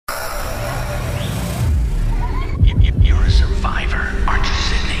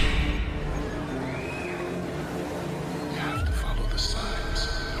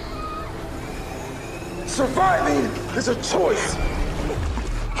Surviving is a choice.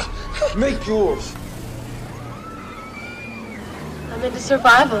 Make yours. I'm into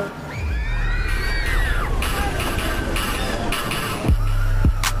survival.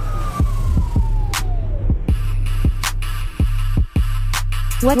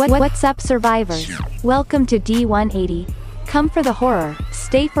 What's up, survivors? Welcome to D180. Come for the horror,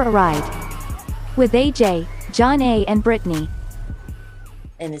 stay for a ride. With AJ, John A, and Brittany.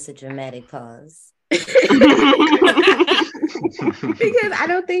 And it's a dramatic pause. Because I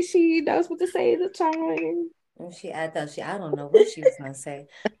don't think she knows what to say at the time. I don't know what she was gonna say.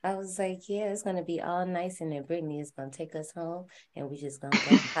 I was like, yeah, it's gonna be all nice, and then Brittany is gonna take us home, and we just gonna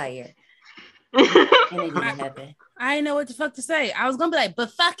go higher. And it didn't happen. I didn't know what the fuck to say. I was gonna be like,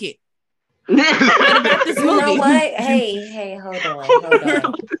 but fuck it. What about this movie? You know what? Hey, hold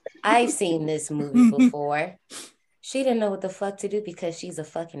on. I've seen this movie before. She didn't know what the fuck to do because she's a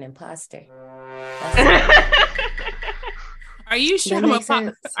fucking imposter. Are you sure I'm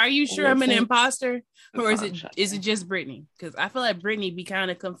an imposter? Or is it just Brittany? Because I feel like Brittany be kind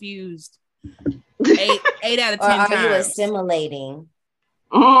of confused. 8 out of 10 times. Or are you assimilating?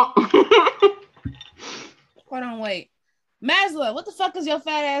 Hold on, wait. Maslow, what the fuck is your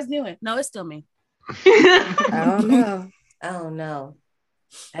fat ass doing? No, it's still me. I don't know.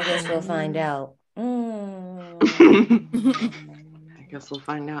 I guess we'll find out. I guess we'll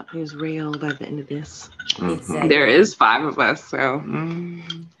find out who's real by the end of this. Exactly. There is 5 of us, so I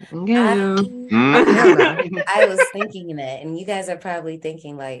was thinking that, and you guys are probably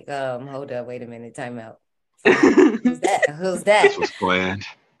thinking like, hold up, wait a minute, time out. Who's that? This was planned.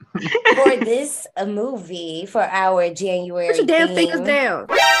 For this movie, for our January put your damn theme. fingers down.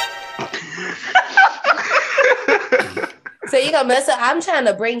 So you gonna mess up? I'm trying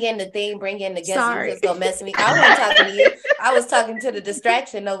to bring in the theme, bring in the guest. Sorry. You just gonna mess with me. I wasn't talking to you. I was talking to the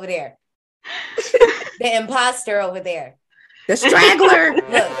distraction over there, the imposter over there, The straggler.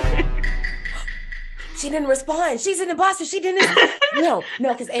 Look. She didn't respond. She's an imposter. She didn't. No,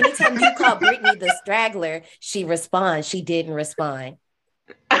 because anytime you call Brittany the straggler, she responds. She didn't respond.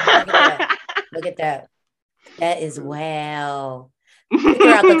 Look at that. That is wow. Kick her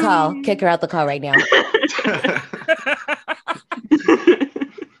out the call. Kick her out the call right now.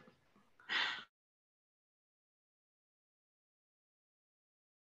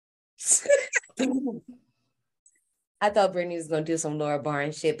 I thought Brittany was going to do some Laura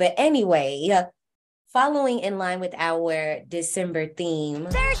Barnes shit. But anyway, following in line with our December theme.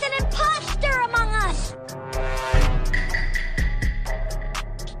 There's an imposter among us!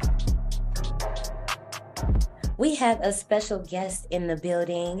 We have a special guest in the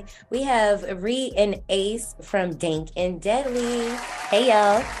building. We have Ree and Ace from Dank and Deadly. Hey,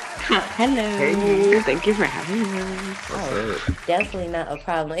 y'all. Hello. Hey. Thank you for having me. Definitely not a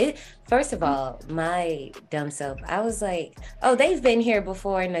problem. First of all, my dumb self, I was like, oh, they've been here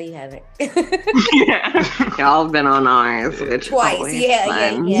before. No, you haven't. Yeah. Y'all have been on ours. Twice.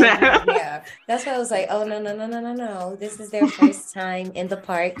 Yeah. That's why I was like, oh, no. This is their first time in the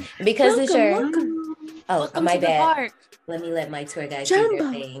park. Because it's your... Oh, my bad. Let me let my tour guide do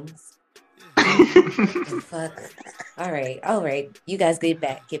their things. Oh, fuck. All right. You guys get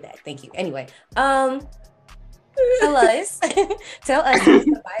back. Thank you. Anyway, tell us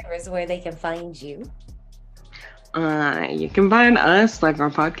survivors where they can find you. You can find us, like our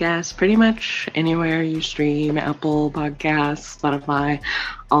podcast, pretty much anywhere you stream, Apple Podcasts, Spotify,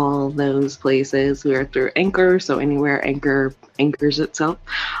 all those places. We are through Anchor, so anywhere Anchor anchors itself.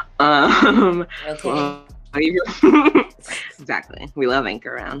 Okay. Exactly. We love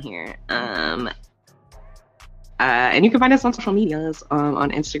Anchor around here. And you can find us on social medias,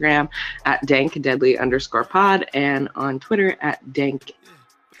 on Instagram at dankdeadly_pod and on Twitter at dank,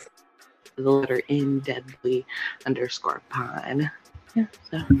 the letter N, deadly_pod. Yeah,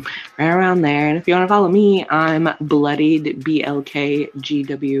 so right around there. And if you want to follow me, I'm bloodied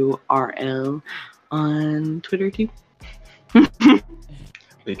BLKGWRL on Twitter too.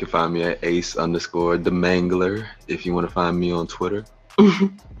 You can find me at ace_the mangler if you want to find me on Twitter.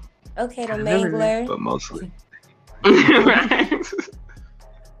 Okay, the mangler. But mostly. Right. You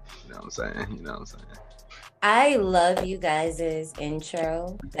know what I'm saying? I love you guys'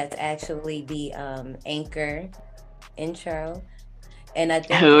 intro. That's actually the Anchor intro. And I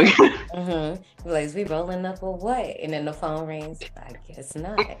think, like, is we rolling up or what? And then the phone rings. I guess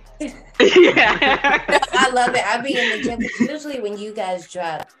not. Yeah. I love it. I be in the gym. Usually when you guys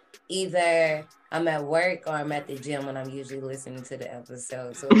drop either I'm at work or I'm at the gym when I'm usually listening to the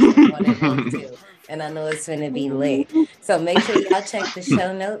episode. So it's one of those two. And I know it's going to be lit. So make sure y'all check the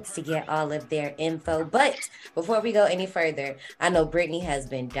show notes to get all of their info. But before we go any further, I know Brittany has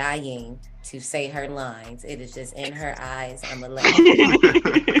been dying to say her lines. It is just in her eyes. I'm going to let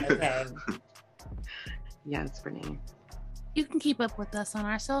her. Okay. Yeah, it's Brittany. You can keep up with us on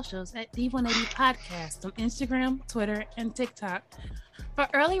our socials at D180 Podcast on Instagram, Twitter, and TikTok. For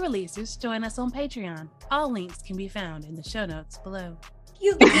early releases, join us on Patreon. All links can be found in the show notes below.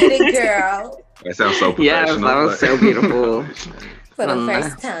 You get it, girl. That sounds so professional. Yeah, that was so beautiful. For the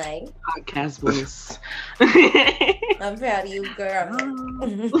first time. Podcast voice. I'm proud of you, girl.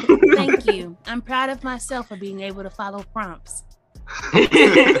 Thank you. I'm proud of myself for being able to follow prompts.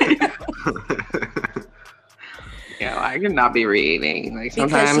 Yeah, I cannot be reading. Like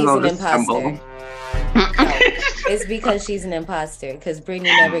sometimes because she's I'll an just imposter. stumble. It's because she's an imposter. Because Brittany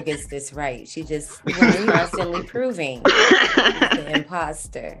never gets this right. She just was constantly proving she's an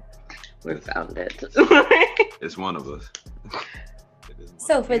imposter. We found it. It's one of us.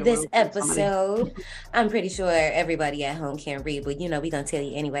 So for this episode, I'm pretty sure everybody at home can read, but we're gonna tell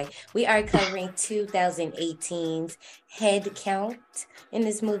you anyway. We are covering 2018's head count, and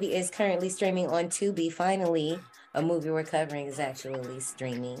this movie is currently streaming on Tubi. Finally, a movie we're covering is actually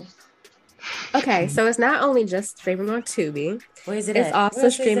streaming. Okay, so it's not only just streaming on Tubi. Where is it It's at? also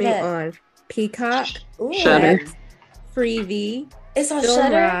streaming on Peacock, Shudder, Freevee, it's on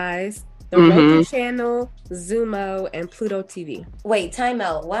Shudder, Rise, the Roku channel, Zumo, and Pluto TV. Wait, time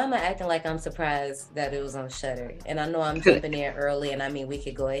out. Why am I acting like I'm surprised that it was on Shudder? And I know I'm jumping in early, and I mean we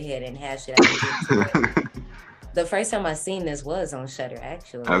could go ahead and hash it out and get to it. The first time I seen this was on Shudder,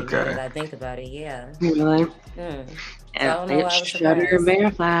 actually. Okay. Now that I think about it, yeah. Really? So I Yeah, don't know why I was it's Shudder surprised.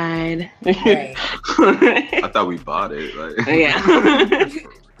 verified. Right. I thought we bought it. Like, Yeah.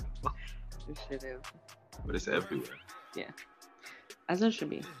 We should have. but it's everywhere. Yeah. As it should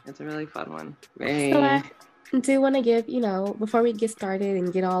be. It's a really fun one. So I do want to give, before we get started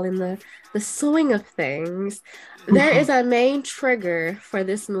and get all in the swing of things, there is a main trigger for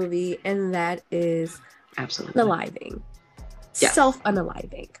this movie, and that is Absolutely. unaliving. Yes.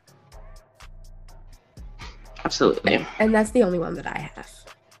 Self-unaliving. Absolutely. And that's the only one that I have.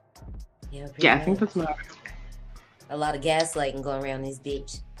 Yeah, I think that's not. a lot of gaslighting going around this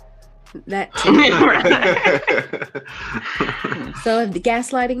bitch. That too. So if the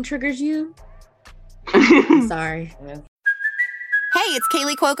gaslighting triggers you, I'm sorry. Hey, it's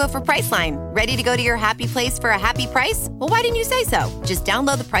Kaylee Cuoco for Priceline. Ready to go to your happy place for a happy price? Well, why didn't you say so? Just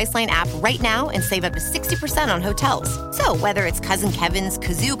download the Priceline app right now and save up to 60% on hotels. So whether it's Cousin Kevin's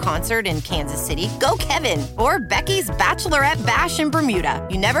Kazoo Concert in Kansas City, go Kevin, or Becky's Bachelorette Bash in Bermuda,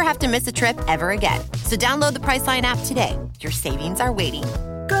 you never have to miss a trip ever again. So download the Priceline app today. Your savings are waiting.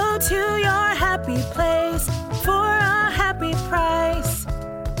 Go to your happy place for a happy price.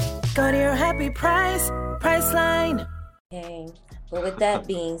 Go to your happy price, Priceline. Okay. Well, with that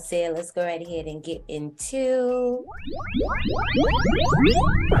being said, let's go right ahead and get into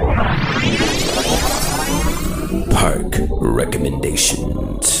Park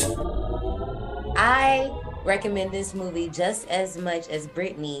recommendations. I recommend this movie just as much as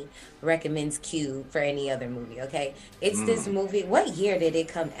Brittany recommends Q for any other movie, okay? It's this movie. What year did it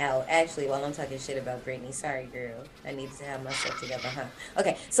come out? Actually, while I'm talking shit about Brittany. Sorry, girl. I need to have myself together, huh?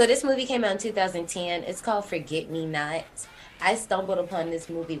 Okay, so this movie came out in 2010. It's called Forget Me Not. I stumbled upon this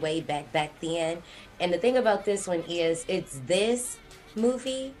movie way back then. And the thing about this one is it's this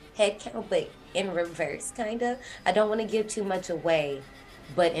movie, headcount, but in reverse, kind of. I don't want to give too much away,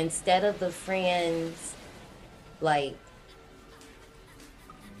 but instead of the friends, like,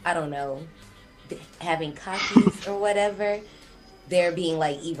 I don't know, having copies or whatever, they're being,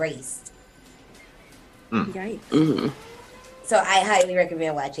 like, erased. Yikes. Mm-hmm. So I highly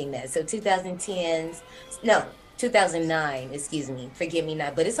recommend watching that. So 2009, excuse me, Forget Me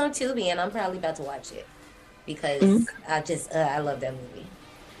Not. But it's on Tubi, and I'm probably about to watch it because I love that movie.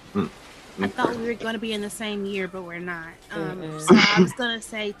 I thought we were going to be in the same year, but we're not. So I was going to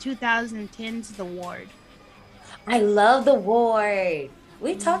say 2010's The Ward. I love The Ward.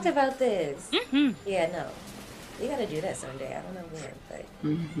 We talked about this. Mm-hmm. Yeah, no. We got to do that someday. I don't know when, but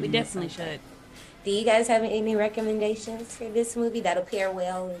we definitely should. Do you guys have any recommendations for this movie that'll pair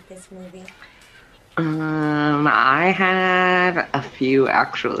well with this movie? I had a few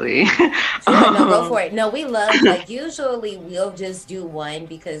actually. No, go for it. No, we love, like, usually we'll just do one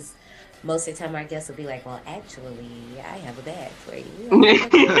because most of the time our guests will be like, well, actually, I have a bag for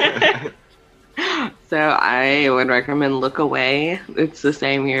you. So I would recommend Look Away. It's the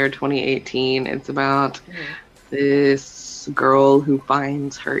same year, 2018. It's about this this girl who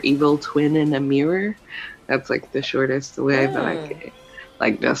finds her evil twin in a mirror. That's like the shortest way that I can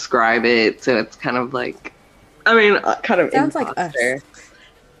like describe it. So it's kind of like, I mean, kind of sounds imposter. like us.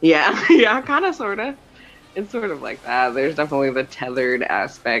 Yeah, yeah, kind of, sort of. It's sort of like that. There's definitely the tethered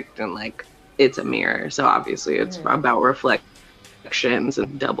aspect, and like it's a mirror, so obviously it's about reflections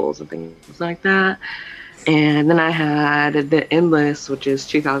and doubles and things like that. And then I had The Endless, which is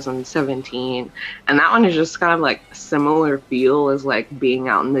 2017, and that one is just kind of like similar feel as like being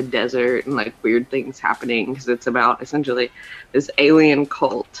out in the desert and like weird things happening, because it's about essentially this alien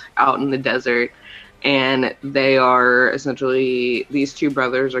cult out in the desert, and they are essentially, these two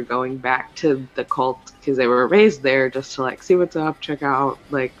brothers are going back to the cult because they were raised there, just to like see what's up, check out,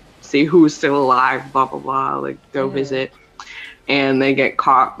 like see who's still alive, blah blah blah, like go visit. And they get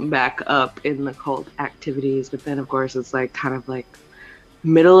caught back up in the cult activities, but then of course it's like kind of like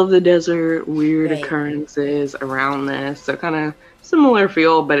middle of the desert, weird occurrences around this, so kind of similar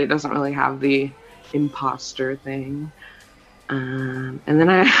feel, but it doesn't really have the imposter thing. And then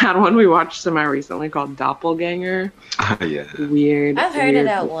I had one we watched semi-recently called Doppelganger. Yeah. Weird. I've heard of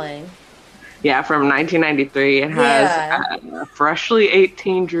that one. Yeah, from 1993. It has freshly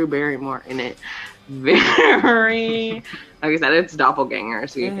 18 Drew Barrymore in it. Very, like I said, it's Doppelganger,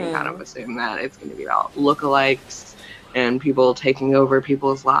 so you can kind of assume that it's going to be about lookalikes and people taking over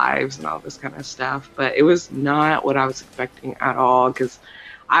people's lives and all this kind of stuff. But it was not what I was expecting at all, because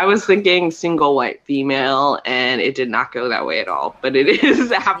I was thinking single white female, and it did not go that way at all. But it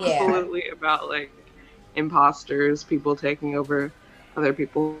is absolutely about like imposters, people taking over other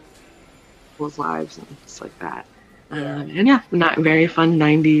people's lives and stuff like that. And yeah, not very fun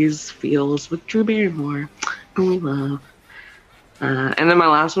 90s feels with Drew Barrymore, who we love. And then my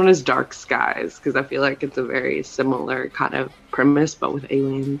last one is Dark Skies, because I feel like it's a very similar kind of premise, but with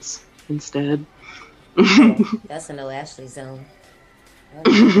aliens instead. That's a no Ashley zone.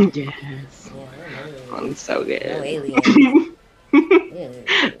 Yes. One's so good. No aliens.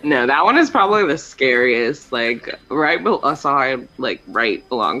 No, that one is probably the scariest. Like right alongside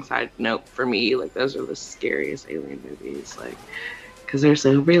Nope for me. Like those are the scariest alien movies. Like because they're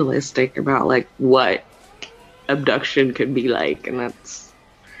so realistic about like what abduction could be like, and that's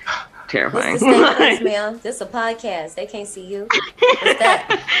terrifying. What's the voicemail? This is a podcast. They can't see you. What's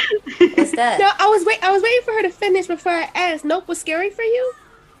that? What's that? No, I was waiting for her to finish before I asked. Nope was scary for you?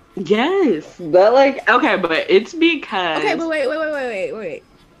 Yes, but like okay, but it's because but wait.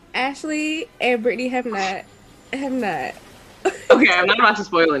 Ashley and Brittany have not. Okay, I'm not about to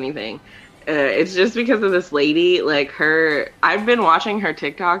spoil anything. It's just because of this lady, like I've been watching her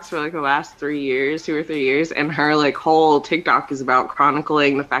TikToks for like the last 2 or 3 years, and her like whole TikTok is about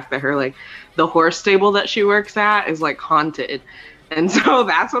chronicling the fact that her like the horse stable that she works at is like haunted. And so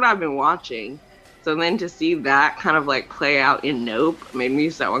that's what I've been watching. So then to see that kind of like play out in Nope made me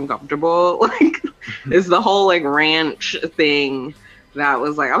so uncomfortable. Like it's the whole like ranch thing that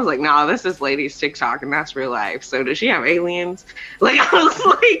was like, I was like, nah, this is lady's TikTok and that's real life. So does she have aliens? Like I was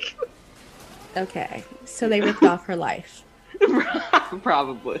like, okay, so they ripped off her life.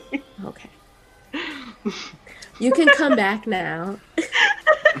 Probably. Okay. You can come back now.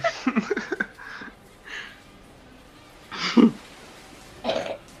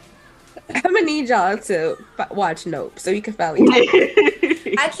 I'm gonna need y'all to watch Nope so you can finally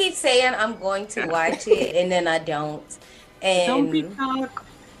I keep saying I'm going to watch it and then I don't. And don't be talk.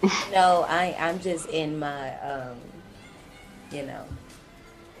 No, I'm just in my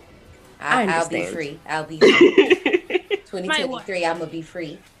I'll be free. I'll be free. 2023, I'm gonna be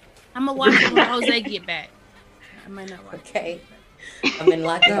free. I'm gonna watch it when Jose get back. I might not watch it. I'm in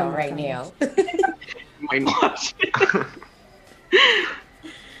lockdown right now. Might watch it.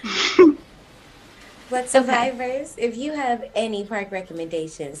 But survivors, if you have any park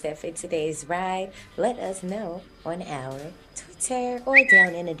recommendations that fit today's ride, let us know on our Twitter or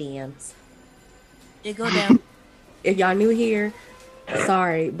down in the DMs. It go down. If y'all new here,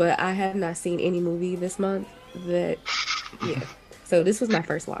 sorry, but I have not seen any movie this month so this was my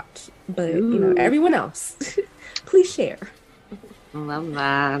first watch, but everyone else please share. Love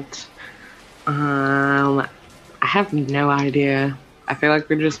that. I have no idea. I feel like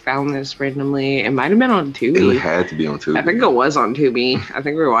we just found this randomly. It might have been on Tubi. It had to be on Tubi. I think it was on Tubi. I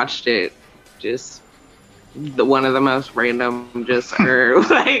think we watched it just one of the most random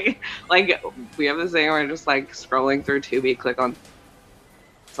like we have this thing where we're just like scrolling through Tubi, click on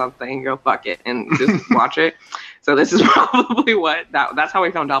something, go fuck it, and just watch it. So this is probably that's how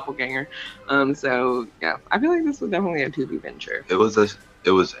we found Doppelganger. So yeah, I feel like this was definitely a Tubi venture. It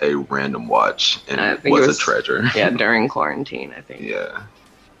was a random watch, and it was a treasure. Yeah, during quarantine, I think. Yeah.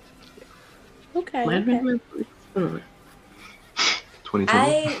 Okay.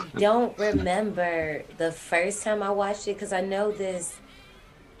 I don't remember the first time I watched it because I know this,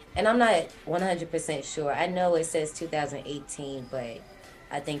 and I'm not 100% sure. I know it says 2018, but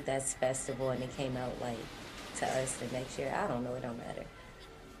I think that's festival and it came out like to us the next year. I don't know. It don't matter.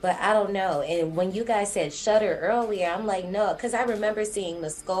 But I don't know. And when you guys said Shudder earlier, I'm like, no, because I remember seeing the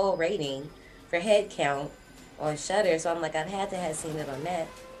skull rating for head count on Shudder. So I'm like, I'd had to have seen it on that.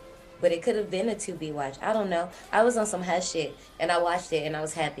 But it could have been a to-be watch. I don't know. I was on some hush shit, and I watched it, and I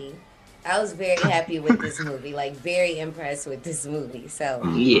was happy. I was very happy with this movie. Like, very impressed with this movie. So,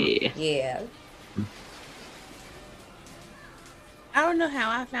 yeah. I don't know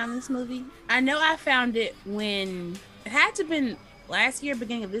how I found this movie. I know I found it when... It had to have been last year,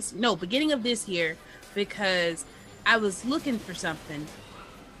 beginning of this year, because I was looking for something.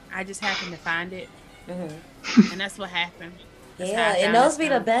 I just happened to find it. Mm-hmm. And that's what happened. Yeah, and those be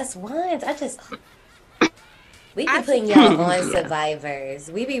the best ones. We be putting y'all on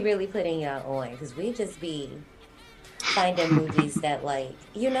Survivors. We be really putting y'all on because we just be finding movies that, like,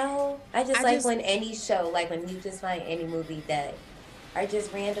 you know, I just when any show, like when you just find any movie that are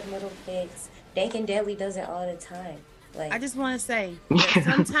just random little picks. Dank and Deadly does it all the time. Like, I just want to say that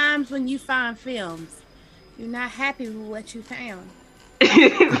sometimes when you find films, you're not happy with what you found.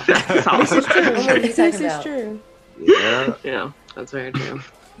 This is true. This is true. Yeah, that's very true.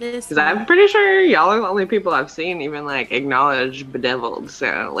 Because I'm pretty sure y'all are the only people I've seen even like acknowledge Bedeviled.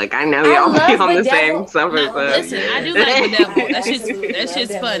 So like I know y'all be on the same summer. No, listen, I do like Bedeviled. That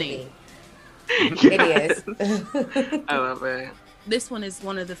shit's funny. It is. I love it. This one is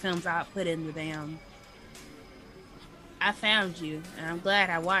one of the films I put in the damn. I found you, and I'm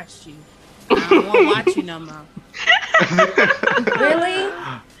glad I watched you. I don't want to watch you no more. Really?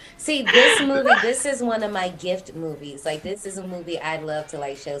 See, this is one of my gift movies. Like, this is a movie I'd love to,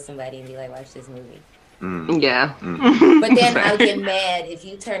 like, show somebody and be like, watch this movie. Yeah. But then I'll get mad if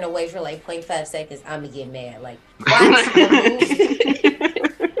you turn away for, like, 0.5 seconds. I'm going to get mad. Like, watch the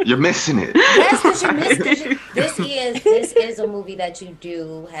movie. You're missing it. Yes, because you missed it. This is a movie that you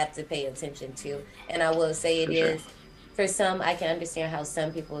do have to pay attention to. And I will say it is. For some, I can understand how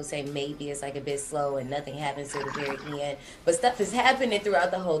some people will say maybe it's like a bit slow and nothing happens till the very end. But stuff is happening throughout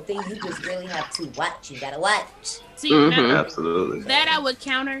the whole thing. You just really have to watch. You gotta watch. See, absolutely. That I would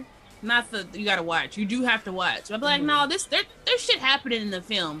counter. Not the you gotta watch. You do have to watch. I'd be like, no, there's shit happening in the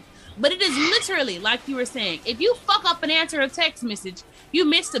film. But it is literally like you were saying. If you fuck up and answer a text message, you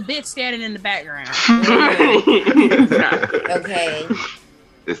missed a bitch standing in the background. Okay.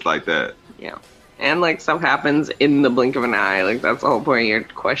 It's like that. Yeah. And, like, stuff happens in the blink of an eye. Like, that's the whole point. You're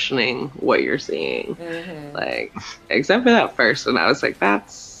questioning what you're seeing. Mm-hmm. Like, except for that first one, I was like,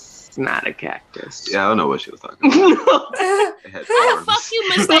 that's not a cactus. Yeah, I don't know what she was talking about. How the fuck you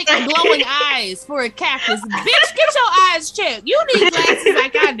mistake glowing eyes for a cactus? Bitch, get your eyes checked. You need glasses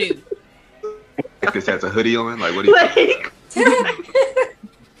like I do. Cactus has a hoodie on? Like, what do you think?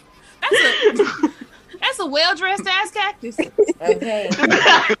 That's a well-dressed ass cactus. Okay.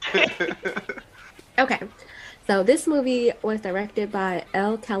 Okay, so this movie was directed by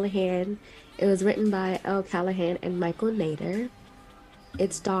L. Callahan. It was written by L. Callahan and Michael Nader.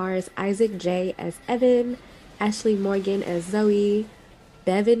 It stars Isaac J. as Evan, Ashley Morgan as Zoe,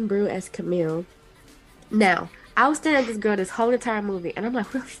 Bevan Brew as Camille. Now, I was staring at this girl this whole entire movie, and I'm like,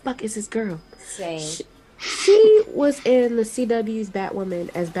 who the fuck is this girl? Same. She was in the CW's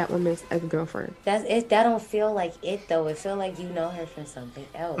Batwoman as Batwoman's ex-girlfriend. That's it. That don't feel like it though. It feel like you know her from something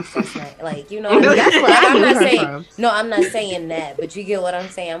else. That's not like you know. That's what I'm not saying. From. No, I'm not saying that. But you get what I'm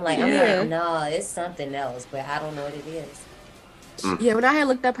saying. I'm like, no, it's something else, but I don't know what it is. Yeah, when I had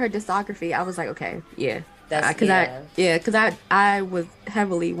looked up her discography, I was like, okay, yeah. Because I was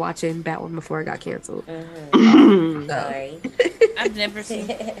heavily watching Batwoman before it got canceled. Mm-hmm. Sorry, I've never seen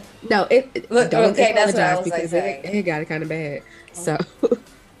it. No, don't okay. That's what I was because like, it got kind of bad. So,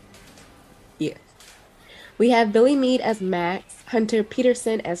 yeah, we have Billy Meade as Max, Hunter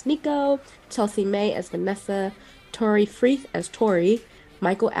Peterson as Nico, Chelsea May as Vanessa, Tori Freeth as Tori,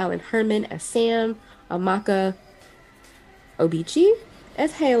 Michael Allen Herman as Sam, Amaka Obichi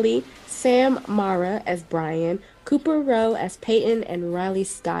as Haley, Sam Mara as Brian, Cooper Rowe as Peyton, and Riley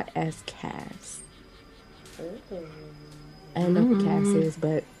Scott as Cass. I don't know who Cass is,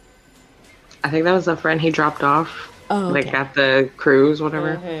 but I think that was a friend he dropped off. Oh, okay. Like at the cruise,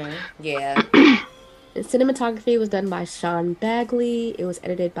 whatever. Mm-hmm. Yeah. The cinematography was done by Sean Bagley. It was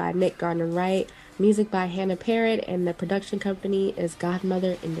edited by Nick Gardner-Wright. Music by Hannah Parrott, and the production company is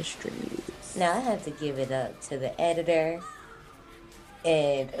Godmother Industries. Now I have to give it up to the editor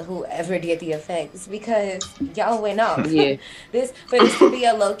and whoever did the effects, because y'all went off. Yeah. This to be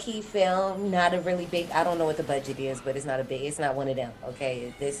a low-key film, not a really big, I don't know what the budget is, but it's not one of them.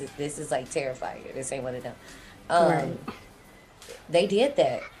 Okay. This is like Terrifier. This ain't one of them. Right. They did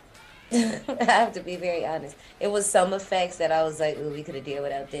that. I have to be very honest. It was some effects that I was like, ooh, we could have did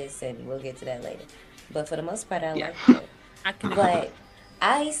without this, and we'll get to that later. But for the most part, I liked it. But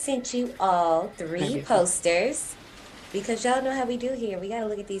I sent you all 3 posters because y'all know how we do here. We got to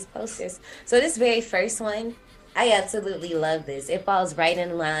look at these posters. So this very first one, I absolutely love this. It falls right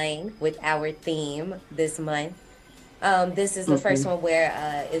in line with our theme this month. This is the first one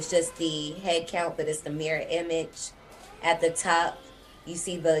where it's just the head count, but it's the mirror image. At the top, you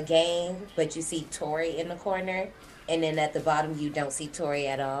see the gang, but you see Tori in the corner. And then at the bottom, you don't see Tori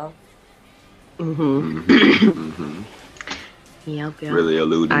at all. Yep. Really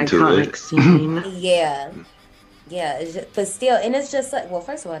alluding to Iconic it. Scene. Yeah. Yeah, but still, and it's just like, well,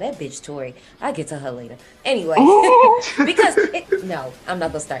 first of all, that bitch Tori, I'll get to her later. Anyway, because, no, I'm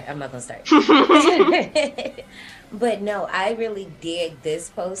not going to start. But no, I really dig this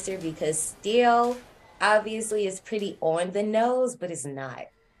poster because still, obviously, it's pretty on the nose, but it's not.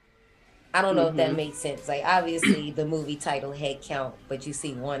 I don't know if that makes sense. Like, obviously, the movie title, Head Count, but you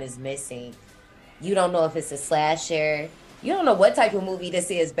see one is missing. You don't know if it's a slasher. You don't know what type of movie this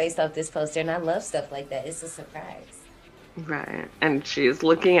is based off this poster, and I love stuff like that. It's a surprise. Right. And she's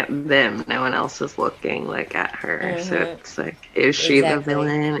looking at them. No one else is looking, like, at her. So it's like, is she the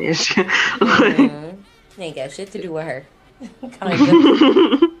villain? Is she... Ain't got shit to do with her. Kind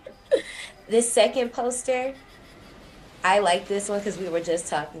of. This second poster, I like this one because we were just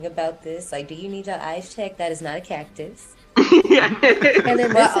talking about this. Like, do you need your eyes checked? That is not a cactus. And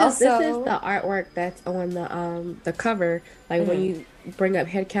then this is the artwork that's on the cover. Like when you bring up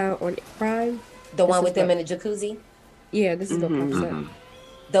head count on Prime. The one with them in the jacuzzi? Yeah, this is what pops up.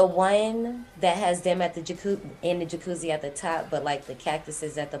 The one that has them at the jacuzzi at the top, but like the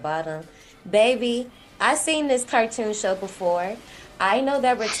cactuses at the bottom. Baby, I seen this cartoon show before. I know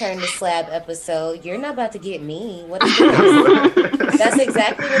that Return to Slab episode. You're not about to get me. What is this? That's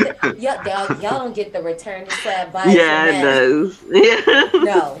exactly what y'all don't get the Return to Slab vibe. Yeah, it does. Yeah.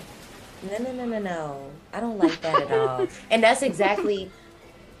 No. I don't like that at all. And that's exactly,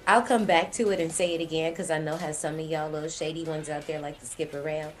 I'll come back to it and say it again because I know how some of y'all little shady ones out there like to skip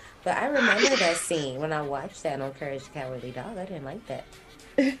around. But I remember that scene when I watched that on Courage the Cowardly Dog. I didn't like that.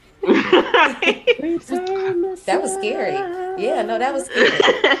 That was scary. Yeah, no, that was scary.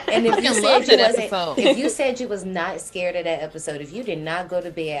 And if you said you was not scared of that episode, if you did not go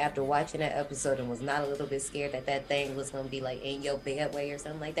to bed after watching that episode and was not a little bit scared that thing was going to be like in your bedway or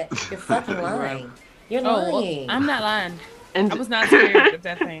something like that, you're fucking lying. You're lying. I'm not lying. And I was not scared of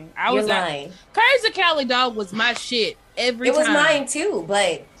that thing. You're lying. Courage the Cowardly Dog was my shit every time. It was mine too,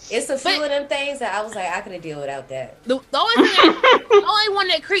 but it's a few of them things that I was like, I couldn't deal without that. The only one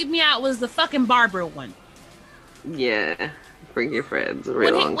that creeped me out was the fucking barber one. Yeah. Bring your friends.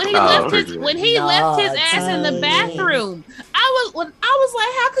 When he left his ass in the bathroom, I was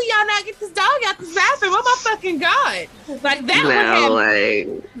like, how could y'all not get this dog out this bathroom? Oh my fucking god! Like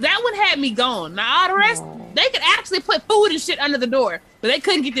that one had me gone. Now all the rest, they could actually put food and shit under the door, but they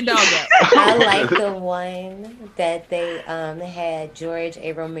couldn't get the dog out. I like the one that they had George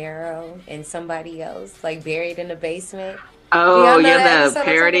A. Romero and somebody else like buried in the basement. Oh, yeah, the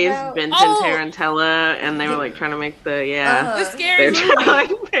parodies, Vincent Tarantella, and they were like trying to make the scary movie. Trying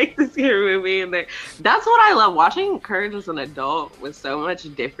to make the scary movie, and that's what I love. Watching Courage as an adult was so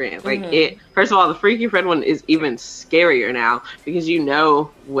much different. Like first of all, the Freaky Fred one is even scarier now because you know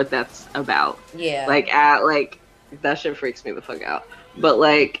what that's about. Yeah, like that shit freaks me the fuck out. But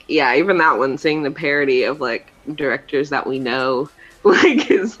like, yeah, even that one, seeing the parody of like directors that we know, like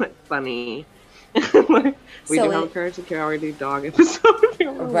is like funny. We do have Courage the Cowardly Dog episode.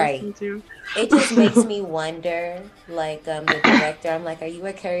 Right. It just makes me wonder, like, the director, I'm like, are you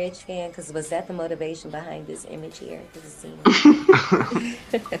a Courage fan? Because was that the motivation behind this image here?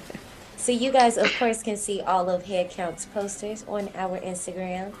 So you guys, of course, can see all of Head Count's posters on our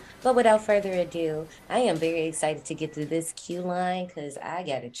Instagram. But without further ado, I am very excited to get through this queue line because I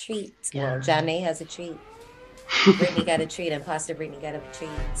got a treat. Yeah. Well, Johnny has a treat. Brittany got a treat. Imposter Brittany got a treat.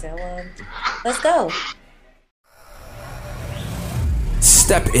 So, let's go.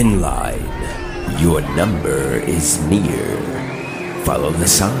 Step in line. Your number is near. Follow the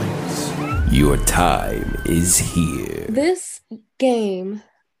signs. Your time is here. This game,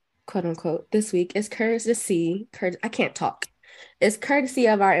 quote unquote, this week is courtesy. I can't talk. It's courtesy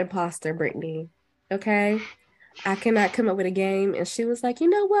of our imposter, Brittany. Okay? I cannot come up with a game. And she was like, you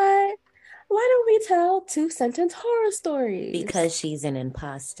know what? Why don't we tell 2-sentence horror stories? Because she's an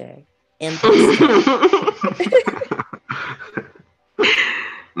imposter.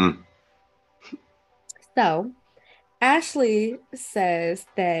 So, Ashley says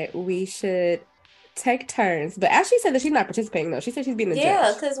that we should take turns, but Ashley said that she's not participating though. She said she's being a judge.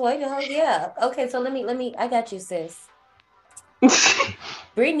 Yeah, because why the hell? Yeah. Okay, so let me. I got you, sis.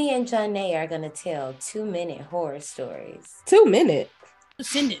 Brittany and Janae are gonna tell 2-minute horror stories. 2 minutes. 2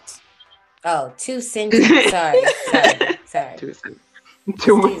 sentences. Oh, 2 sentences. Sorry. 2 sentences.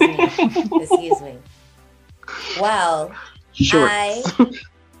 Excuse me. While Shorts. I,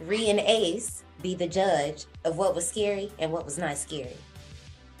 Ree, and Ace be the judge of what was scary and what was not scary.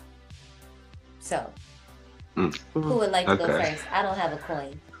 So, who would like to go first? I don't have a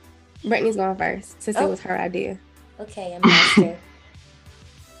coin. Brittany's going first since it was her idea. Okay, I'm master.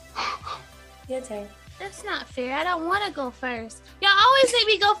 Your turn. That's not fair. I don't want to go first. Y'all always make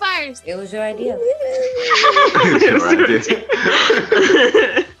me go first. It was your idea.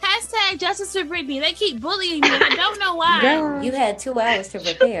 Hashtag justice for Brittany. They keep bullying me. And I don't know why. Girl, you had 2 hours to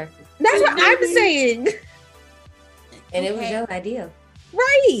prepare. That's what I'm saying. And it was your idea.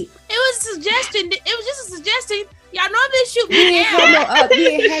 Right. It was a suggestion. It was just a suggestion. Y'all normally shoot me down. You ain't had no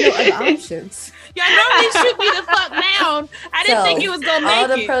other options. Y'all normally shoot me the fuck down. I didn't think it was gonna make all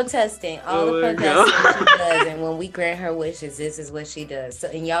the it. protesting she does, and when we grant her wishes, this is what she does. So,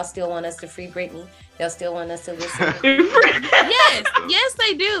 and y'all still want us to free Brittany? Y'all still want us to listen? Yes,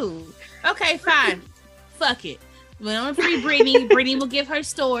 they do. Okay, fine. Fuck it. When I'm free Brittany, Brittany will give her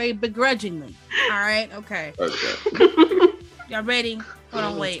story begrudgingly. All right, okay. Y'all ready? Hold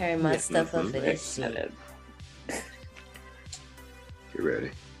on, wait. Turn my stuff up for this shit. Get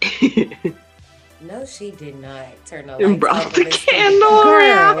ready. No, she did not turn the And lights brought off the candle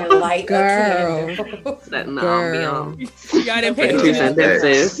and light a Girl. candle. That ambiance. Y'all didn't pay 2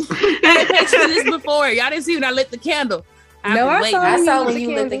 sentences. Y'all didn't picture this before. Y'all didn't see when I lit the candle. I saw when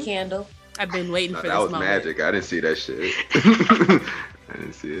you lit the candle. I've been waiting for this That was moment. magic. I didn't see that shit. I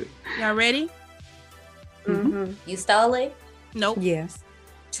didn't see it. Y'all ready? Mm-hmm. You stalling? Nope. Yes.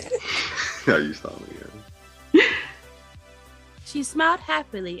 Yeah, you saw me. She smiled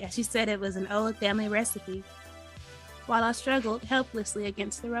happily as she said it was an old family recipe, while I struggled helplessly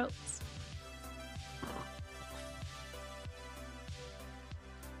against the ropes.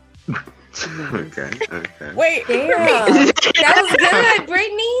 Okay. Wait. Damn. That was good,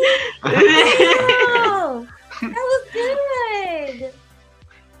 Brittany. Damn. That was good.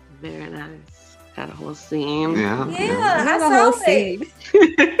 Very nice. Got a whole scene. Yeah. I Not a saw whole it. scene.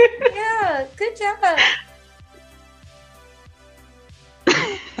 Yeah, good job.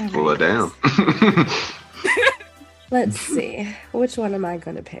 Pull it down. Let's see. Which one am I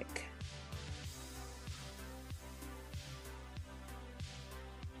going to pick?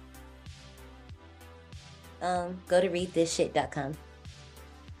 Go to readthisshit.com.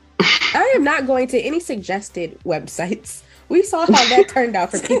 I am not going to any suggested websites. We saw how that turned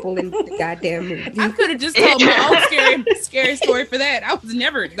out for people in the goddamn movie. I could have just told my own scary story for that. I was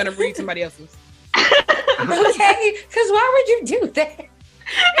never gonna read somebody else's. Okay, because why would you do that?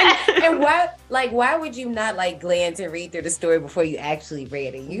 And why would you not glance and read through the story before you actually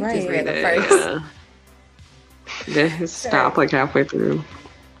read it? You just read the first. Just stop halfway through.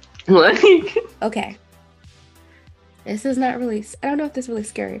 Okay. This is not really, I don't know if this is really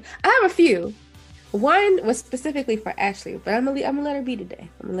scary. I have a few. One was specifically for Ashley, but I'm gonna let her be today.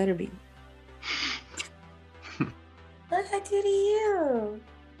 I'm gonna let her be. What did I do to you?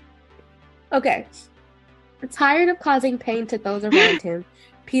 Okay. Tired of causing pain to those around him,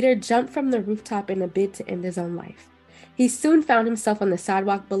 Peter jumped from the rooftop in a bid to end his own life. He soon found himself on the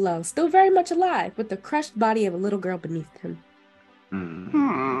sidewalk below, still very much alive, with the crushed body of a little girl beneath him.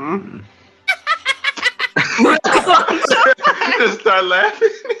 Just start laughing.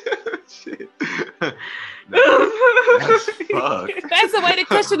 Shit. That's fucked. That's the way to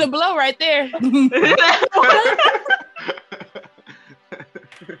cushion the blow right there. God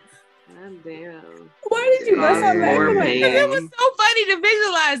damn. Why did you bust out laughing like that? It was so funny to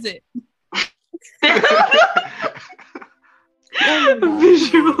visualize it.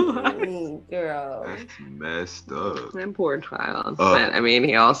 Visualize. Girl. That's messed up. And poor child. But I mean,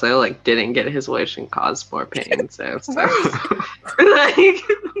 he also didn't get his wish and caused more pain. So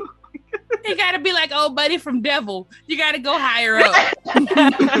You gotta be like old buddy from Devil. You gotta go higher up.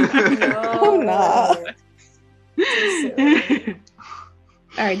 No.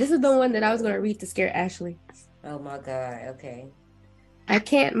 All right, this is the one that I was going to read to scare Ashley. Oh my God. Okay. I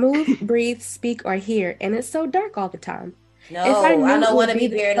can't move, breathe, speak, or hear, and it's so dark all the time. No, I don't want to be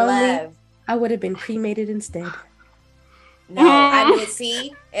buried alive. I would have been cremated instead. No, I knew it.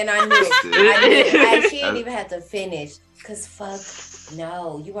 See, and I knew it. She didn't even have to finish. Cause fuck,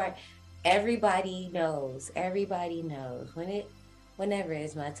 no, you are. Everybody knows. Everybody knows whenever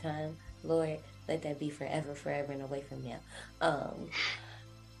it's my time. Lord, let that be forever, forever, and away from now.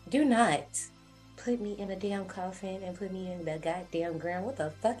 Do not put me in a damn coffin and put me in the goddamn ground. What the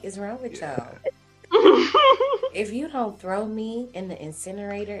fuck is wrong with y'all? If you don't throw me in the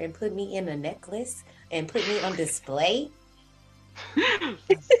incinerator and put me in a necklace and put me on display,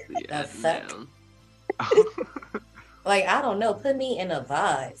 the fuck? Like, I don't know. Put me in a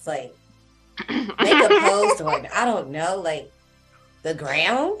vase. Like, make a post on, I don't know, like, the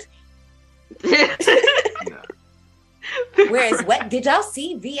ground? Whereas, what? Did y'all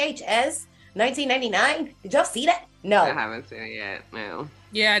see VHS 1999? Did y'all see that? No. I haven't seen it yet. No.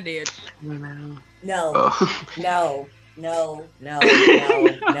 Yeah, I did. No.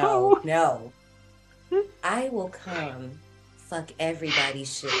 I will come fuck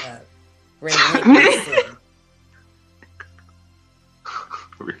everybody's shit up. Relentlessly.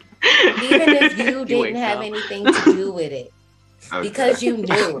 Even if you didn't have anything to do with it. Okay. Because you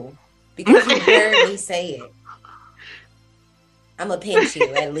knew. Because you heard me say it. I'm gonna pinch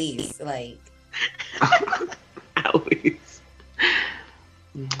you at least. Like. At least.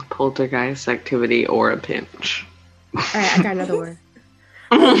 Poltergeist activity or a pinch. All right, I got another one.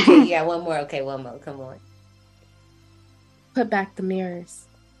 Okay, yeah, one more. Okay, one more. Come on. Put back the mirrors.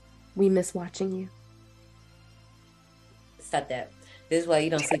 We miss watching you. Stop that. This is why you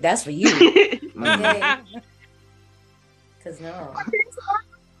don't see. That's for you. Okay. Because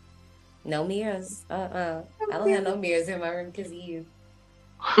no mirrors. I don't have no mirrors in my room because of you.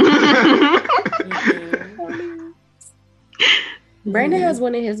 Brandon has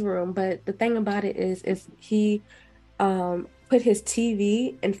one in his room, but the thing about it is he put his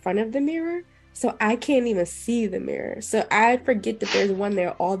TV in front of the mirror, so I can't even see the mirror. So I forget that there's one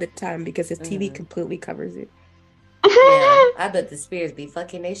there all the time because his TV completely covers it. Yeah, I bet the spirits be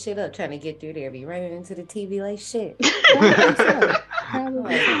fucking their shit up trying to get through there, be running into the TV like shit.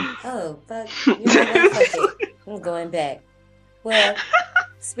 Oh, fuck. You know what? Fuck it. I'm going back. Well,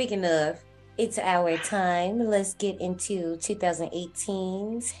 speaking of, it's our time. Let's get into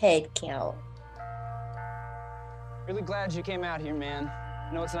 2018's head count. Really glad you came out here, man.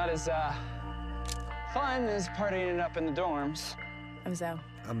 I know it's not as fun as partying it up in the dorms. I'm Zoe.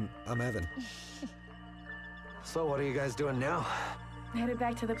 I'm Evan. So what are you guys doing now? Headed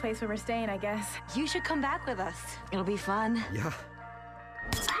back to the place where we're staying, I guess. You should come back with us. It'll be fun. Yeah.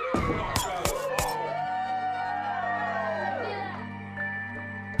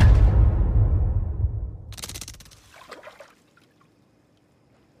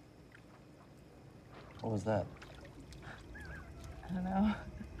 What was that? I don't know.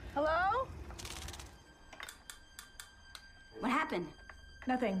 Hello? What happened?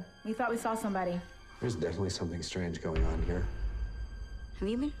 Nothing. We thought we saw somebody. There's definitely something strange going on here. Have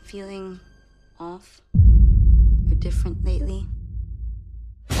you been feeling off or different lately?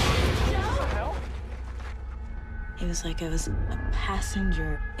 No. It was like I was a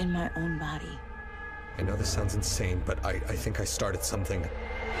passenger in my own body. I know this sounds insane, but I think I started something.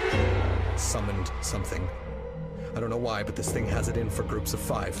 Summoned something. I don't know why, but this thing has it in for groups of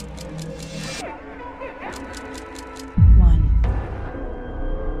 5. 1,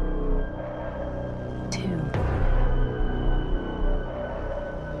 2,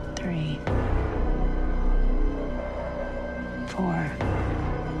 3, 4.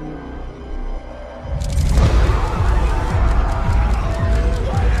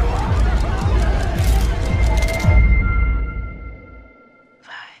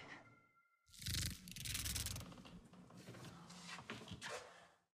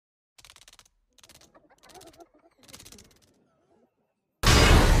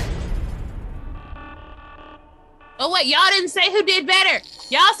 Oh wait, y'all didn't say who did better.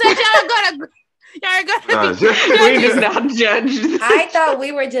 Y'all said y'all are gonna be we just not judged. I thought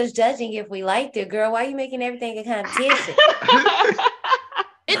we were just judging if we liked it, girl. Why are you making everything a competition?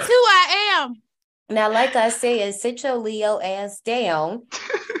 It's who I am. Now, like I said, sit your Leo ass down,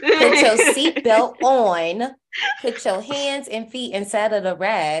 put your seatbelt on, put your hands and feet inside of the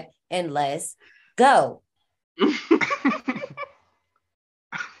ride, and let's go. All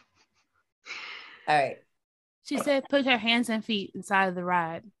right. She said put her hands and feet inside of the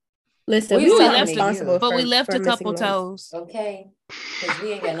ride. Listen, we left a couple toes. Okay. Because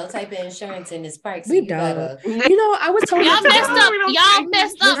we ain't got no type of insurance in this park. So we don't. You know, I was told y'all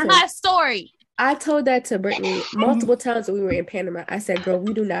messed up my story. I told that to Brittany multiple times when we were in Panama. I said, girl,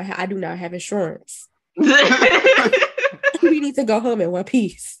 I do not have insurance. We need to go home in one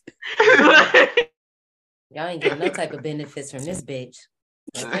piece. Y'all ain't getting no type of benefits from this bitch.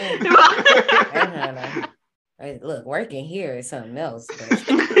 Okay. Right, look, working here is something else. But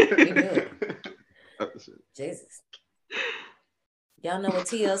we good. Jesus. Y'all know what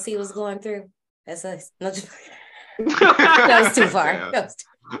TLC was going through? That's us. No, that was too far.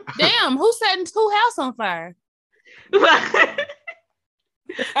 Damn, who setting who house on fire?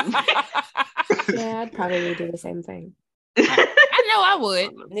 Yeah, I'd probably do the same thing. I know I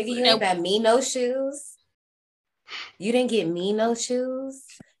would. Nigga, you ain't got me no shoes. You didn't get me no shoes.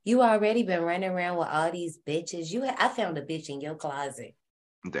 You already been running around with all these bitches. I found a bitch in your closet.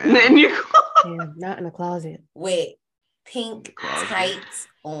 Damn. Yeah, not in a closet. With pink tights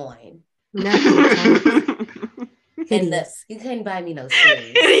on. Not pink tights. And you couldn't buy me no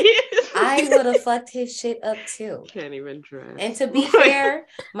shoes. I would have fucked his shit up too. Can't even dress. And to be fair,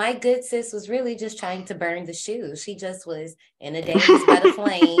 my good sis was really just trying to burn the shoes. She just was in a daze by the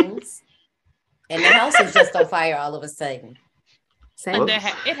flames. And the house was just on fire all of a sudden. It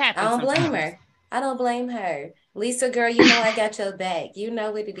happens. I don't blame her. I don't blame her. Lisa, girl, you know I got your back. You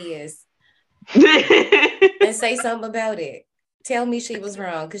know what it is. And say something about it. Tell me she was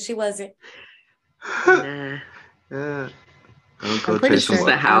wrong, because she wasn't. Nah. I'm pretty sure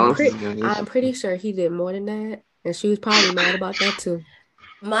the house. I'm pretty sure he did more than that, and she was probably mad about that too.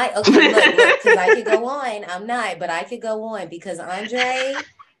 Look, because I could go on. I'm not, but I could go on because Andre,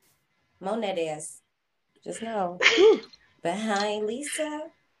 moan that ass. Just know, behind Lisa.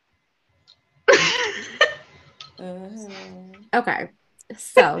 Okay,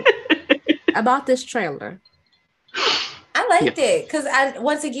 so about this trailer. I liked it because I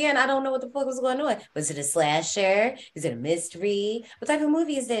don't know what the fuck was going on. Was it a slasher? Is it a mystery? What type of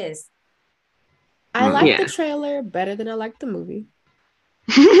movie is this? I like the trailer better than I like the movie.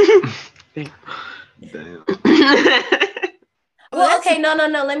 Damn. Well, okay, no.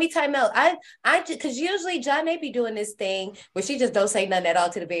 Let me time out. I because usually John they be doing this thing where she just don't say nothing at all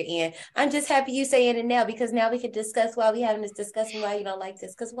to the very end. I'm just happy you saying it now because now we can discuss why we having this discussion why you don't like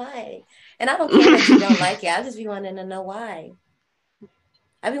this. Because why? And I don't care that you don't like it. I just be wanting to know why.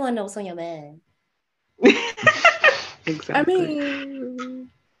 I be wanting to know what's on your mind. Exactly. I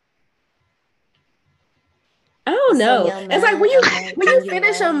mean, I don't know. It's like when you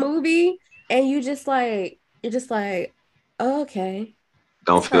finish a movie and you're just like. Oh, okay.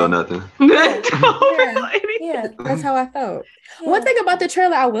 Don't feel nothing. Yeah, that's how I felt. Yeah. One thing about the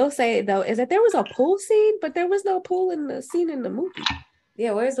trailer I will say though is that there was a pool scene, but there was no pool in the scene in the movie.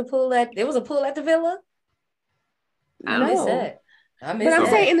 Yeah, where's the pool at? There was a pool at the villa. I missed that. I'm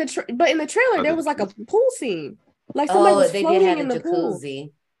saying in the trailer there was like a pool scene, like somebody was floating in the jacuzzi.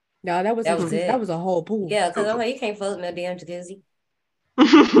 Pool. No, that was a whole pool. Yeah, because I'm like, you can't float in a damn jacuzzi.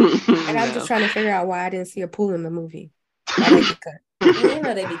 And I'm just trying to figure out why I didn't see a pool in the movie. You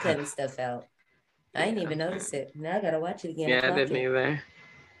know they be cutting stuff out. I didn't even notice it. Now I gotta watch it again. Yeah, I didn't either.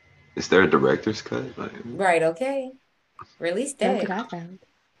 Is there a director's cut? Right, okay. Release that. That's what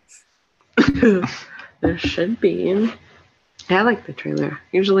I found. There should be. I like the trailer.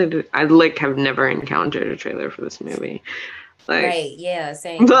 Usually, I have never encountered a trailer for this movie. Right, yeah,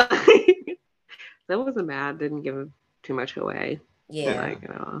 same. That wasn't bad. Didn't give too much away. Yeah.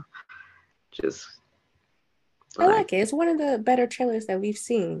 Just. I like it. It's one of the better trailers that we've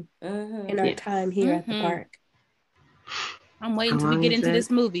seen in our time here at the park. I'm waiting till we get into this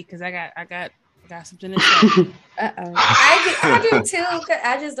movie because I got something to say. I do too.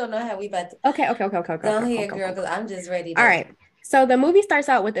 I just don't know how we about to. Okay. Go ahead, girl, because I'm just ready. All right. So the movie starts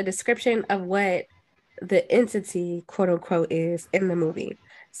out with a description of what the entity, quote unquote, is in the movie.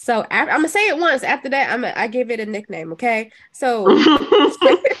 So I'm gonna say it once. After that, I give it a nickname. Okay. So.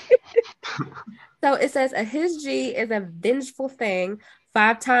 So it says a Hizji is a vengeful thing.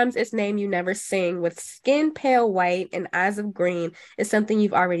 5 times its name you never sing. With skin pale white and eyes of green is something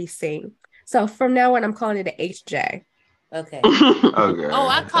you've already seen. So from now on, I'm calling it a HJ. Okay. Oh,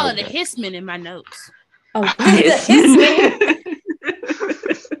 I call it a Hissman in my notes. Oh, Hissman.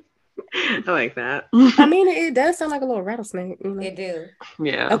 I like that. I mean, it does sound like a little rattlesnake. You know? It do.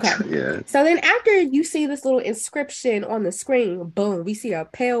 Yeah. Okay. Yeah. So then after you see this little inscription on the screen, boom, we see a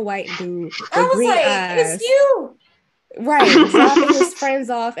pale white dude with green eyes. It's you. Right. Dropping his friends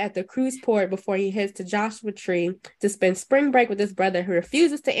off at the cruise port before he heads to Joshua Tree to spend spring break with his brother who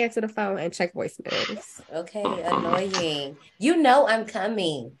refuses to answer the phone and check voicemails. Okay, annoying. You know I'm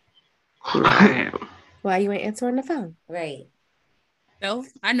coming. Right. Why you ain't answering the phone? Right. No,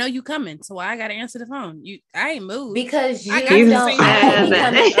 I know you coming, so I gotta answer the phone. I ain't moved because I could be coming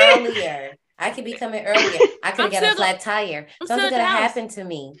earlier. I could be coming earlier. I could have got a flat tire. Something could have happened to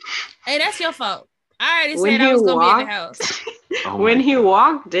me. Hey, that's your fault. I already said I was gonna be at the house. When he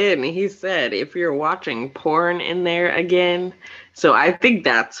walked in, he said, if you're watching porn in there again. So I think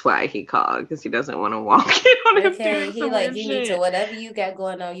that's why he called, because he doesn't want to walk in on him. Okay, he like, you need to, whatever you got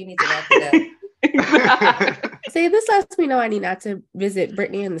going on, you need to wrap it up. See, this lets me know I need not to visit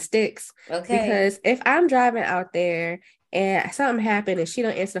Brittany in the sticks. Okay. Because if I'm driving out there and something happened and she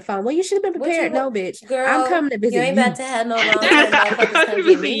don't answer the phone, well, you should have been prepared. No, bitch. Girl, I'm coming to visit you. Ain't about to have no wrong motherfuckers come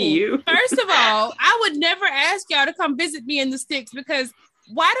visit you. First of all, I would never ask y'all to come visit me in the sticks because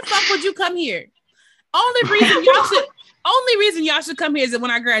why the fuck would you come here? Only reason y'all should come here is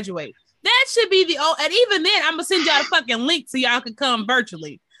when I graduate. That should be the and even then I'm gonna send y'all the fucking link so y'all can come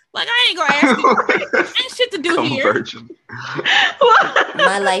virtually. Like I ain't gonna ask you. Ain't shit to do come here. Virtually.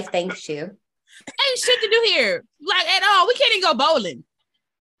 My life thanks you. Ain't shit to do here. Like at all. We can't even go bowling.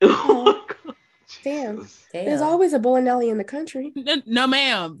 Oh, Damn. There's always a bowling alley in the country. No,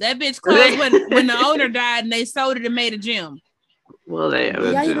 ma'am. That bitch closed when the owner died and they sold it and made a gym. Well, they have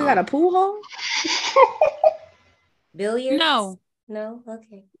y'all even got a pool hall? Billiards? No.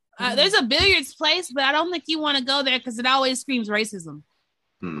 Okay. There's a billiards place, but I don't think you want to go there because it always screams racism.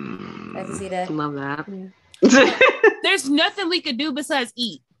 I can see that. Love that. Yeah. There's nothing we could do besides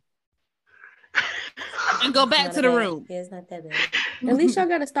eat and go back to the room. Yeah, it's not that bad. At least y'all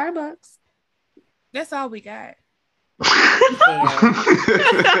got a Starbucks. That's all we got.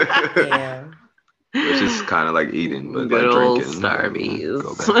 Yeah. Which is kind of like eating, but good like old drinking.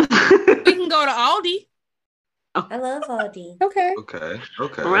 Starbies. We can go to Aldi. I love Aldi. Okay.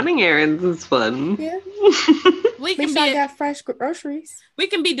 Running errands is fun. Yeah. We can I got fresh groceries. We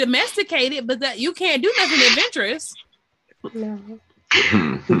can be domesticated, but that you can't do nothing adventurous. No.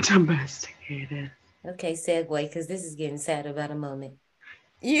 Domesticated. Okay, segue, because this is getting sad about a moment.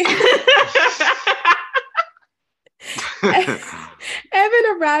 Yeah. Evan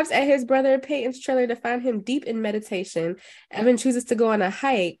arrives at his brother Peyton's trailer to find him deep in meditation. Evan chooses to go on a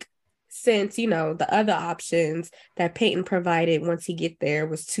hike since, the other options that Peyton provided once he get there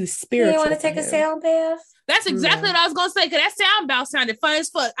was too spiritual. You want to take a sound bath? That's exactly what I was going to say, because that sound bath sounded fun as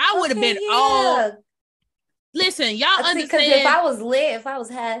fuck. I would have been all... Listen, y'all understand. Because if I was lit, if I was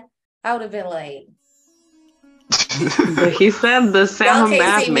high, I would have been like... But he said the sound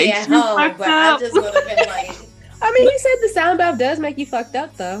bath makes you fucked up. I just would have been like... I mean, he said the sound bath does make you fucked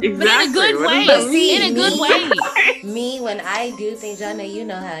up, though. Exactly. But in a good way. But see, in a good way. Me, when I do things, y'all know, you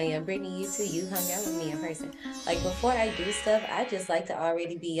know how I am. Brittany, you too. You hung out with me in person. Like, before I do stuff, I just like to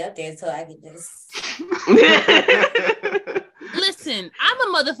already be up there so I can just... Listen, I'm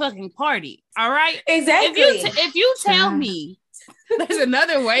a motherfucking party, all right? Exactly. If you tell me there's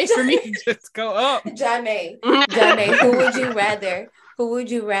another way for me to just go up. Johnny, who would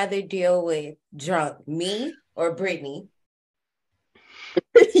you rather deal with drunk, me or Brittany?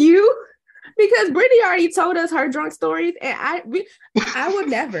 You? Because Brittany already told us her drunk stories, and I would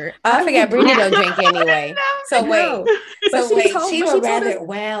never. I forgot Brittany don't drink anyway. So wait, she would rather.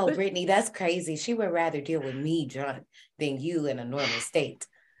 Wow, Brittany, that's crazy. She would rather deal with me drunk than you in a normal state.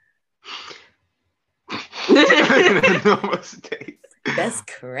 That's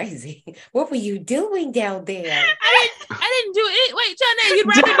crazy. What were you doing down there? I didn't do it. Wait, Johnny,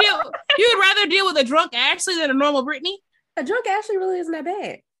 you'd rather deal with a drunk Ashley than a normal Brittany? A drunk Ashley really isn't that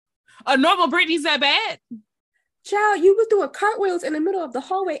bad. A normal Brittany's that bad? Child, you was doing cartwheels in the middle of the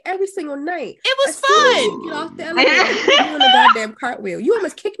hallway every single night. It was fun. Get off the elevator doing a goddamn cartwheel. You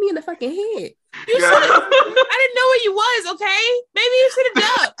almost kicked me in the fucking head. I didn't know where you was, okay? Maybe you should have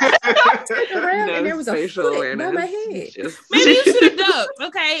ducked. Turned around and there was a foot by my head. Maybe you should have ducked,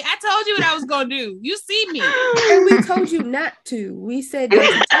 okay? I told you what I was going to do. You see me. And we told you not to. We said, don't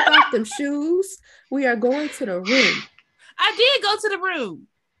you take off them shoes. We are going to the room. I did go to the room.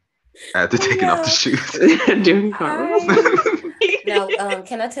 After taking off the shoes. Doing cartwheels. Now,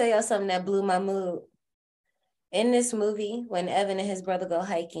 can I tell y'all something that blew my mood? In this movie, when Evan and his brother go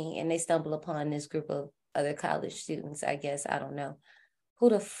hiking and they stumble upon this group of other college students, I guess, I don't know. Who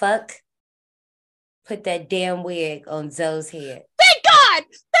the fuck put that damn wig on Zoe's head? Thank God!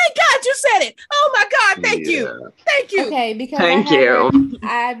 Thank God you said it! Oh my God, thank you! Thank you! Okay, because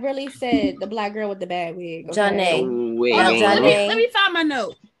I really said the black girl with the bad wig. Okay? Johnny. Let me find my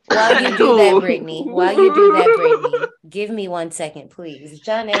note. While you do that, Brittany, give me 1 second, please.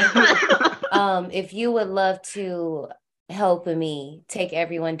 Johnny, if you would love to help me take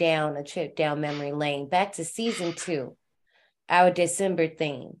everyone down a trip down memory lane, back to season 2, our December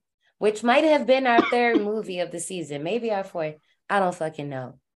theme, which might have been our 3rd movie of the season, maybe our 4th, I don't fucking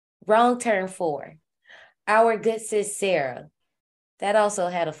know. Wrong Turn 4, our good sis Sarah, that also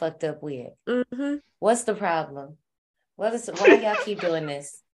had a fucked up wig. Mm-hmm. What's the problem? Why y'all keep doing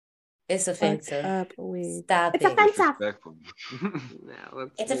this? It's offensive. Up wig. Stop It's it. offensive. No,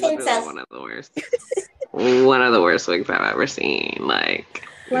 It's offensive. one of the worst. One of the worst wigs I've ever seen. Like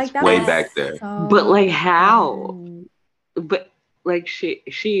that way was back there. but like how? But like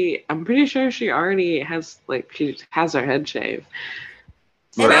she I'm pretty sure she already has she has her head shaved.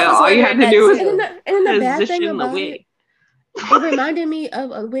 So And I was all you had to wondering do was And the bad thing position the about wig. it reminded me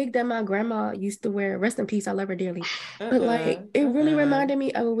of a wig that my grandma used to wear. Rest in peace, I love her dearly. But like, it really reminded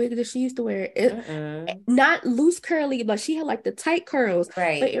me of a wig that she used to wear. Not loose curly, but she had like the tight curls.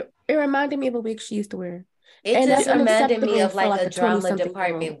 Right. But it reminded me of a wig she used to wear. It And just that's reminded me unacceptable of for, like a a drama 20-something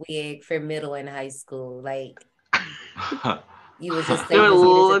department girl. wig for middle and high school. Like you was just It needed to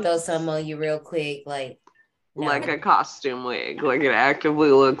looks throw something on you real quick. Like no. like a costume wig. Like it actively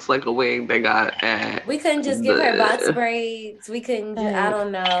looks like a wig they got at. We couldn't just give her box braids. We couldn't. I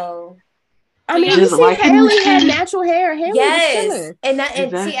don't know. I mean, you see, Haley had natural hair. Haley was chilling. And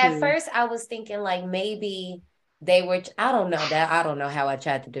see, at first I was thinking like maybe they were. I don't know how I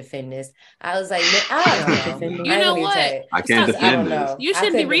tried to defend this. I was like, I don't know. You know what? I can't defend this. You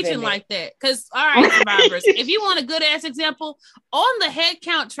shouldn't be reaching like that. Because all right, survivors, if you want a good ass example, on the head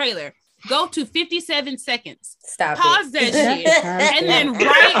count trailer, go to 57 seconds. Pause that shit. And then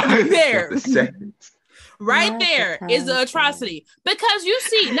right there. Right there is the atrocity. Because you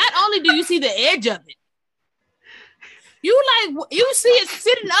see, not only do you see the edge of it, you see it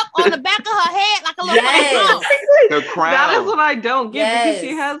sitting up on the back of her head like a little crown. The crown. That is what I don't get because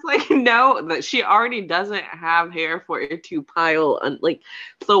she has that she already doesn't have hair for it to pile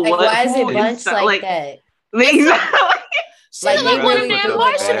so what? Why is it bunched like that? Exactly. She like one of them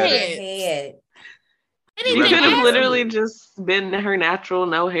Martian heads. You could have literally just been her natural,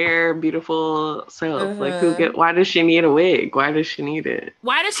 no hair, beautiful self. Why does she need a wig? Why does she need it?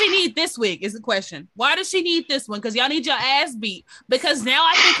 Why does she need this wig is the question. Why does she need this one? Because y'all need your ass beat. Because now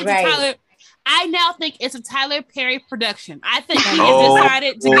I think it's a Tyler Perry production. I think he has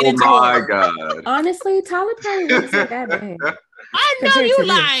decided to get into horror. God. Honestly, Tyler Perry wasn't that bad. I know you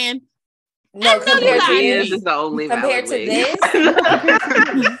lying. No, compared to this, is the only compared to this.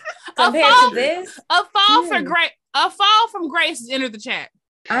 Compared to this, a fall from grace has entered the chat.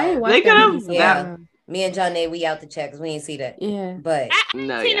 I ain't watched that movie. Me and John A, we out the chat because we ain't see that. Yeah, but I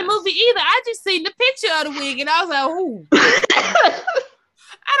ain't seen the movie either. I just seen the picture of the wig and I was like, "Ooh."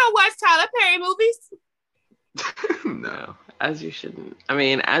 I don't watch Tyler Perry movies. No, as you shouldn't. I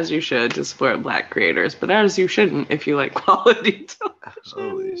mean, as you should to support Black creators, but as you shouldn't if you like quality television.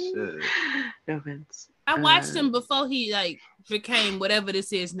 Holy shit! No offense. I watched him before he became whatever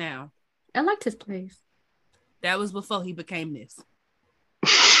this is now. I liked his plays. That was before he became this.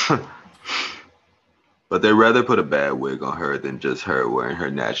 But they'd rather put a bad wig on her than just her wearing her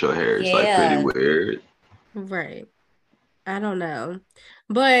natural hair. It's pretty weird. Right. I don't know.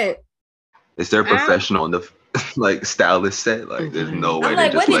 But is there professional on the stylist set? Like there's no way they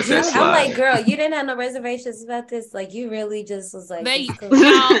just let that slide. I'm like, girl, you didn't have no reservations about this. Like you really just was like, y'all,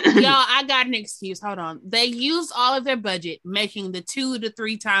 I got an excuse. Hold on. They used all of their budget making the 2 to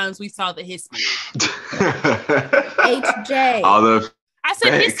 3 times we saw the Hissman. HJ. I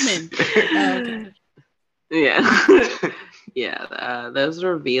said Hissman. Yeah, those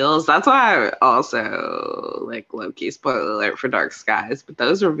reveals. That's why I also low-key spoiler alert for Dark Skies, but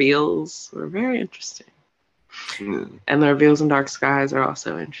those reveals were very interesting. And the reveals in Dark Skies are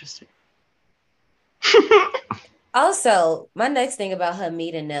also interesting. Also, my next thing about her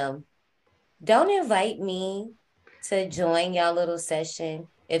meeting them, don't invite me to join y'all little session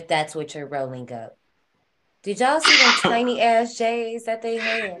if that's what you're rolling up. Did y'all see them tiny ass J's that they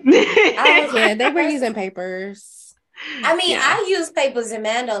had? Yeah, they were using papers. I mean, I use papers and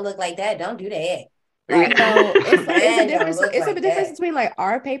man don't look like that. Don't do that. It's a difference between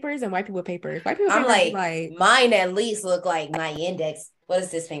our papers and white people papers. White people I'm papers, like mine at least look like my index. What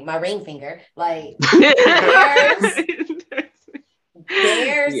is this thing? My ring finger. Like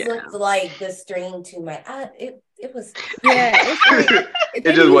theirs looked like the string to my. It was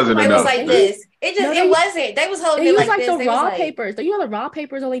it just wasn't enough. It was like this. It wasn't. They was holding it like this. The raw papers. So the raw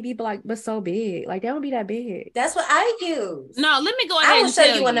papers only be but so big. Like they don't be that big. That's what I use. No, let me go ahead. I will show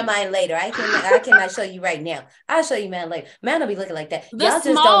you one of mine later. I cannot show you right now. I'll show you mine later. Man will be looking like that. Y'all just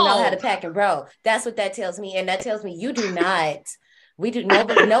don't know how to pack and roll. That's what that tells me, and that tells me you do not. We do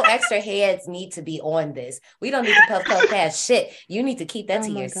no extra heads need to be on this. We don't need to puff past shit. You need to keep that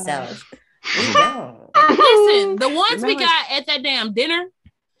to yourself. We don't. Listen, the ones we got at that damn dinner,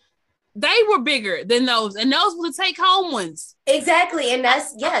 they were bigger than those, and those were the take-home ones. Exactly, and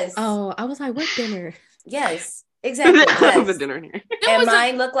that's yes. Oh, I was like, what dinner? Yes, exactly. Yes. The dinner here. And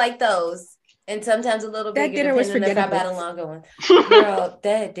mine look like those. And sometimes a little That bigger, dinner was depending if I forgettable. bought a longer one. Girl,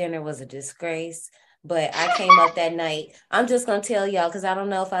 that dinner was a disgrace. But I came up that night. I'm just going to tell y'all, because I don't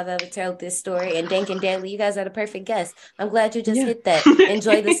know if I've ever told this story. And Dank and Danley, you guys are the perfect guests. I'm glad you just hit that.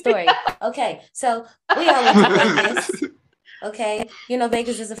 Enjoy the story. Okay, so we all went to Vegas. Okay, you know,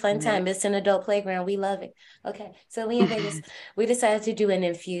 Vegas is a fun time. It's an adult playground. We love it. Okay, so we in Vegas. We decided to do an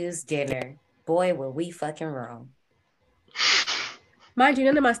infused dinner. Boy, were we fucking wrong. Mind you,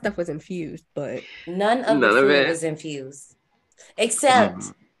 none of my stuff was infused, but none of the food was infused.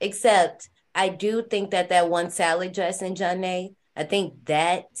 Except I do think that one salad dressing, Janae, I think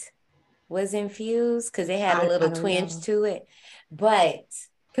that was infused because it had a little twinge to it. But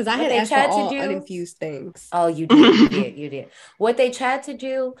because I had asked for all uninfused things. Oh, you did. You did. What they tried to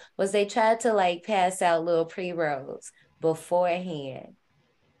do was they tried to like pass out little pre-rolls beforehand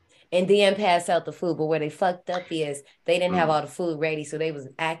and then pass out the food. But where they fucked up is they didn't have all the food ready. So they was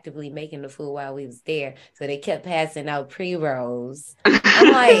actively making the food while we was there. So they kept passing out pre-rolls.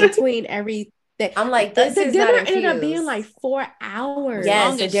 I'm like, between every I'm like, this the is dinner not infused. ended up being like 4 hours.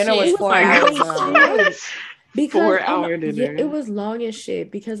 Yes, the dinner was 4 hours long. Because 4-hour dinner. It was long as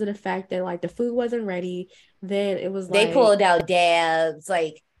shit because of the fact that like the food wasn't ready. Then it was they pulled out dabs.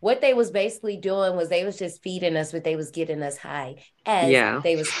 Like what they was basically doing was they was just feeding us, but they was getting us high as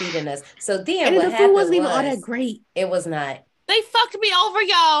they was feeding us. So then and what the happened food wasn't even all that great. It was not. They fucked me over,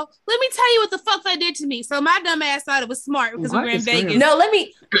 y'all. Let me tell you what the fuck they did to me. So my dumb ass thought it was smart because we were in Vegas. No,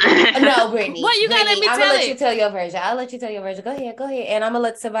 Brittany. What you gotta let me tell I'm gonna let you tell your version. I'll let you tell your version. Go ahead. And I'm gonna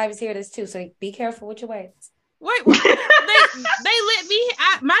let survivors hear this too. So be careful with your words. Wait, they let me.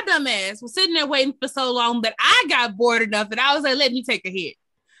 My dumb ass was sitting there waiting for so long that I got bored enough that I was like, "Let me take a hit."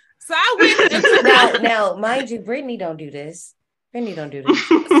 So I went. now, mind you, Brittany don't do this. So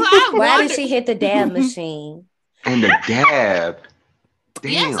why did she hit the dab machine? And the dab.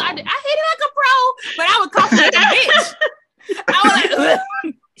 Damn. Yes, I did. I hit it like a pro, but I would cough like a bitch. I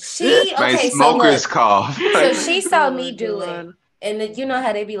was like, smoker's cough. So she saw me do it. And you know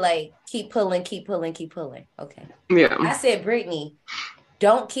how they be like, keep pulling. Okay. Yeah. I said, Brittany,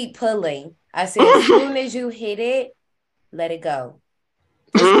 don't keep pulling. I said, as soon as you hit it, let it go.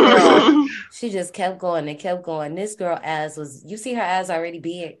 This girl, she just kept going and kept going. This girl ass you see her ass already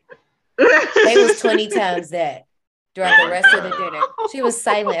big. They was 20 times that throughout the rest of the dinner. She was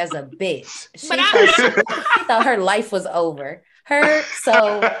silent as a bitch. She thought her life was over. Her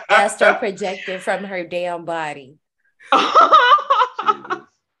soul astral projected from her damn body.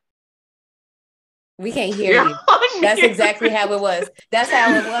 We can't hear you. That's exactly how it was. That's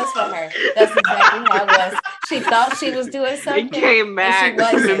how it was for her. That's exactly how it was. She thought she was doing something. It came back.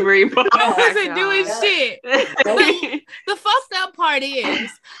 I wasn't doing shit. The fucked up part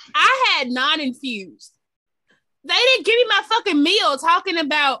is I had non-infused. They didn't give me my fucking meal talking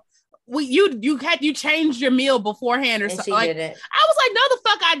about you changed your meal beforehand or something. Like, I was like, no, the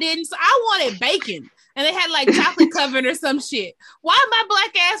fuck I didn't. So I wanted bacon. And they had like chocolate covered or some shit. Why my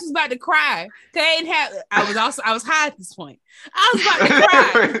black ass was about to cry? They didn't have. I was high at this point. I was about to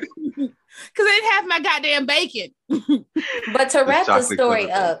cry because they didn't have my goddamn bacon. But to wrap the story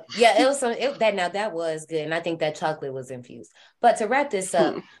up, it was that was good, and I think that chocolate was infused. But to wrap this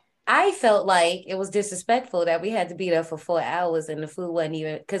up, I felt like it was disrespectful that we had to be there for 4 hours and the food wasn't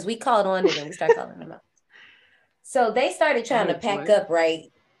even because we called on it and we started calling them out. So they started trying to pack up,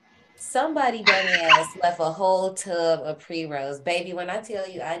 right? Somebody dumb ass left a whole tub of pre-rolls. Baby, when I tell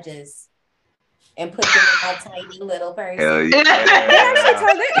you, I just and put them in my tiny little purse. Hell yeah.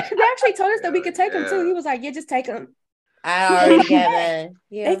 They actually told us that we could take them too. He was like, yeah, just take them. I already got mine.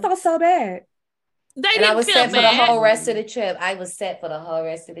 They felt so bad. I was set for the whole rest of the trip.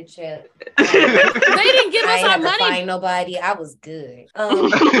 They didn't give us our money. Find nobody. I was good. All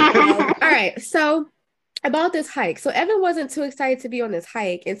right, so about this hike. So Evan wasn't too excited to be on this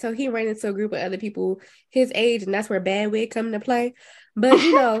hike, and so he ran into a group of other people his age, and that's where Bad Wig come into play.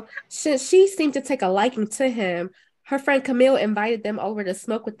 But since she seemed to take a liking to him, her friend Camille invited them over to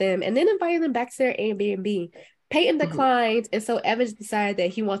smoke with them, and then invited them back to their Airbnb. Peyton declined, and so Evans decided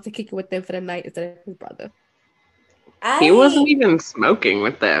that he wants to kick it with them for the night instead of his brother. He wasn't even smoking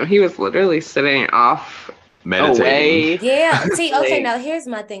with them. He was literally sitting off, meditating. Yeah. See, okay, now here's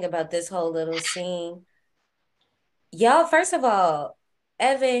my thing about this whole little scene. Y'all, first of all,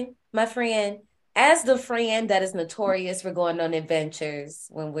 Evan, my friend, as the friend that is notorious for going on adventures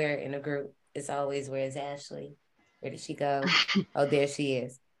when we're in a group, it's always, where's Ashley? Where did she go? Oh, there she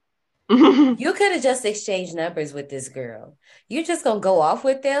is. You could have just exchanged numbers with this girl. You're just going to go off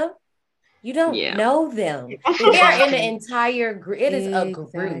with them? You don't know them. They're in the entire group. It is a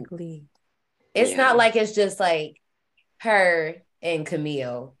group. It's not like it's just like her and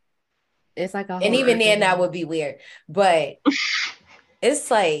Camille. It's like a whole and even then thing. that would be weird. But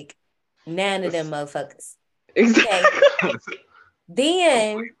it's like 9 of them motherfuckers. Okay.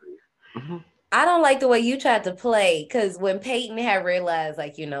 Then I don't like the way you tried to play, because when Peyton had realized,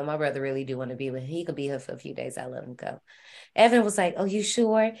 like, you know, my brother really do want to be with him. He could be here for a few days. I let him go. Evan was like, "Oh, you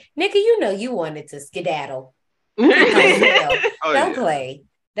sure? Nigga, you know you wanted to skedaddle." Don't play.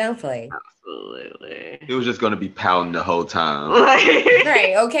 Don't play. Absolutely. He was just going to be pouting the whole time.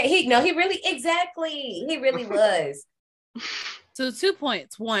 Right. Okay. He really was. So 2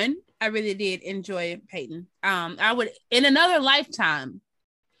 points. One, I really did enjoy Peyton. I would, in another lifetime,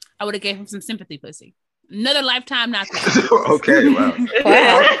 I would have gave him some sympathy pussy. Another lifetime, not this. Okay, wow.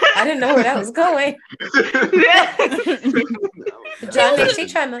 Wow. I didn't know where that was going. John, she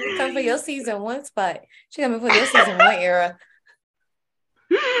trying to come for your season 1 spot. She coming for your season 1 era.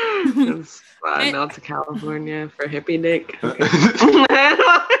 Flying out to California for hippie dick.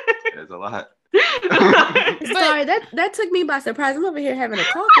 There's a lot. Sorry, that took me by surprise. I'm over here having a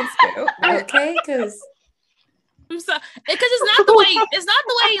coughing spell. Okay, because it's not the way he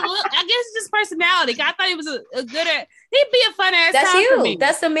looked. I guess it's just personality. I thought he was a good at. He'd be a fun ass. That's time you. For me.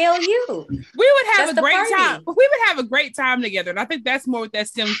 That's the male you. We would have That's a great party. time. We would have a great time together, and I think that's more what that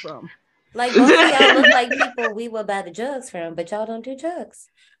stems from. Like both of y'all look like people we would buy the jugs from, but y'all don't do jugs.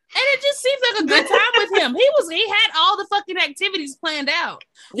 And it just seems like a good time with him. He had all the fucking activities planned out.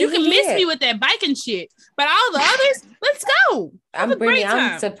 You can miss me with that biking shit, but all the others, let's go. I'm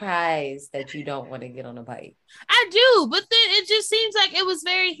surprised that you don't want to get on a bike. I do, but then it just seems like it was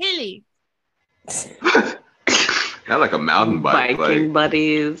very hilly. Not like a mountain bike. Biking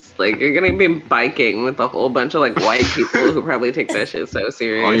buddies. Like, you're going to be biking with a whole bunch of, like, white people who probably take that shit so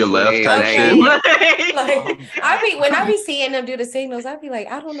seriously. On your left type shit. When I be seeing them do the signals, I be like,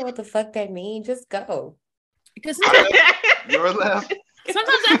 I don't know what the fuck that means. Just go. Because your left.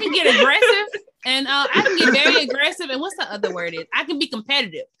 Sometimes I can get aggressive, and I can get very aggressive. And what's the other word is? I can be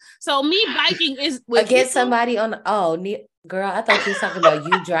competitive. So me biking is with against somebody on. Girl, I thought you were talking about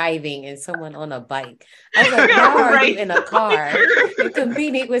you driving and someone on a bike. I was like, how are you in a car? You're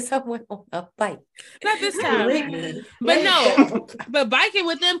competing with someone on a bike. Not this time. But no, but biking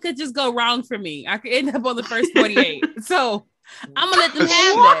with them could just go wrong for me. I could end up on the first 48. So I'm going to let them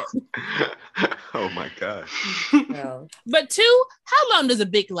have that. Oh my gosh. No. But 2, how long does a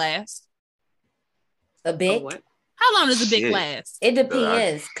bic last? A bic? What? How long does a bic last? It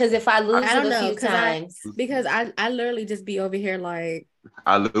depends. Because if I lose it a few times. Because I literally just be over here like.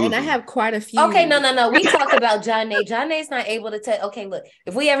 I lose. And I have quite a few. Okay, no. We talk about John A. John A's not able to tell. Okay, look.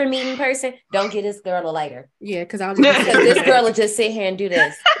 If we ever meet in person, don't get this girl a lighter. Yeah, because this girl will just sit here and do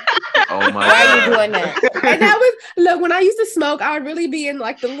this. Oh my Why are you doing that? And that was look, when I used to smoke, I would really be in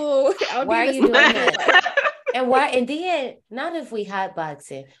like the little. Why are you doing that? And why? And then, not if we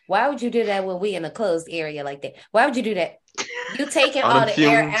hotboxing. Why would you do that when we in a closed area like that? Why would you do that? You taking all the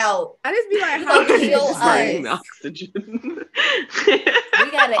air out. I just be like, how kill us? Oxygen. We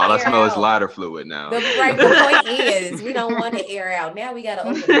gotta all I air smell out. is lighter fluid now. The point is, we don't want to air out. Now we gotta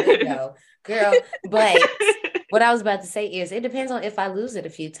open the window, girl. But what I was about to say is, it depends on if I lose it a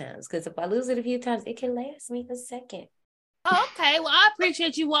few times. Because if I lose it a few times, it can last me a second. Oh, okay. Well, I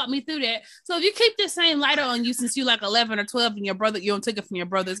appreciate you walk me through that. So if you keep this same lighter on you since you like 11 or 12 and your brother, you don't take it from your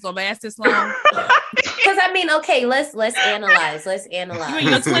brother, it's gonna last this long. Because I mean, okay, let's analyze. Let's analyze. You in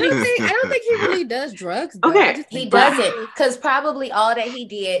your 20s? I don't think he really does drugs. Though. Okay, he doesn't. Because probably all that he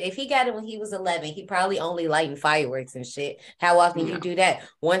did, if he got it when he was 11, he probably only lighting fireworks and shit. How often you do that?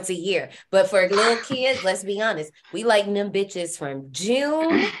 Once a year. But for little kids, let's be honest, we lighting them bitches from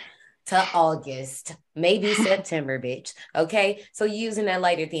June to August, maybe September, bitch. Okay, so you using that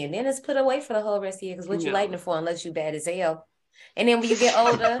lighter then it's put away for the whole rest of the year. Because what you lighting it for unless you bad as hell? And then when you get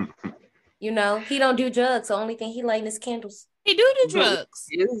older, you know he don't do drugs. The only thing he lighting is candles. He do drugs,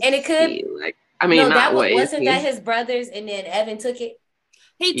 and it could. Like, I mean, that wasn't that his brothers, and then Evan took it.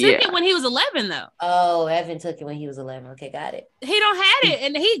 He took it when he was 11, though. Oh, Evan took it when he was 11. Okay, got it. He don't have it,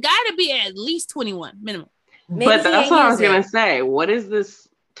 and he got to be at least 21 minimum. But that's what I was gonna say. What is this?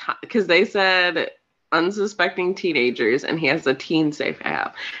 Because they said unsuspecting teenagers, and he has a teen safe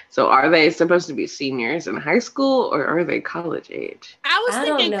app. So are they supposed to be seniors in high school, or are they college age? I was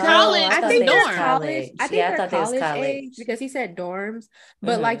thinking college. I think they're college. I think I they're thought they was college age because he said dorms.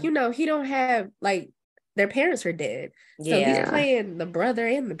 But like, you know, he don't have like their parents are dead. So he's playing the brother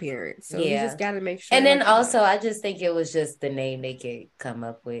and the parents. So he just got to make sure. And then also, I just think it was just the name they could come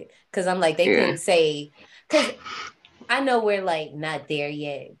up with. Because I'm like, they couldn't say, because I know we're like not there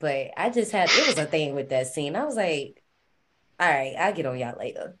yet, but I just had, it was a thing with that scene. I was like, all right, I'll get on y'all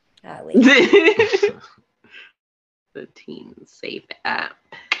later. The teen safe app.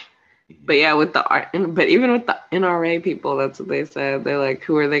 But yeah, but even with the NRA people, that's what they said. They're like,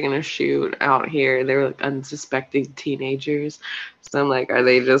 who are they going to shoot out here? They were like unsuspecting teenagers. So I'm like, are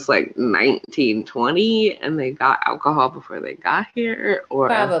they just like 19, 20 and they got alcohol before they got here? Or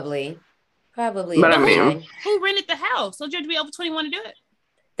Probably. But I mean, who rented the house? So you have to be over 21 to do it.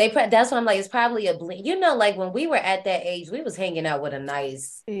 That's what I'm like. It's probably a blend. Like when we were at that age, we was hanging out with a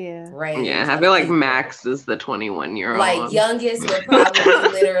nice range. Yeah, I feel like Max is the 21-year-old. Like youngest would probably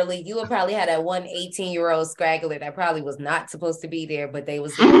literally, you would probably have that one 18-year-old scraggler that probably was not supposed to be there, but they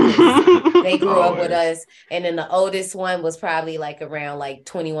was there. They grew up with us. And then the oldest one was probably like around like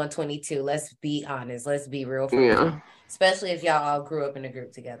 21, 22. Let's be honest. Let's be real for real. Especially if y'all all grew up in a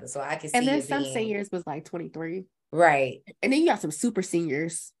group together. So I can see. And then some seniors was like 23. Right. And then you got some super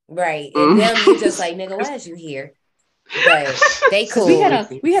seniors. Right. And them you just like, nigga, why is you here? But they cool. We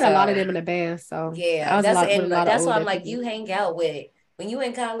had a lot of them in the band. So yeah, that's why I'm like, you hang out with, when you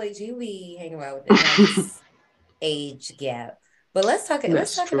in college, you be hanging out with the nice age gap. But let's talk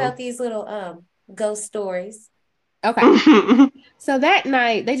about these little ghost stories. Okay. So that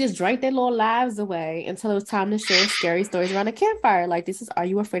night they just drank their little lives away until it was time to share scary stories around a campfire. Like, this is Are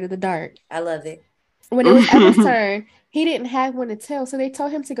You Afraid of the Dark? I love it. When it was Evan's turn, he didn't have one to tell, so they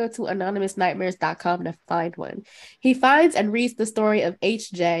told him to go to anonymousnightmares.com to find one. He finds and reads the story of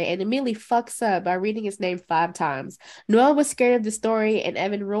HJ and immediately fucks up by reading his name 5 times. Noel was scared of the story, and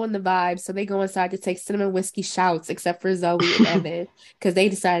Evan ruined the vibe, so they go inside to take cinnamon whiskey shouts, except for Zoe and Evan, because they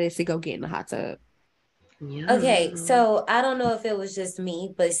decided to go get in the hot tub. Yeah. Okay, so I don't know if it was just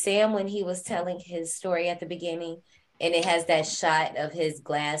me, but Sam, when he was telling his story at the beginning, and it has that shot of his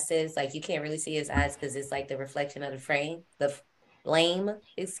glasses, like you can't really see his eyes because it's like the reflection of the flame,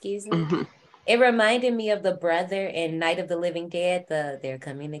 excuse me. Mm-hmm. It reminded me of the brother in Night of the Living Dead, They're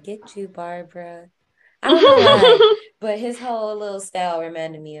Coming to Get You, Barbara. I don't know why, but his whole little style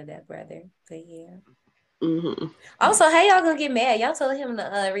reminded me of that brother. But yeah. Mm-hmm. Also, how y'all gonna get mad? Y'all told him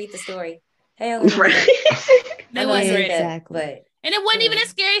to read the story. How y'all gonna right. They wasn't ready. But and it wasn't even a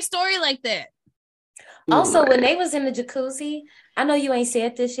scary story like that. Also, when they was in the jacuzzi, I know you ain't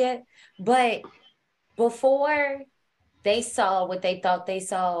said this yet, but before they saw what they thought they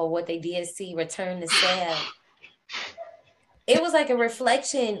saw or what they did see return to Sam, it was like a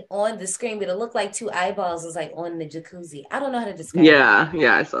reflection on the screen, but it looked like 2 eyeballs was like on the jacuzzi. I don't know how to describe it.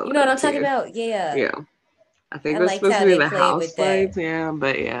 Yeah, I saw that. You know what I'm talking about? Yeah. Yeah. I think it was supposed to be the house lights,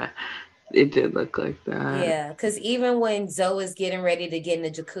 but yeah. It did look like that. Yeah, because even when Zoe was getting ready to get in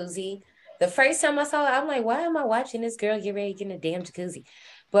the jacuzzi, the first time I saw it, I'm like, why am I watching this girl get ready to get in the damn jacuzzi?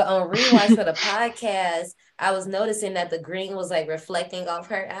 But on rewatch for the podcast, I was noticing that the green was like reflecting off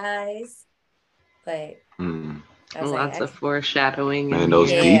her eyes. But lots of foreshadowing. And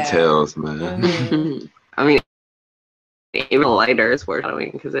those details, man. Mm-hmm. I mean, even lighter is foreshadowing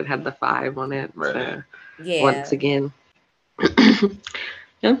because it had the 5 on it. Right. So once again.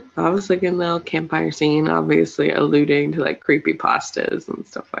 Yeah, I was looking though, campfire scene, obviously alluding to like creepypastas and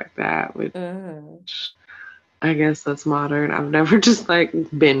stuff like that, which I guess that's modern. I've never just like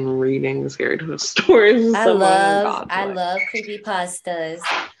been reading scary stories. I love creepypastas.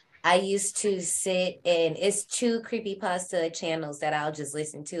 I used to sit and it's 2 creepypasta channels that I'll just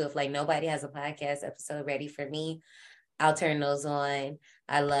listen to. If like nobody has a podcast episode ready for me, I'll turn those on.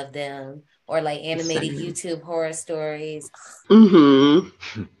 I love them. Or like animated YouTube horror stories.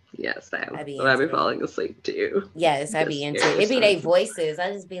 Mm-hmm. Yes, I'd be falling asleep too. Yes, I'd be into it. It'd be their voices.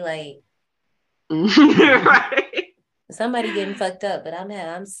 I just be like, right. Somebody getting fucked up, but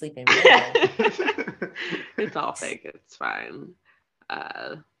I'm sleeping. It's all fake. It's fine.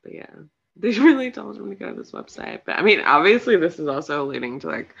 But yeah, they really told him to go to this website. But I mean, obviously, this is also leading to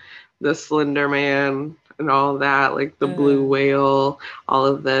like the Slender Man and all that, like the blue whale, all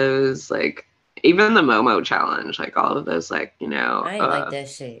of those, like even the Momo challenge, like all of those, like, you know, I ain't like that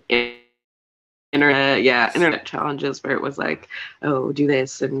shit. Internet challenges where it was like, oh, do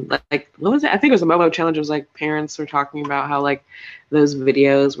this and like what was it? I think it was a Momo challenge. It was like parents were talking about how like those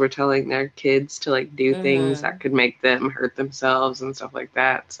videos were telling their kids to like do things that could make them hurt themselves and stuff like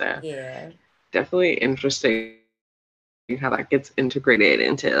that. So yeah, definitely interesting how that gets integrated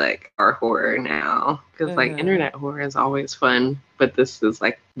into like our horror now, because like internet horror is always fun, but this is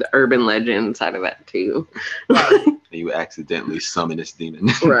like the urban legend side of that too. Right. You accidentally summon this demon,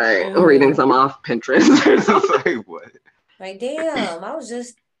 right? Reading some off Pinterest or something. Like what? Like damn, I was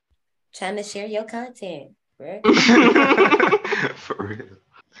just trying to share your content, right? For real.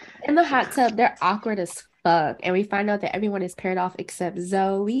 In the hot tub, they're awkward as fuck, and we find out that everyone is paired off except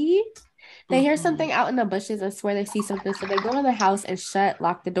Zoe. They hear something out in the bushes and swear they see something, so they go in the house and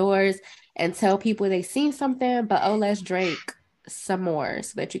lock the doors, and tell people they seen something, but oh, let's Drake. some more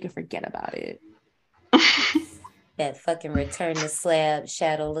so that you can forget about it. That fucking return to slab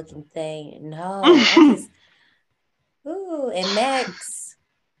shadow looking thing. No, I just. Ooh, and Max,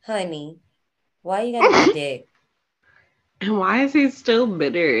 honey, why you gotta be a dick? And why is he still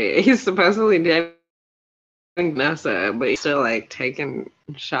bitter? He's supposedly dead Nessa, but he's still like taking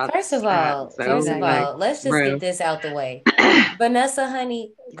shots. First of all, let's just get this out the way. Vanessa,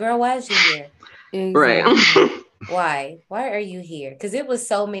 honey, girl, why is you here? Right. Why? Why are you here? Because it was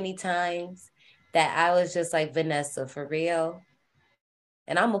so many times that I was just like, Vanessa, for real.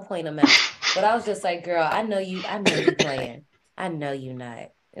 And I'm gonna point them out. But I was just like, girl, I know you playing. I know you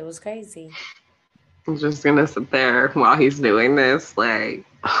not. It was crazy. I'm just gonna sit there while he's doing this, like.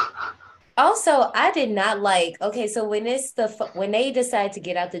 Also, I did not like. Okay, so when they decide to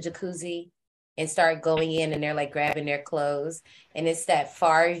get out the jacuzzi and start going in, and they're like grabbing their clothes, and it's that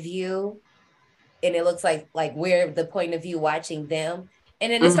far view, and it looks like we're the point of view watching them,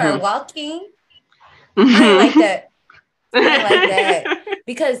 and then they start walking. I ain't like that. I ain't like that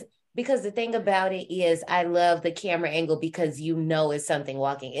because the thing about it is I love the camera angle because it's something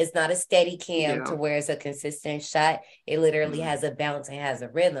walking. It's not a steady cam to where it's a consistent shot. It literally has a bounce and has a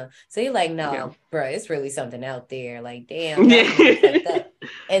rhythm. So you're like, no, bro, it's really something out there. Like, damn.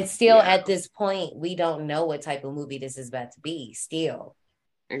 And still at this point, we don't know what type of movie this is about to be still.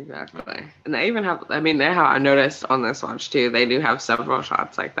 Exactly. And they even have, I noticed on this watch too, they do have several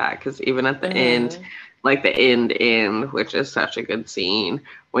shots like that because even at the end, like the end, which is such a good scene,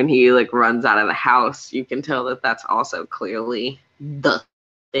 when he like runs out of the house, you can tell that that's also clearly the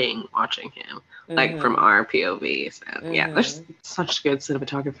thing watching him, like from our POV. So yeah, there's such good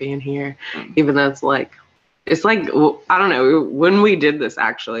cinematography in here, even though it's like, I don't know, when we did this,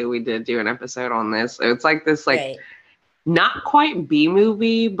 actually, we did do an episode on this. It's like this, like, not quite B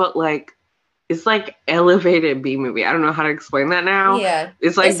movie, but like, it's like elevated B movie. I don't know how to explain that now. Yeah,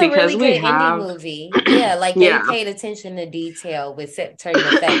 it's like it's a really good indie movie. Yeah, like they paid attention to detail with certain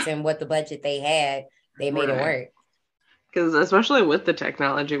effects and what the budget they had. They made it work. Because especially with the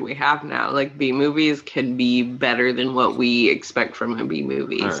technology we have now, like B movies can be better than what we expect from a B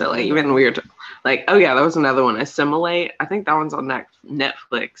movie. So like even weird, like there was another one, Assimilate. I think that one's on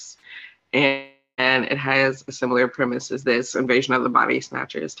Netflix, and it has a similar premise as this Invasion of the Body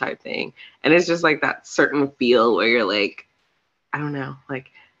Snatchers type thing. And it's just like that certain feel where you're like, I don't know,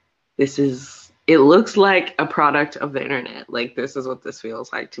 like it looks like a product of the internet. Like this is what this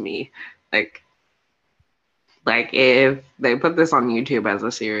feels like to me. Like if they put this on YouTube as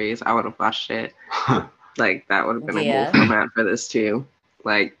a series, I would have watched it. Like that would have been a cool format for this too.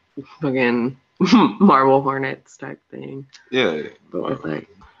 Like fucking Marble Hornets type thing. Yeah. But with like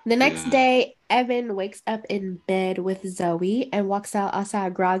the next day, Evan wakes up in bed with Zoe and walks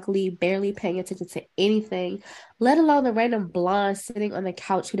outside groggily, barely paying attention to anything, let alone the random blonde sitting on the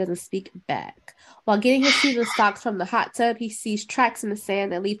couch who doesn't speak back. While getting his shoes and socks from the hot tub, he sees tracks in the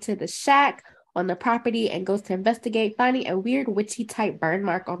sand that lead to the shack on the property and goes to investigate, finding a weird witchy type burn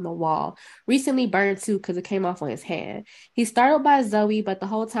mark on the wall. Recently burned too because it came off on his hand. He's startled by Zoe, but the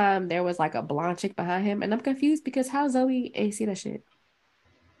whole time there was like a blonde chick behind him, and I'm confused because how Zoe ain't see that shit.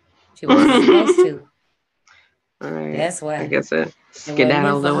 She wasn't supposed to. All right. That's why. I guess it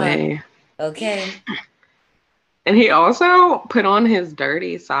skedaddled away. Okay. And he also put on his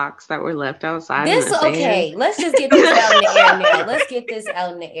dirty socks that were left outside. Okay, let's just get this out in the air now. Let's get this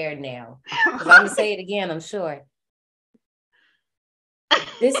out in the air now. Because I'm going to say it again, I'm sure.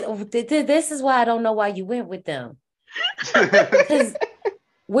 This is why I don't know why you went with them. Because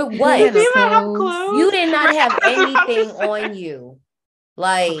with what? You did not have anything on you.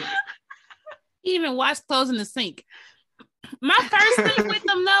 Like, you even wash clothes in the sink. My first thing with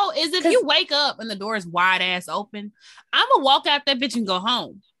them though is if you wake up and the door is wide ass open, I'm gonna walk out that bitch and go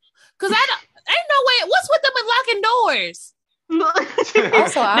home. Cause ain't no way. What's with them with locking doors?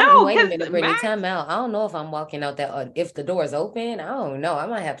 Also, wait a minute, Brittany, time out. I don't know if I'm walking out that if the door is open. I don't know. I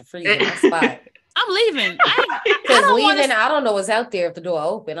might have to freeze in my spot. I'm leaving. I don't know what's out there if the door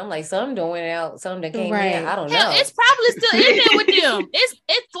open. I'm like, some doing out, some that came in. I don't know. It's probably still in there with them.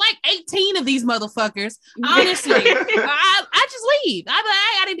 It's like 18 of these motherfuckers. Honestly, I just leave. I'm like,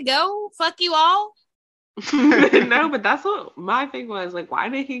 I need to go. Fuck you all. No, but that's what my thing was. Like, why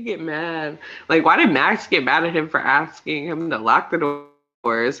did he get mad? Like, why did Max get mad at him for asking him to lock the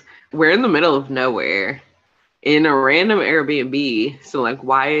doors? We're in the middle of nowhere in a random Airbnb. So, like,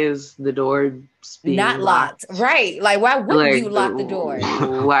 why is the door not locked? Right. Like, why wouldn't you lock the door?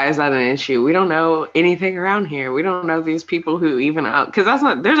 Why is that an issue? We don't know anything around here. We don't know these people who even because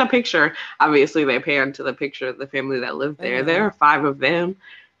there's a picture. Obviously, they pan to the picture of the family that lived there. There are 5 of them.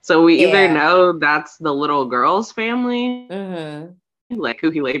 So we either know that's the little girl's family, like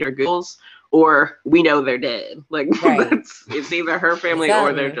who he later googles, or we know they're dead. Like it's either her family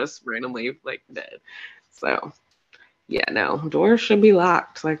or they're just randomly like dead. So yeah, no, doors should be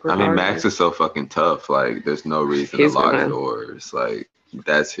locked. Like I mean, Max is so fucking tough. Like there's no reason to lock doors. Like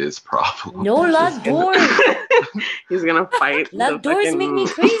that's his problem. No locked doors. He's gonna fight. Locked doors make me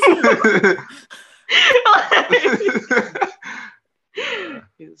crazy.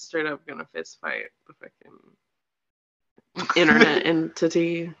 He's straight up gonna fist fight the fucking internet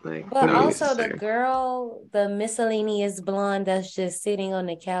entity. Like, but also the girl, the miscellaneous blonde that's just sitting on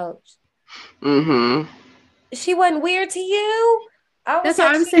the couch. She wasn't weird to you? That's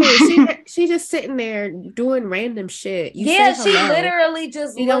what I'm saying. She just sitting there doing random shit. She literally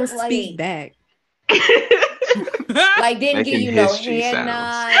just don't speak back. Like didn't give you no hand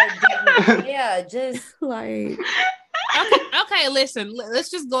nod. Yeah, just like. Okay, listen. Let's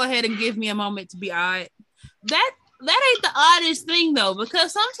just go ahead and give me a moment to be odd. That ain't the oddest thing though,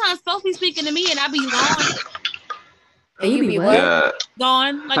 because sometimes folks be speaking to me and I be gone. And you be what? Yeah.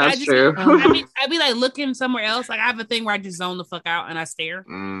 Gone. Like that's I just true. I be like looking somewhere else. Like I have a thing where I just zone the fuck out and I stare.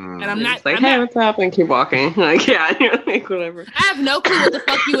 And I'm not like, hey, what's up? And keep walking. Like, yeah, like whatever. I have no clue what the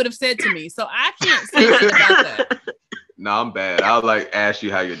fuck you would have said to me, so I can't say shit about that. No, I'm bad. I'll like ask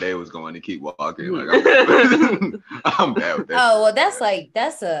you how your day was going and keep walking. Like I'm bad with that. Oh well,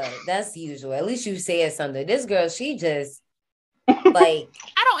 that's usual. At least you said something. This girl, she just like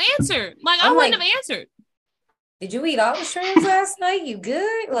I don't answer. Like I wouldn't have answered. Did you eat all the shrooms last night? You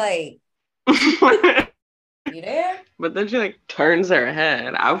good? Like you there? But then she like turns her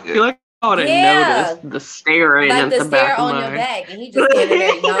head. I feel like I would have noticed the staring like at the the back stare on your back, and he just standing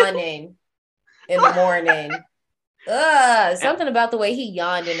there yawning in the morning. Something about the way he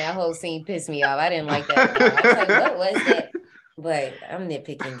yawned in that whole scene pissed me off. I didn't like that. I was like, what was that? But I'm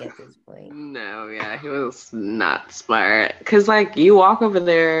nitpicking at this point. No, yeah, he was not smart. Because, like, you walk over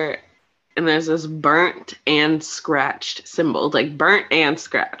there and there's this burnt and scratched symbol. Like, burnt and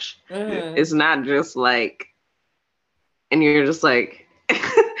scratched. It's not just like, and you're just like,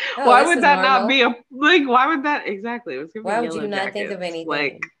 why would that not be why would that, exactly. Why would you not think of anything?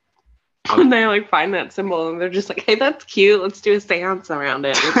 Like, when they like find that symbol and they're just like, hey, that's cute, let's do a seance around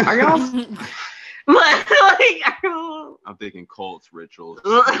it. Like, are y'all I'm thinking cults, rituals,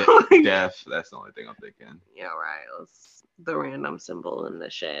 Like- death. That's the only thing I'm thinking. Yeah, right. Let's the random symbol in the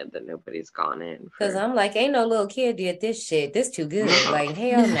shed that nobody's gone in. Because I'm like, ain't no little kid did this shit. This too good. Like,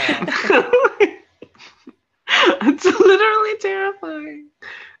 hell no. It's literally terrifying.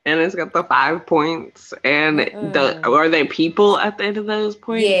 And it's got the 5 points. And are they people at the end of those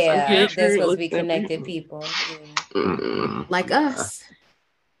points? Yeah, they're supposed to be connected people. Yeah. Like us.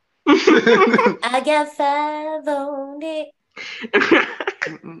 I got 5 on it.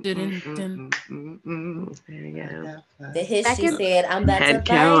 The history said, I'm about to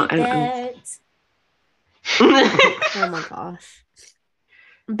bite that. Oh my gosh.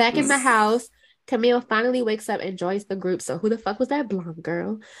 Back in the house, Camille finally wakes up and joins the group. So who the fuck was that blonde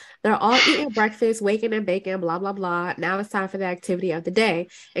girl? They're all eating breakfast, waking and baking, blah, blah, blah. Now it's time for the activity of the day.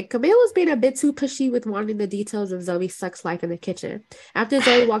 And Camille was being a bit too pushy with wanting the details of Zoe's sex life in the kitchen. After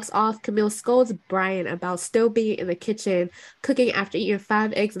Zoe walks off, Camille scolds Brian about still being in the kitchen, cooking after eating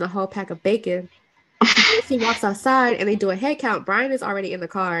 5 eggs and a whole pack of bacon. She walks outside and they do a head count. Brian is already in the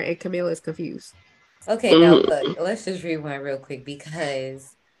car and Camille is confused. Okay, now look, let's just rewind real quick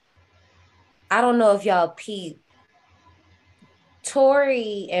because I don't know if y'all peeped.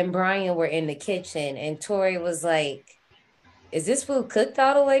 Tori and Brian were in the kitchen, and Tori was like, "Is this food cooked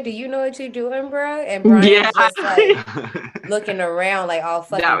all the way? Do you know what you're doing, bro?" And Brian was just like looking around, like all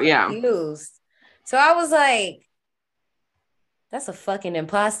fucking confused. So I was like, "That's a fucking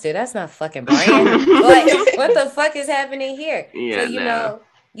imposter. That's not fucking Brian. Like, what the fuck is happening here?" Yeah, so you know.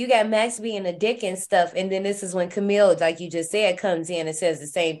 You got Max being a dick and stuff, and then this is when Camille, like you just said, comes in and says the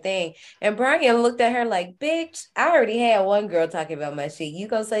same thing. And Brian looked at her like, "Bitch, I already had one girl talking about my shit. You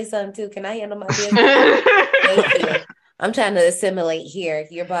gonna say something too? Can I handle my business?" Thank you. I'm trying to assimilate here.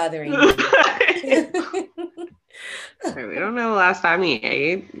 You're bothering me. We don't know the last time he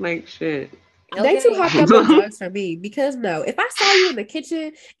ate. Like shit. Okay. They too hopped up on drugs for me because no, if I saw you in the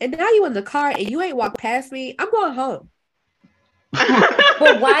kitchen and now you in the car and you ain't walked past me, I'm going home.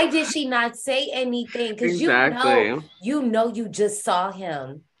 But why did she not say anything? Because exactly. you just saw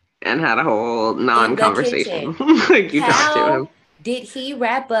him and had a whole non-conversation. Like you talked to him. Did he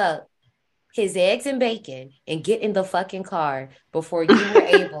wrap up his eggs and bacon and get in the fucking car before you were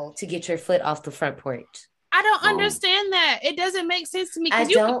able to get your foot off the front porch? I don't understand that. It doesn't make sense to me. I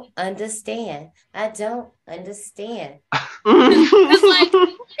don't understand. Because like,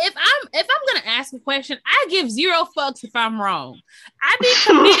 if I'm gonna ask a question, I give zero fucks if I'm wrong. I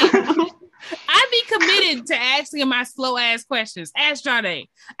be committed to asking my slow ass questions. Ask John A.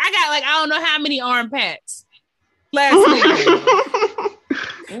 I got like I don't know how many arm pats last week.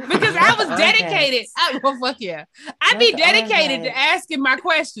 Because I was dedicated. Fuck yeah. I'd be dedicated to asking my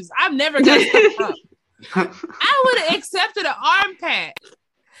questions. I'm never gonna stop up. I would have accepted an arm pat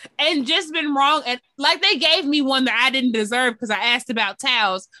and just been wrong. And like they gave me one that I didn't deserve because I asked about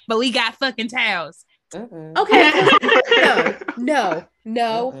towels, but we got fucking towels. Okay. No.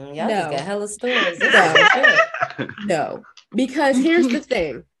 Y'all just got hella stories. No. Because here's the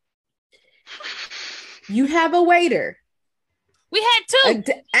thing. You have a waiter. We had two.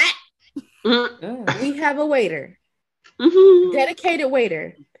 We have a waiter. Dedicated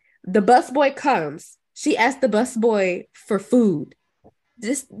waiter. The busboy comes. She asked the busboy for food.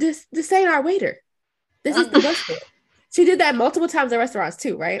 This ain't our waiter. This is the busboy. She did that multiple times at restaurants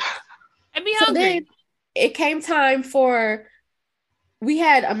too, right? I'd be hungry. Then it came time for. We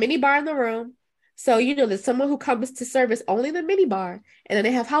had a mini bar in the room. So, there's someone who comes to service only the mini bar, and then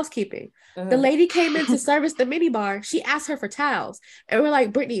they have housekeeping. The lady came in to service the mini bar. She asked her for towels. And we're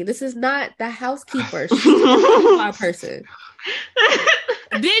like, Brittany, this is not the housekeeper. She's the mini bar person.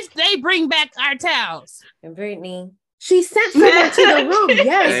 Did they bring back our towels? And Brittany. She sent someone to the room.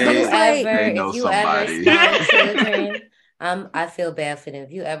 Yes. If you ever spawn children, I feel bad for them.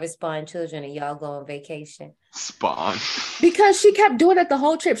 If you ever spawn children and y'all go on vacation. Spawn. Because she kept doing it the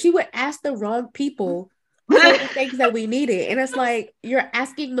whole trip. She would ask the wrong people for the things that we needed. And it's like, you're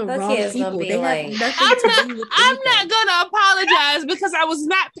asking the wrong people. They have nothing to do with I'm not going to apologize because I was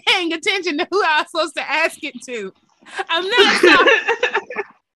not paying attention to who I was supposed to ask it to. I'm not sorry.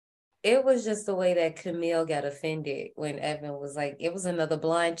 It was just the way that Camille got offended when Evan was like, it was another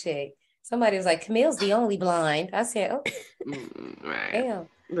blind chick. Somebody was like, Camille's the only blind. I said, oh, right. Damn.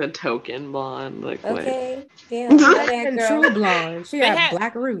 The token blonde. Like, okay. What? Damn. And true blonde. She got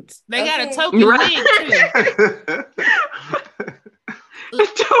black roots. They got a token wig, too. A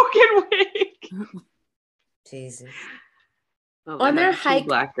token wig. Jesus. Well, on their hike.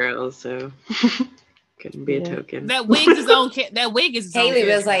 Black girls, so couldn't be a token. That wig is on. That wig is. Haley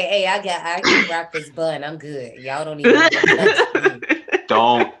was like, "Hey, I can rock this bun. I'm good. Y'all don't even touch me.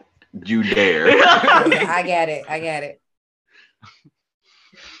 Don't you dare." I got it.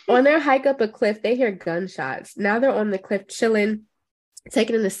 On their hike up a cliff, they hear gunshots. Now they're on the cliff chilling,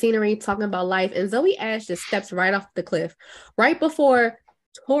 taking in the scenery, talking about life. And Zoe Ash just steps right off the cliff. Right before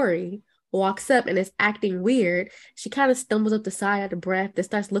Tori walks up and is acting weird, she kind of stumbles up the side out of breath and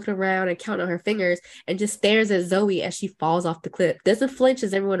starts looking around and counting on her fingers and just stares at Zoe as she falls off the cliff. Doesn't flinch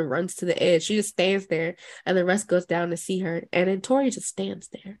as everyone runs to the edge. She just stands there and the rest goes down to see her. And then Tori just stands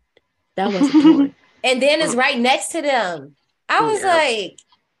there. That wasn't Tori. And then it's right next to them. I was like,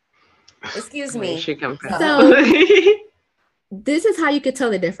 excuse me. She comes so this is how you could tell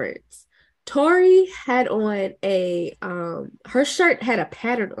the difference. Tori had on a her shirt had a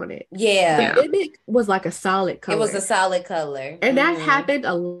pattern on it. Yeah. The mimic was like a solid color. It was a solid color. And that happened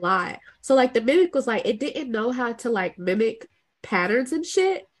a lot. So like the mimic was like, it didn't know how to like mimic patterns and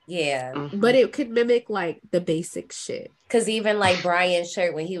shit. Yeah. But it could mimic like the basic shit. Because even like Brian's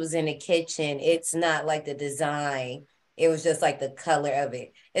shirt when he was in the kitchen, it's not like the design. It was just like the color of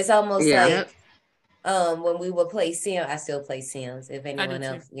it. It's almost like when we would play Sims. I still play Sims, if anyone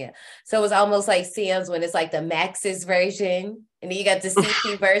else. Yeah. So it was almost like Sims when it's like the Max's version. And then you got the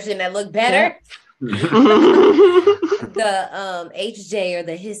CP version that looked better. The HJ or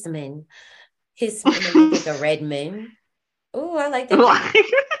the Hisman. The Redman. Oh, I like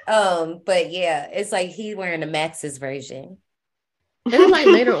that. But yeah, it's like he's wearing the Max's version. And then like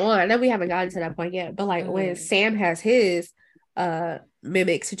later on, I know we haven't gotten to that point yet, but like when Sam has his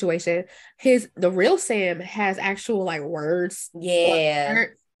mimic situation, the real Sam has actual like words. Yeah.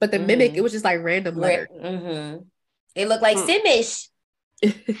 But the mimic, it was just like random letter. It looked like Simish.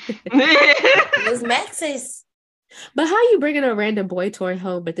 It was Max's. But how you bringing a random boy toy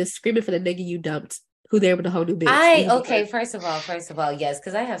home, but just screaming for the nigga you dumped, who there with the whole new bitch? First of all, yes,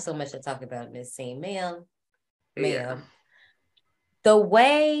 because I have so much to talk about in this scene, ma'am. The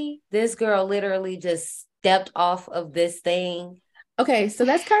way this girl literally just stepped off of this thing. Okay, so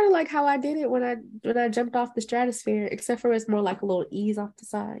that's kind of like how I did it when I jumped off the stratosphere, except for it's more like a little ease off the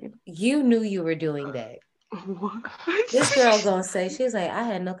side. You knew you were doing that. What? This girl gonna say, she's like, I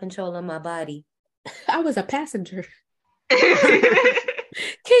had no control of my body. I was a passenger. Can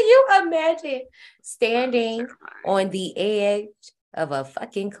you imagine standing on the edge of a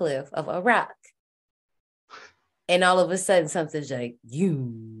fucking cliff, of a rock, and all of a sudden something's like,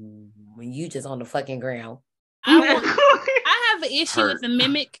 when you just on the fucking ground. I have an issue with the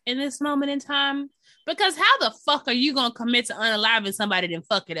mimic in this moment in time, because how the fuck are you gonna commit to unaliving somebody and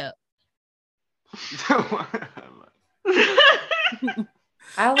fuck it up?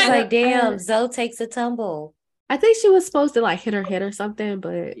 I was like, damn, Zoe takes a tumble. I think she was supposed to like hit her head or something,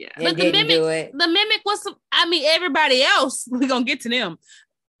 but But the mimic was, everybody else, we're gonna get to them.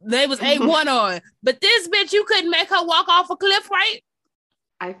 They was A1 on. But this bitch, you couldn't make her walk off a cliff, right?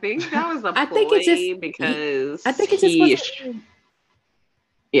 I think that was a ploy I think it just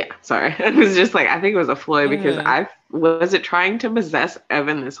yeah, sorry. It was just like, I think it was a ploy because I was it trying to possess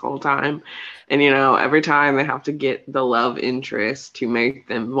Evan this whole time. And, every time they have to get the love interest to make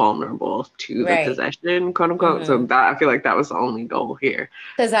them vulnerable to the possession, quote unquote. So that I feel like that was the only goal here.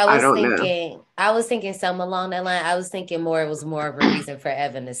 Because I was thinking something along that line. I was thinking it was more of a reason for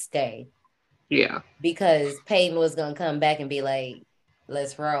Evan to stay. Yeah. Because Peyton was going to come back and be like,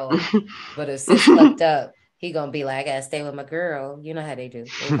 let's roll. But if sis fucked up, he gonna be like, I gotta stay with my girl. You know how they do.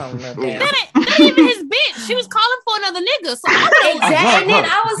 They calling up down. That ain't even his bitch. She was calling for another nigga. So exactly. And then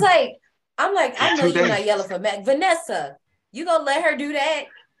I was like, I know you're not yelling for Mac. Vanessa, you gonna let her do that?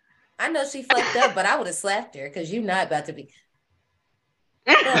 I know she fucked up, but I would have slapped her because you're not about to be.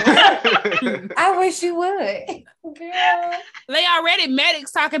 I wish you would. Girl. They already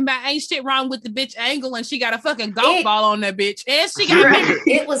Maddox talking about ain't shit wrong with the bitch angle, and she got a fucking golf ball on that bitch. And she got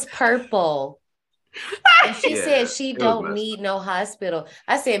it was purple. And she said she don't need no hospital.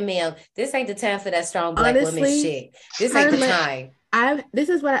 I said, ma'am, this ain't the time for that strong black woman shit. This ain't the time. This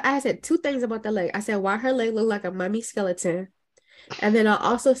is what I said. Two things about the leg. I said, why her leg looked like a mummy skeleton. And then I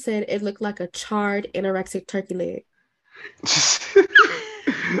also said it looked like a charred anorexic turkey leg.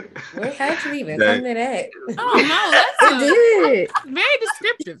 How'd you even come to that? Oh no, it did. Very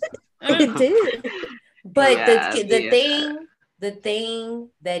descriptive. It did. But the thing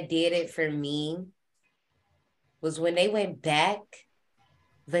that did it for me was when they went back,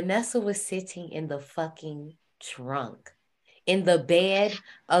 Vanessa was sitting in the fucking trunk, in the bed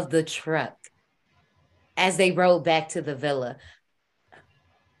of the truck, as they rode back to the villa.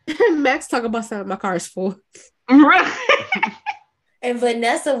 Max talking about something. My car is full. And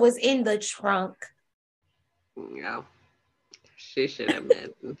Vanessa was in the trunk. No, she should have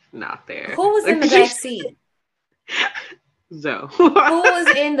been not there. Who was in the back seat? Zoe. Who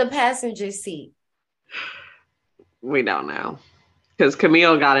was in the passenger seat? We don't know. Because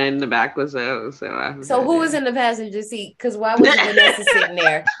Camille got in the back with Zoe. So who was in the passenger seat? Because why was Vanessa sitting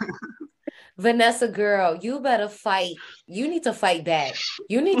there? Vanessa, girl, you better fight. You need to fight back.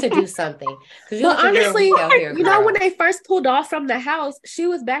 You need to do something. Well, honestly, when they first pulled off from the house, she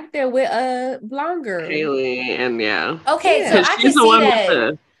was back there with a blonde girl. Haley, and Okay, so I can see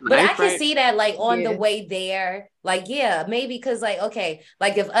that. But I can see that like on the way there. Like, yeah, maybe because like, okay,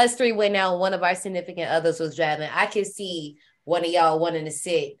 like if us three went out and one of our significant others was driving, I could see one of y'all wanting to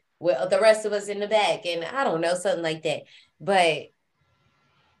sit with the rest of us in the back. And I don't know, something like that. But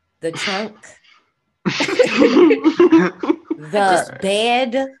the trunk, the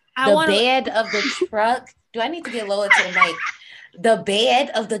bed of the truck. Do I need to get lower to the mic? The bed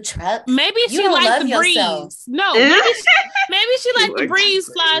of the truck. Maybe she liked the breeze. No, maybe she liked the breeze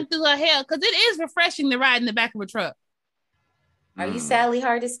flying through her hair because it is refreshing to ride in the back of a truck. Are you Sally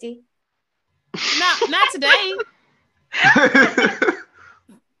Hardesty? Not today.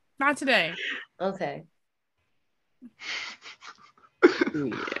 Not today. Okay.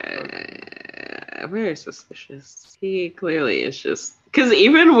 Yeah, very suspicious. He clearly is just because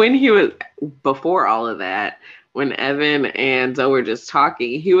even when he was before all of that, when Evan and Zoe were just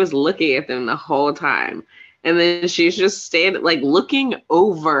talking, he was looking at them the whole time. And then she's just standing, like, looking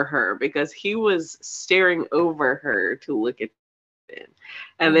over her because he was staring over her to look at them.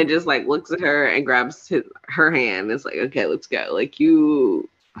 And then just, like, looks at her and grabs her hand. It's like, okay, let's go. Like,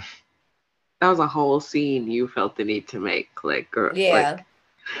 that was a whole scene you felt the need to make. Like, girl. Yeah, like,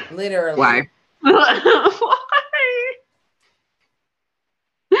 literally. Why? Why?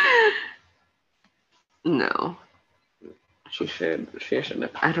 No. She shouldn't have.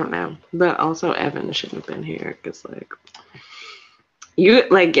 I don't know. But also Evan shouldn't have been here because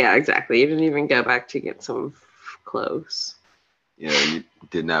yeah, exactly. You didn't even go back to get some clothes. Yeah, you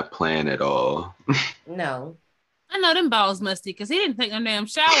did not plan at all. No. I know them balls musty because he didn't take a damn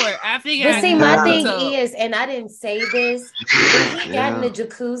shower after he got. But see, my thing is, and I didn't say this, when he got in the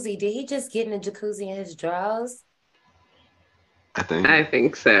jacuzzi, did he just get in the jacuzzi in his drawers? I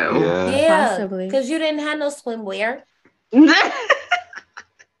think so. Yeah, because you didn't have no swimwear. So you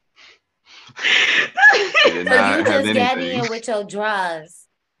just got in with your drawers.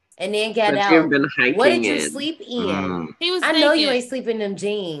 And then got But out. you've been hiking what did you in. sleep in? He was I naked. know you ain't sleeping in them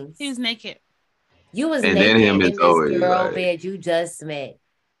jeans. He was naked. You was And naked then him in and this Zoe, girl like- bed you just met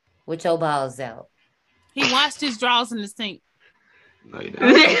with your balls out. He washed his drawers in the sink. No, you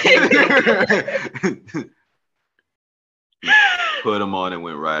didn't. Put them on and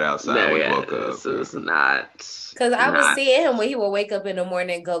went right outside when he woke up. This is not. Because I was seeing him when he would wake up in the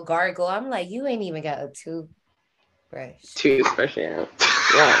morning and go gargle. I'm like, you ain't even got a toothbrush. Toothbrush, yeah.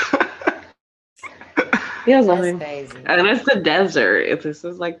 He has nothing. Crazy. And it's the desert. If this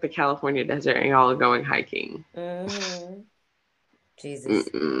is like the California desert and y'all are going hiking. Mm-hmm. Jesus.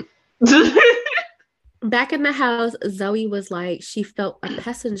 Back in the house, Zoe was like, she felt a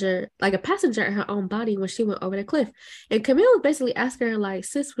passenger in her own body when she went over the cliff. And Camille was basically asking her, like,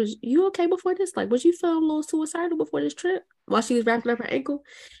 sis, was you okay before this? Like, was you feeling a little suicidal before this trip while she was wrapping up her ankle?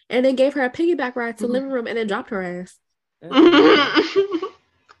 And then gave her a piggyback ride to the living room and then dropped her ass.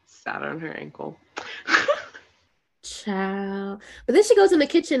 Sat on her ankle. Child. But then she goes in the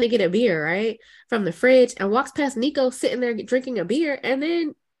kitchen to get a beer, right? From the fridge and walks past Nico sitting there drinking a beer. And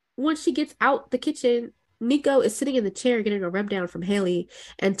then once she gets out the kitchen, Nico is sitting in the chair getting a rub down from Haley,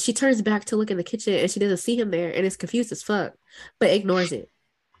 and she turns back to look in the kitchen and she doesn't see him there and is confused as fuck, but ignores it.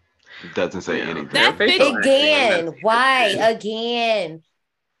 Doesn't say anything. Again. Why? Again.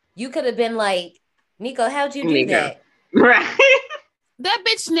 You could have been like, Nico, how'd you do that? Right. That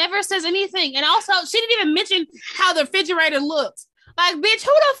bitch never says anything. And also, she didn't even mention how the refrigerator looks. Like, bitch,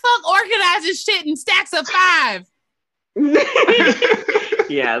 who the fuck organizes shit in stacks of 5?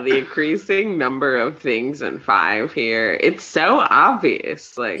 Yeah, the increasing number of things in 5 here. It's so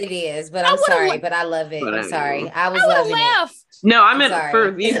obvious. Like it is, but I'm sorry, but I love it. I'm sorry. I was loving it. No, I meant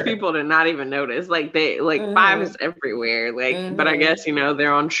for these people to not even notice. Like they 5 is everywhere. Like, but I guess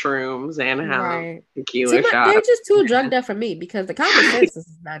they're on shrooms and have tequila shots. They're just too drugged up for me because the common sense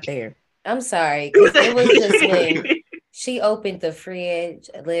is not there. I'm sorry, because it was just when she opened the fridge,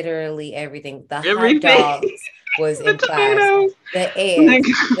 literally everything. The hot dogs was in 5. The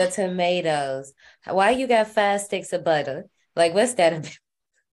eggs, the tomatoes. Why you got 5 sticks of butter? Like, what's that?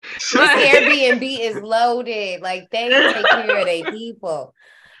 This Airbnb is loaded. Like, they take care of their people.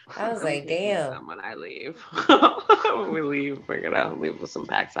 I was like, damn. When I leave, when we leave, we're gonna leave with some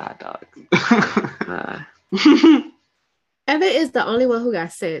packs of hot dogs. Evan is the only one who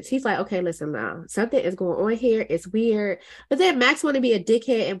got sense. He's like, okay, listen now. Something is going on here. It's weird. But then Max want to be a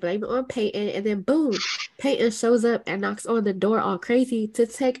dickhead and blame it on Peyton. And then boom, Peyton shows up and knocks on the door all crazy to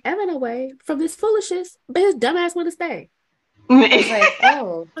take Evan away from this foolishness. But his dumbass want to stay. I was like,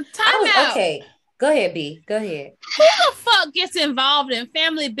 oh. Okay. Go ahead, B. Go ahead. Who the fuck gets involved in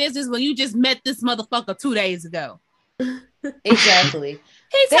family business when you just met this motherfucker 2 days ago? Exactly.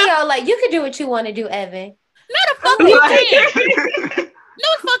 They all like, you can do what you want to do, Evan. No, the fuck you can't. No,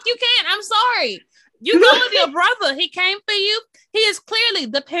 the fuck you can't. I'm sorry. You go with your brother. He came for you. He is clearly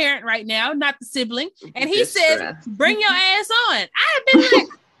the parent right now, not the sibling. And he says, bring your ass on. I have been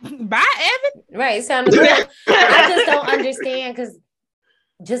like, bye, Evan. Right. Sounded good. I just don't understand because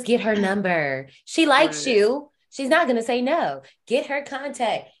just get her number. She likes you. She's not going to say no. Get her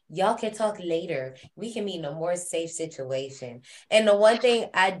contact. Y'all can talk later. We can meet in a more safe situation. And the one thing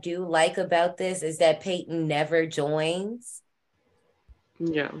I do like about this is that Peyton never joins.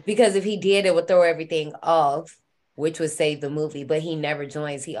 Yeah. Because if he did, it would throw everything off, which would save the movie. But he never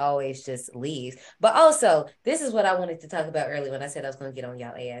joins. He always just leaves. But also, this is what I wanted to talk about earlier when I said I was going to get on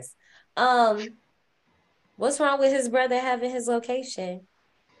y'all ass. What's wrong with his brother having his location?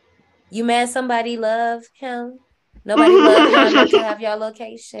 You mad somebody love him? Nobody loves him to have your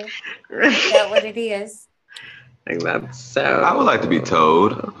location. Is that what it is? I think that's so. I would like to be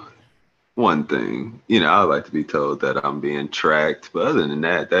told one thing. I would like to be told that I'm being tracked. But other than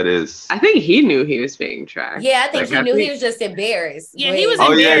that, that is. I think he knew he was being tracked. Yeah, I think he knew. He was just embarrassed. Yeah, he was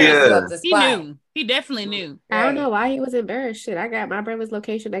embarrassed. Yeah. He knew. He definitely knew. I don't know why he was embarrassed. Shit, I got my brother's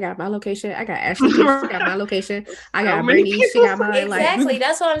location. They got my location. I got Ashley. She got my location. I got Brittany. She got mine. Exactly.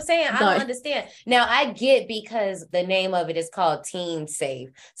 That's what I'm saying. I don't understand. Now, I get because the name of it is called Teen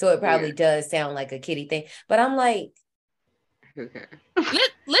Safe. So it probably does sound like a kiddie thing. But I'm like, okay.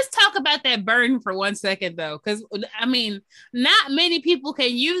 Let's talk about that burden for 1 second, though. Because, not many people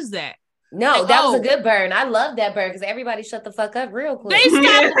can use that. No, that was a good burn. I love that burn because everybody shut the fuck up real quick. They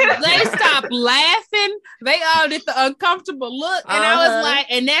stopped laughing. They all did the uncomfortable look. And I was like,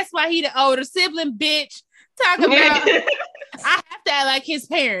 and that's why he the older sibling, bitch. Talk about, I have to act like his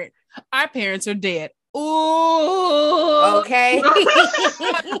parent. Our parents are dead. Ooh. Okay.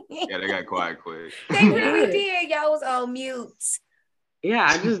 Yeah, they got quiet quick. They really did. Y'all was on mute. Yeah,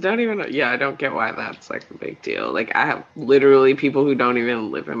 I just don't even know. Yeah, I don't get why that's like a big deal. Like, I have literally people who don't even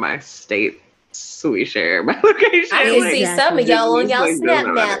live in my state, so we share my location. I can like, see some of y'all on y'all like, snap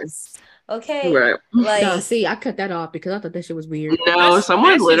doesn't matter. maps. Okay. Right. Like, No, see, I cut that off because I thought that shit was weird. No,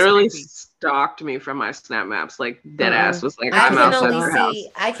 someone literally stalked me from my snap maps. Like, dead ass was like, I'm outside your house.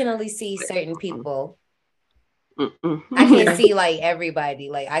 I can only see certain people. Mm-mm. I can't see like everybody.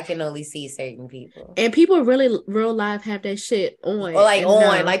 Like, I can only see certain people. And people really real life have that shit on. Or like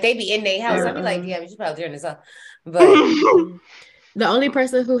on, like they be in their house. I'd be like, damn, you should probably turn this off. But the only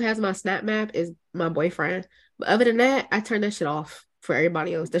person who has my snap map is my boyfriend. But other than that, I turn that shit off for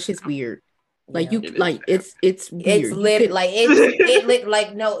everybody else. That shit's weird. Like yeah. it's weird. It's lit like it lit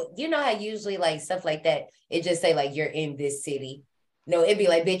like no, you know how usually like stuff like that, it just say like you're in this city. No, it'd be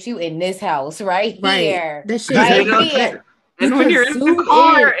like, bitch, you in this house right here. That shit right here. And when you're in the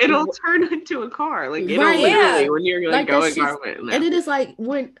car, it'll turn into a car. Like it'll literally when you're like going and then it's like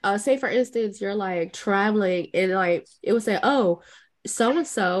when say for instance you're like traveling and like it would say, oh, so and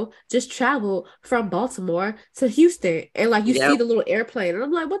so just traveled from Baltimore to Houston, and like you see the little airplane, and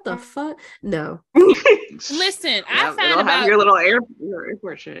I'm like, what the fuck? No. Listen, I found about your little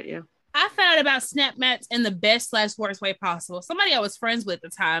airport shit. Yeah. I found out about snap maps in the best/worst way possible. Somebody I was friends with at the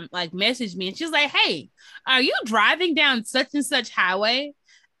time like messaged me and she was like, hey, are you driving down such and such highway?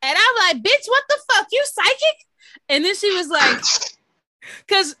 And I'm like, bitch, what the fuck? You psychic? And then she was like,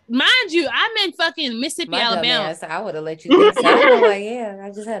 because mind you, I'm in fucking Mississippi, Alabama. I would have let you think so. I don't know why, yeah. I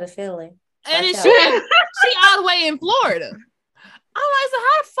just had a feeling. And then she all the way in Florida. I'm like, so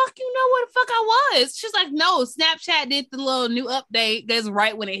how the fuck you know where the fuck I was? She's like, no, Snapchat did the little new update that's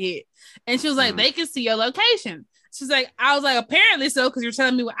right when it hit. And she was like, they can see your location. She's like, I was like, apparently so, because you're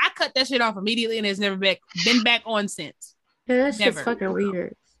telling me I cut that shit off immediately and it's never been back on since. Yeah, that shit's fucking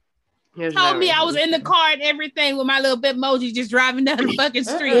weird. Told me I was in the car and everything with my little Bitmoji just driving down the fucking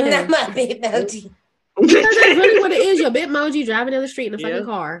street. Not my Bitmoji. That's really what it is. Your Bitmoji driving down the street in a fucking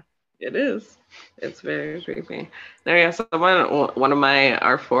car. It is. It's very creepy. Now, yeah, one of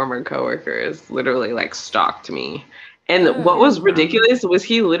our former coworkers literally like stalked me. And what was ridiculous was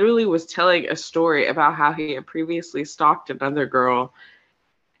he literally was telling a story about how he had previously stalked another girl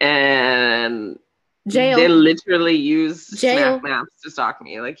and they literally used snap maps to stalk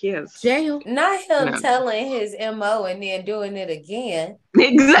me. Like he has jail. Not him telling his MO and then doing it again.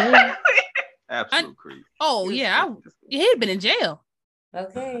 Exactly. Absolute creep. Oh yeah, he'd been in jail.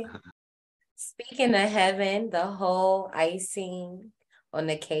 Okay. Speaking of heaven, the whole icing on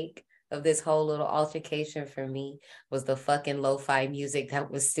the cake of this whole little altercation for me was the fucking lo-fi music that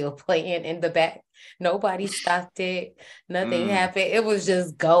was still playing in the back. Nobody stopped it. Nothing happened. It was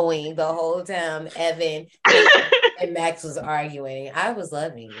just going the whole time. Evan and Max was arguing. I was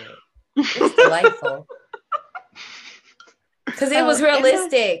loving it. It was delightful. Because it was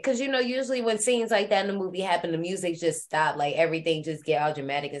realistic. Because, usually when scenes like that in the movie happen, the music just stopped. Like, everything just get all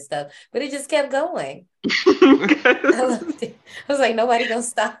dramatic and stuff. But it just kept going. I loved it. I was like, nobody gonna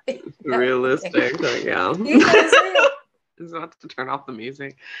stop it. Realistic. Like, yeah. It's about to turn off the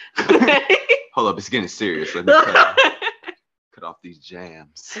music. Hold up, it's getting serious. Let me cut off these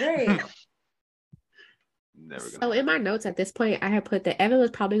jams. Right. So in my notes at this point, I had put that Evan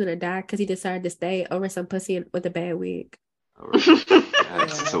was probably gonna die because he decided to stay over some pussy with a bad wig.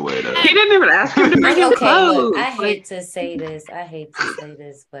 That's a way to. He didn't even ask him to bring his clothes. Look, I hate to say this,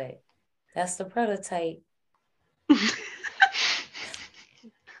 but that's the prototype.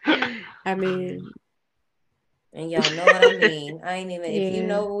 I mean, and y'all know what I mean. I ain't even. If you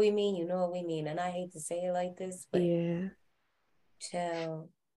know what we mean, you know what we mean. And I hate to say it like this, but chill.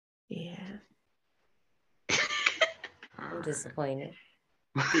 Yeah. I'm disappointed.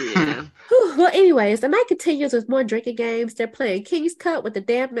 Yeah. Well, anyways, the night continues with more drinking games. They're playing King's Cup with the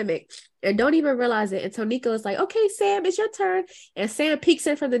damn mimic and don't even realize it until Nico is like, okay, Sam, it's your turn. And Sam peeks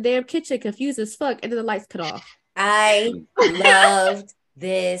in from the damn kitchen, confused as fuck, and then the lights cut off. I loved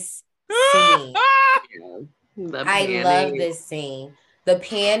this scene. I love this scene. The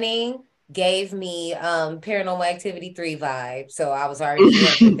panning gave me Paranormal Activity 3 vibe. So I was already here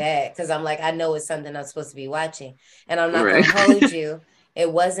for that because I'm like, I know it's something I'm supposed to be watching. And I'm not going to hold you. It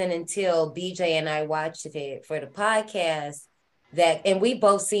wasn't until BJ and I watched it for the podcast and we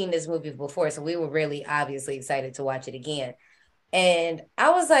both seen this movie before. So we were really obviously excited to watch it again. And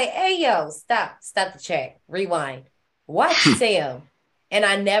I was like, hey, yo, stop the track, rewind, watch Sam. And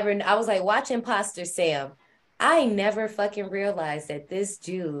I was like, watch Imposter Sam. I never fucking realized that this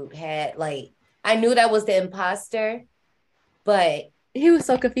dude had I knew that was the imposter, but he was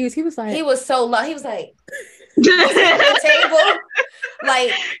so confused. He was so low. He was like, on the table.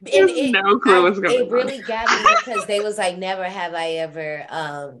 Like, no clue what's going on. It really got me because they was like, never have I ever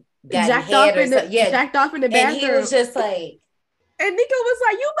gotten jacked head off or in something. Yeah, jacked off in the bathroom. And he was just like, and Nico was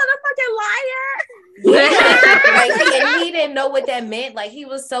like, "You motherfucking liar!" Yeah, like he didn't know what that meant. Like he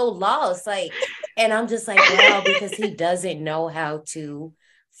was so lost. Like, and I'm just like, wow, because he doesn't know how to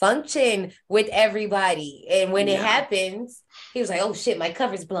function with everybody. And when it happens, he was like, "Oh shit, my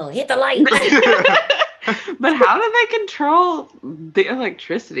cover's blown. Hit the light." But how do they control the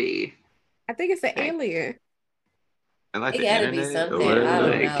electricity? I think it's an alien. And like it the gotta internet, be something. I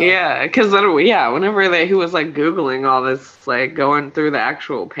don't know. Yeah, because whenever he was like Googling all this, like going through the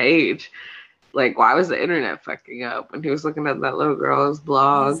actual page, like why was the internet fucking up? And he was looking at that little girl's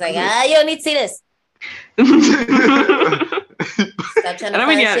blog. He's like, you don't need to see this. Stop trying to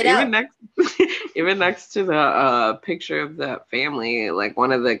find shit out. Even next to the picture of that family, like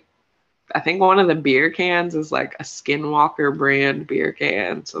one of the beer cans is like a Skinwalker brand beer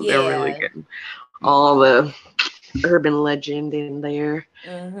can. So they're really getting all the urban legend in there,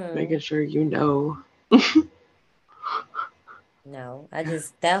 making sure you know. No,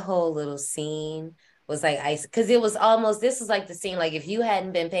 that whole little scene was like ice, because it was almost, this was like the scene, like if you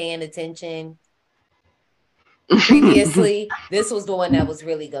hadn't been paying attention previously, this was the one that was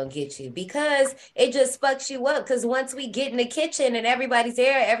really gonna get you, because it just fucks you up. Because once we get in the kitchen and everybody's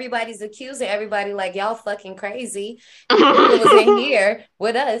there, everybody's accusing everybody like y'all fucking crazy. He was in here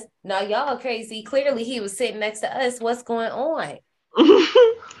with us. Now y'all crazy. Clearly he was sitting next to us. What's going on?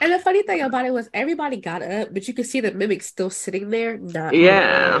 And the funny thing about it was everybody got up, but you could see the mimic still sitting there.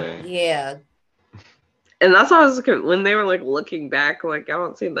 Yeah. And that's why I was when they were like looking back, like I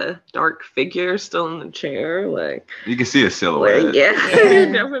don't see the dark figure still in the chair. Like you can see a silhouette. Like,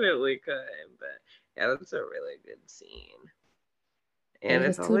 you definitely could. But yeah, that's a really good scene. And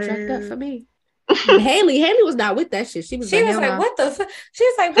it's too jacked up for me. Haley was not with that shit. She was like, what the fuck? She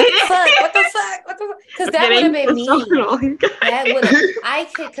was like, what the fuck? What the fuck? What the fuck? Because that would have been me. That would have. I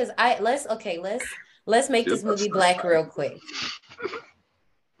could, because let's make this movie black real quick.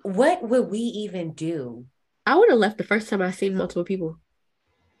 What would we even do? I would have left the first time I seen multiple people.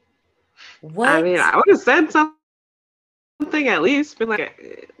 What? I mean, I would have said something at least, been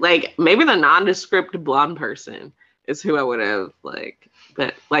like maybe the nondescript blonde person is who I would have like.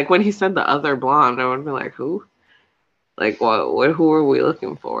 But like when he said the other blonde, I would be like, who? Like, who are we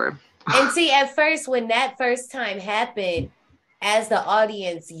looking for? And see, at first, when that first time happened, as the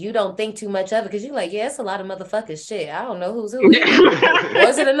audience, you don't think too much of it because you're like, yeah, it's a lot of motherfuckers shit. I don't know who's who.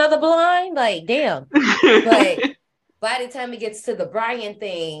 Was it another blind? Like, damn. But by the time it gets to the Brian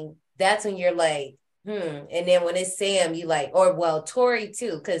thing, that's when you're like, And then when it's Sam, you like, or well, Tori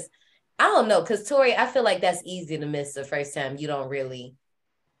too, because I don't know, because Tori, I feel like that's easy to miss the first time. You don't really,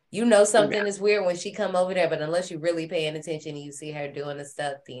 something is weird when she come over there, but unless you're really paying attention and you see her doing the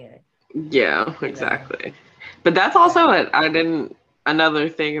stuff, then. Yeah, exactly. But that's also another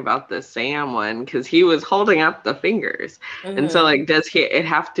thing about the Sam one, because he was holding up the fingers. And so like, does it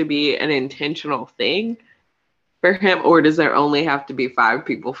have to be an intentional thing for him, or does there only have to be 5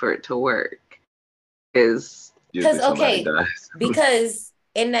 people for it to work? Because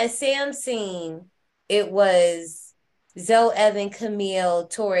in that Sam scene, it was Zoe, Evan, Camille,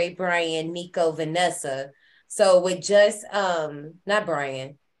 Tori, Brian, Nico, Vanessa. So with just not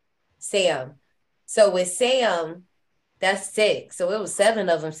Brian, Sam. So with Sam, that's 6. So it was 7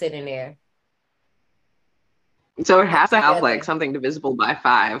 of them sitting there. So it has to have like something divisible by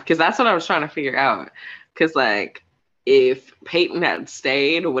 5, because that's what I was trying to figure out. Because like, if Peyton had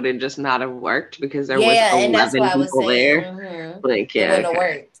stayed, would it just not have worked because there was 11 people there? Like, yeah, it wouldn't have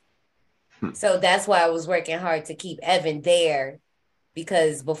worked. So that's why I was working hard to keep Evan there,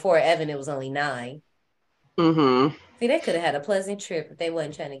 because before Evan it was only 9. See, they could have had a pleasant trip if they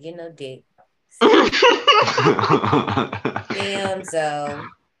wasn't trying to get no dick. Damn, so.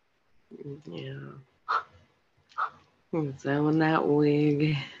 Yeah. So in that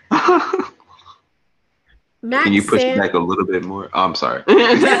wig. Can you push it back a little bit more? Oh, I'm sorry.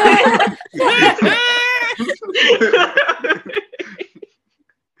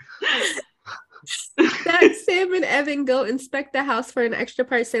 That Sam and Evan go inspect the house for an extra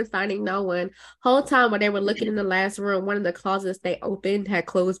person, finding no one. Whole time while they were looking in the last room, one of the closets they opened had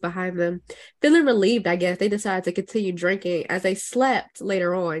closed behind them. Feeling relieved, I guess, they decided to continue drinking as they slept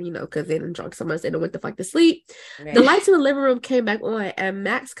later on, because they done drunk so much they done went the fuck to sleep. Right. The lights in the living room came back on, and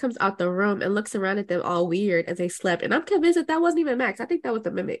Max comes out the room and looks around at them all weird as they slept. And I'm convinced that wasn't even Max. I think that was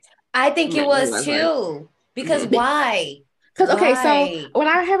the mimic. I think it was too. Because why? Because okay, so Right. when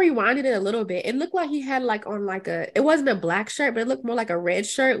I had rewinded it a little bit, it looked like he had like on like it wasn't a black shirt, but it looked more like a red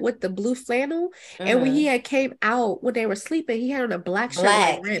shirt with the blue flannel. And when he had came out when they were sleeping, he had on a black shirt with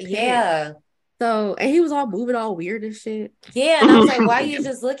like Black. red pants. Yeah. So and he was all moving all weird and shit. Yeah, and I was like, why are you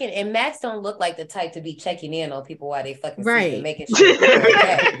just looking? And Max don't look like the type to be checking in on people while they fucking sleeping, making sure they're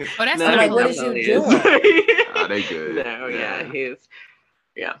okay. Oh, that's I'm like, what is you doing? Oh, they good.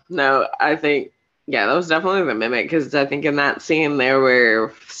 No, no, I think, yeah, that was definitely the mimic, because I think in that scene there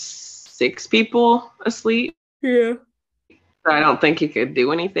were 6 people asleep. Yeah. So I don't think he could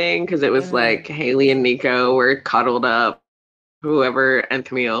do anything, because it was like Haley and Nico were cuddled up, whoever and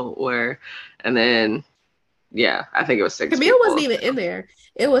Camille were, and then, yeah, I think it was 6 Camille people. wasn't even in there.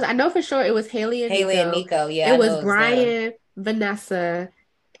 It was, I know for sure it was Haley and Nico. Yeah, it was Brian, Vanessa,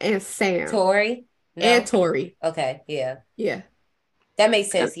 and Sam. Tori? No? And Tori. Okay, yeah. Yeah. That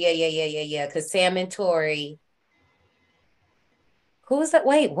makes sense. Yeah. Because Sam and Tori. Who was that?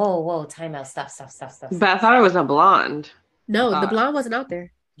 Wait, whoa. Time out. Stop. But I thought it was a blonde. No, the blonde wasn't out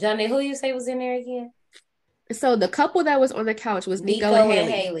there. Johnny, who you say was in there again? So the couple that was on the couch was Nico and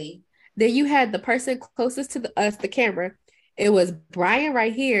Haley. Then you had the person closest to us, the camera. It was Brian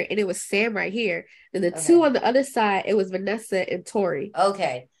right here, and it was Sam right here. Then the two on the other side, it was Vanessa and Tori.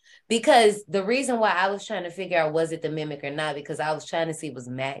 Okay. Because the reason why I was trying to figure out was it the mimic or not, because I was trying to see was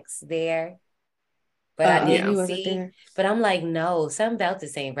Max there. But I didn't see. But I'm like, no, something about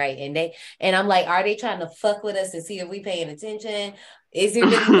this ain't right. And I'm like, are they trying to fuck with us and see if we paying attention? Is it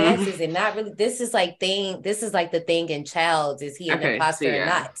really Max? Is it not really? This is like the thing in Childs. Is he an imposter or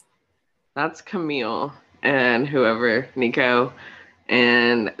not? That's Camille and whoever, Nico.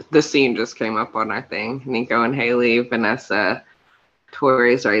 And the scene just came up on our thing. Nico and Haley, Vanessa,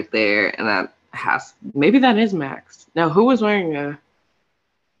 Tori's right there. And maybe that is Max. No, who was wearing a...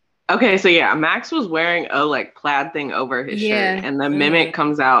 Okay, so yeah, Max was wearing a like plaid thing over his shirt. And the mimic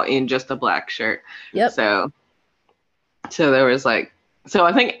comes out in just a black shirt. Yep. So there was like... So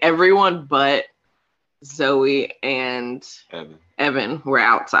I think everyone but Zoe and Evan were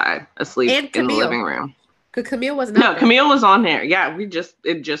outside asleep in the living room. Because Camille wasn't No, Camille was on there. Yeah,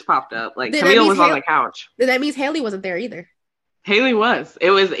 it just popped up. Like then Camille was on the couch. Then that means Haley wasn't there either. Haley was. It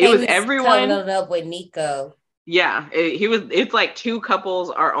was everyone cuddled up with Nico. Yeah, it's like 2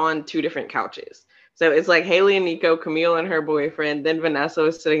 couples are on 2 different couches. So it's like Haley and Nico, Camille and her boyfriend, then Vanessa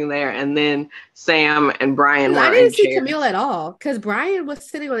was sitting there, and then Sam and Brian were in chairs. I didn't see Camille at all, because Brian was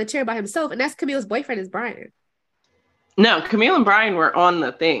sitting on the chair by himself, and that's Camille's boyfriend is Brian. No, Camille and Brian were on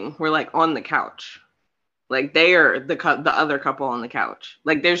the thing. We're like on the couch. Like they are the other couple on the couch.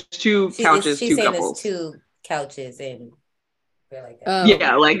 Like there's 2 couches, 2 couples. There's 2 couches and they're like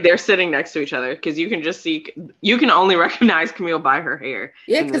yeah, like they're sitting next to each other because you can just see. You can only recognize Camille by her hair.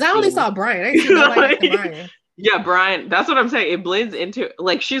 Yeah, because I only saw Brian. I didn't see nobody after Brian. Yeah, Brian. That's what I'm saying. It blends into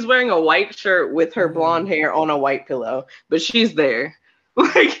like she's wearing a white shirt with her blonde hair on a white pillow, but she's there.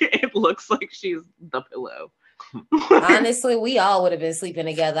 Like it looks like she's the pillow. Honestly, we all would have been sleeping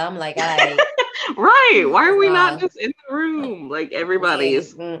together. I'm like, right. Why are we not just in the room? Like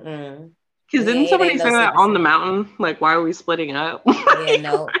everybody's. Because didn't somebody say that on the mountain? Like, why are we splitting up? Yeah,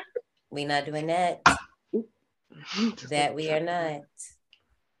 no, we're not doing that. That we are not.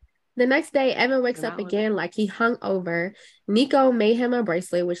 The next day, Evan wakes up again like he hung over. Nico made him a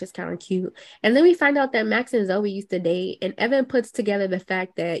bracelet, which is kind of cute. And then we find out that Max and Zoe used to date. And Evan puts together the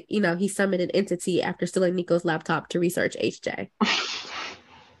fact that, he summoned an entity after stealing Nico's laptop to research HJ.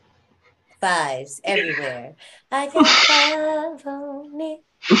 5s everywhere. I got 5 on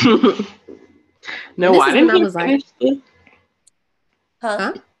it. No, why didn't he finish it?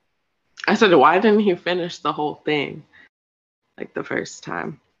 Huh? I said, why didn't he finish the whole thing? Like the first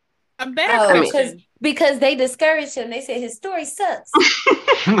time. A better question. Because they discouraged him. They said his story sucks.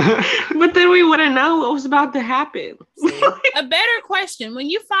 But then we wouldn't know what was about to happen. A better question. When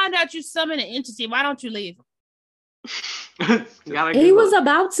you find out you summon an entity, why don't you leave? He was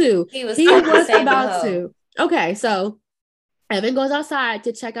about to. He was about to. Okay, so Evan goes outside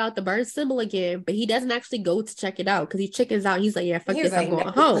to check out the bird symbol again, but he doesn't actually go to check it out because he chickens out. He's like, yeah, fuck this, I'm going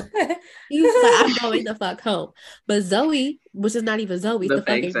home. He's like, I'm going the fuck home. But Zoe, which is not even Zoe, it's the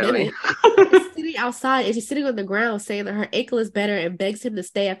fucking Zoe, is sitting outside and she's sitting on the ground saying that her ankle is better and begs him to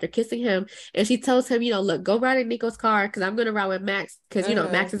stay after kissing him. And she tells him, look, go ride in Nico's car because I'm going to ride with Max because,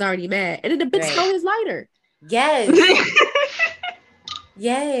 Max is already mad. And then the bitch stole his lighter. Yes.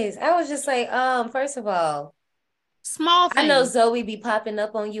 Yes. I was just like, first of all, small thing. I know Zoe be popping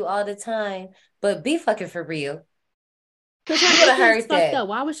up on you all the time, but be fucking for real. Because she would have heard that. Up.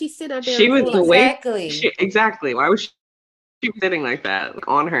 Why would she sit out there? She was the way. Exactly. Exactly. Why was she sitting like that, like,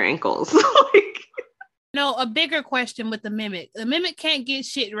 on her ankles? No, a bigger question with the mimic. The mimic can't get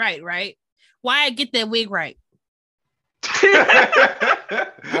shit right? Why get that wig right?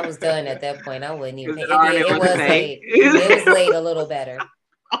 I was done at that point. I wouldn't even. It was late. It was late a little better.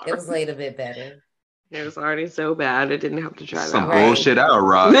 It was late a bit better. It was already so bad. It didn't have to try some that. Bullshit out,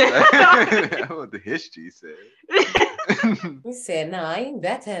 Ross. That's what the history said. He said, "No, I ain't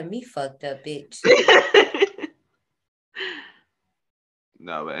about to have me fucked up, bitch."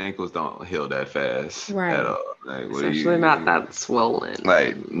 No, but ankles don't heal that fast at all. Like, Especially not that swollen.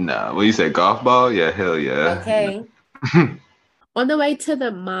 Like, no. When you say golf ball, yeah, hell yeah. Okay. On the way to the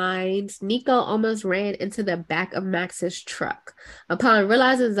mines, Nico almost ran into the back of Max's truck. Upon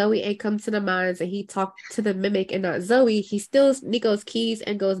realizing Zoe ain't come to the mines and he talked to the mimic and not Zoe, he steals Nico's keys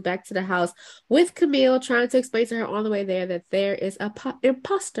and goes back to the house with Camille, trying to explain to her on the way there that there is an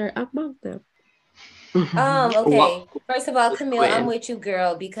imposter among them. Okay. First of all, Camille, I'm with you,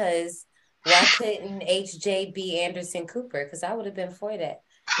 girl, because why couldn't HJ be Anderson Cooper? Because I would have been for that.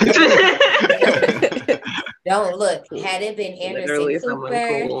 Don't look. Had it been Anderson Cooper,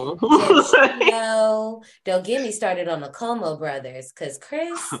 don't get me started on the Como brothers, because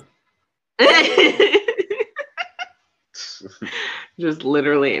Chris. Just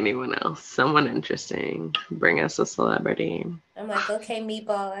literally anyone else, someone interesting. Bring us a celebrity. I'm like, okay,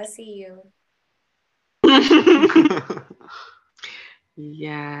 Meatball, I see you.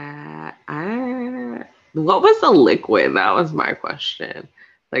 Yeah, what was the liquid? That was my question.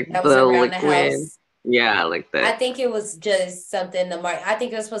 Like that was around liquid. The house. Yeah, like that. I think it was just something to mark. I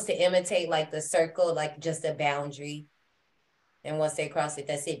think it was supposed to imitate like the circle, like just a boundary. And once they cross it,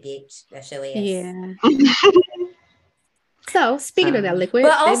 that's it, bitch. That's your ass. Yeah. So speaking of that liquid,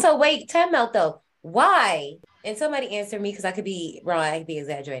 but also wait, time out though. Why? And somebody answer me because I could be wrong. I could be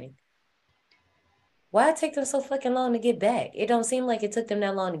exaggerating. Why it take them so fucking long to get back? It don't seem like it took them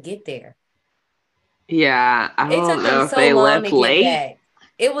that long to get there. Yeah, I don't know if they left late.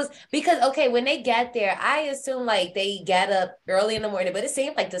 It was because, okay, when they got there, I assumed like they got up early in the morning, but it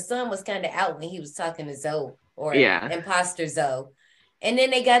seemed like the sun was kind of out when he was talking to Zoe or imposter Zoe. And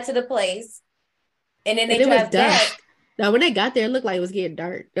then they got to the place and then they drive back. Now, when they got there, it looked like it was getting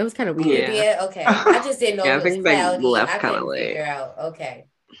dark. That was kind of weird. Yeah, okay. I just didn't know it was cloudy. I couldn't figure out. Okay.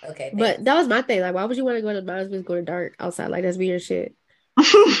 Okay. But that was my thing. Like, why would you want to go to the mountains when it's going dark outside? Like, that's weird shit.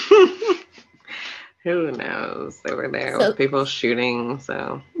 Who knows? They were there with people shooting,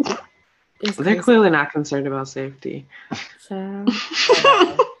 so they're clearly not concerned about safety. So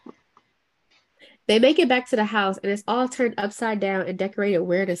they make it back to the house, and it's all turned upside down and decorated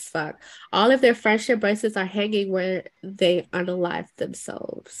weird as fuck. All of their friendship bracelets are hanging where they unalived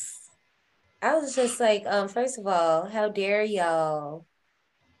themselves. I was just like, first of all, how dare y'all,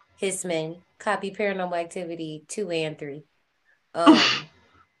 Hissman, copy Paranormal Activity 2 and 3.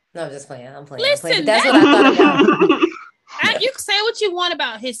 No, I'm just playing. I'm playing. Listen, that's what I thought about. You can say what you want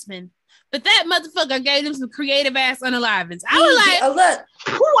about Hissman, but that motherfucker gave them some creative ass unalivings. I was like, oh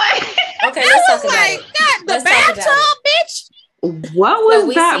look, what? Okay, let's talk about it. God, the bathtub, bitch. What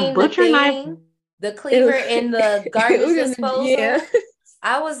was that butcher knife? The cleaver in the garbage disposal. Yeah.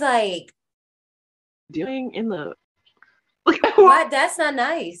 I was like, doing in the. What? That's not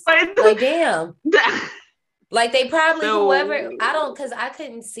nice. Like, damn. Like they probably whoever, because I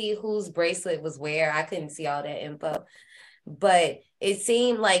couldn't see whose bracelet was where. I couldn't see all that info. But it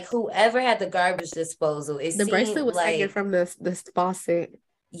seemed like whoever had the garbage disposal, the bracelet was like, taken from the faucet.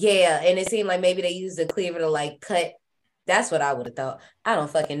 Yeah, and it seemed like maybe they used a cleaver to like cut. That's what I would have thought. I don't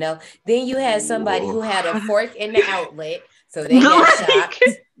fucking know. Then you had somebody who had a fork in the outlet, so they got shocked.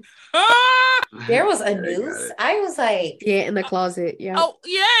 There was a noose. I was like, yeah, in the closet. Yeah. Oh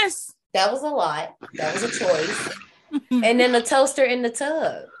yes. That was a lot. That was a choice. And then the toaster in the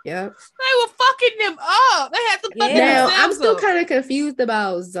tub. Yep. They were fucking them up. They had to fucking Now, I'm still kind of confused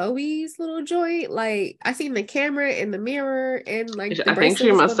about Zoe's little joint. Like, I seen the camera in the mirror and like I think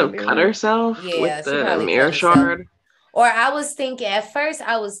she must have cut herself with the mirror shard. Or at first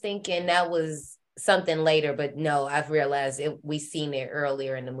I was thinking that was something later, but no, I've realized we seen it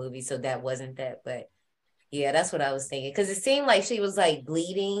earlier in the movie, so that wasn't that. But yeah, that's what I was thinking. Because it seemed like she was like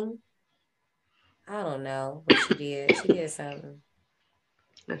bleeding. I don't know what she did. She did something.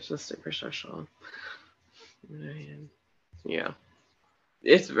 That's just superficial. Yeah.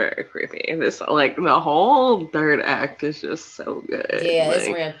 It's very creepy. This like the whole third act is just so good. Yeah, like, it's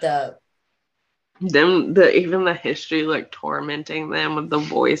ramped up. Even the history like tormenting them with the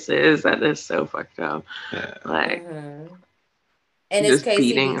voices, that is so fucked up. Yeah. Like and it's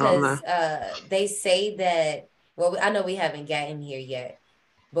crazy because they say that, well, I know we haven't gotten here yet,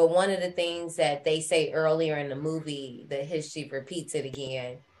 but one of the things that they say earlier in the movie, the history repeats it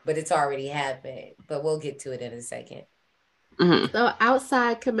again, but it's already happened. But we'll get to it in a second. Mm-hmm. So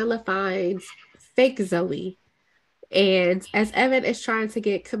outside, Camilla finds fake Zoe. And as Evan is trying to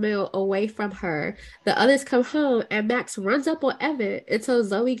get Camille away from her, the others come home and Max runs up on Evan until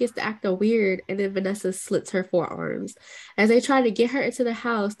Zoe gets to acting weird and then Vanessa slits her forearms. As they try to get her into the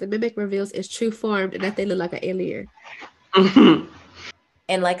house, the mimic reveals its true form and that they look like an alien.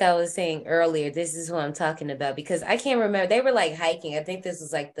 And like I was saying earlier, this is who I'm talking about because I can't remember. They were like hiking. I think this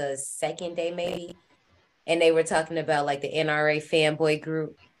was like the second day maybe. And they were talking about like the NRA fanboy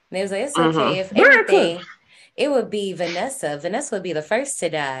group. And they was like, it's okay. If anything, it would be Vanessa. Vanessa would be the first to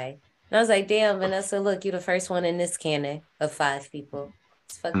die. And I was like, damn, Vanessa, look, you're the first one in this canon of 5 people.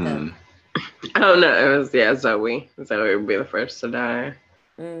 It's fucked up. Oh, no, it was, Zoe. Zoe would be the first to die.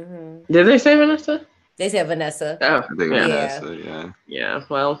 Mm-hmm. Did they say Vanessa? They said Vanessa. Oh, I think Vanessa, yeah. Yeah,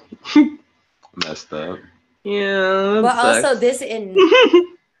 well. Messed up. Yeah, but sucks. Also,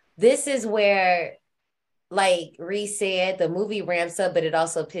 this is where, like Reese said, the movie ramps up, but it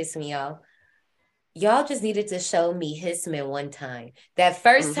also pissed me off. Y'all just needed to show me Hisman one time. That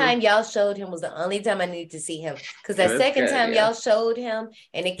first time y'all showed him was the only time I needed to see him. Because that second time y'all showed him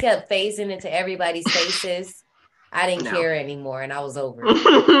and it kept phasing into everybody's faces. I didn't care anymore and I was over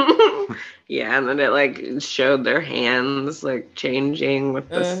it. Yeah, and then it like showed their hands like changing with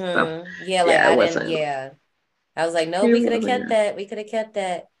the stuff. Yeah, like I didn't, I was like, no, we could have kept that. We could have kept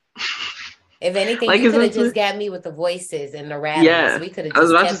that. If anything, like, you could have just got me with the voices and the rattles. Yeah, we could have just I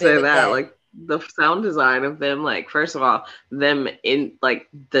was about to say that. Like the sound design of them, like first of all, them in like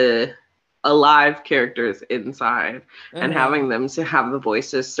the alive characters inside and having them to have the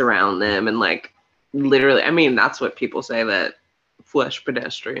voices surround them and like literally, I mean, that's what people say that flesh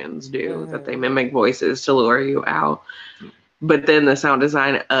pedestrians do, that they mimic voices to lure you out. But then the sound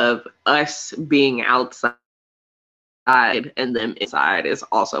design of us being outside and them inside is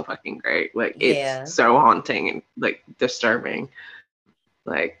also fucking great. Like it's so haunting and like disturbing.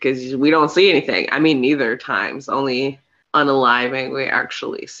 Like, because we don't see anything. I mean, neither times. Only unaliving we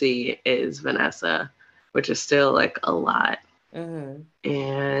actually see is Vanessa, which is still like a lot. And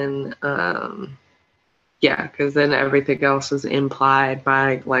yeah, because then everything else is implied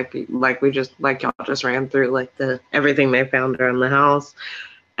by like we just like y'all just ran through like the everything they found around the house,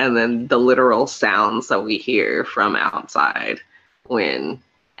 and then the literal sounds that we hear from outside when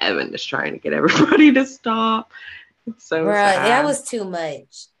Evan is trying to get everybody to stop. It's so sad. That was too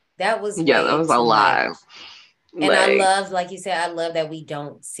much. That was that was a lot. And like, I love, like you said, I love that we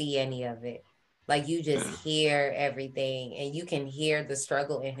don't see any of it. Like you just hear everything and you can hear the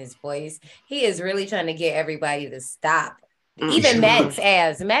struggle in his voice. He is really trying to get everybody to stop. Even Max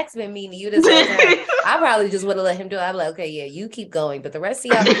been mean to you this whole time. I probably just would have let him do it. I'm like, okay, yeah, you keep going. But the rest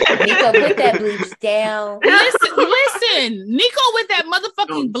of y'all, Nico, put that bleach down. Listen, Nico with that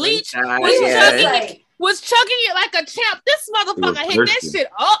motherfucking bleach was chugging it like a champ. This motherfucker hit that shit.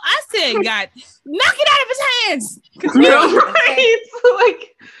 Oh, I said, God, knock it out of his hands. Right?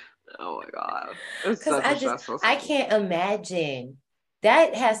 Like, oh my God. Because I can't imagine.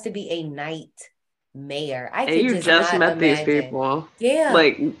 That has to be a nightmare. I could you just met these people. Yeah.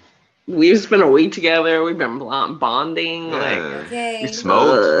 Like, we've spent a week together. We've been bonding. Yeah. Like, okay. We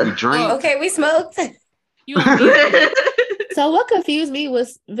smoked. We drank. Okay, we smoked. So what confused me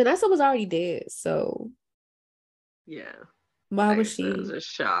was Vanessa was already dead. So yeah, why was she? It was a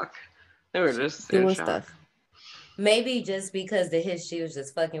shock. They were just doing stuff. Maybe just because she was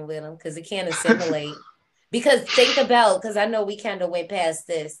just fucking with him because it can't assimilate. Because think about, because I know we kind of went past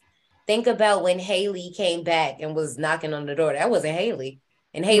this. Think about when Haley came back and was knocking on the door. That wasn't Haley,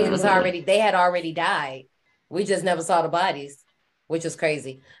 and Haley was they had already died. We just never saw the bodies, which is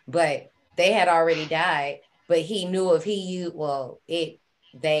crazy. But they had already died. But he knew if they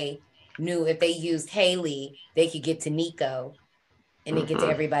knew if they used Haley, they could get to Nico and then get to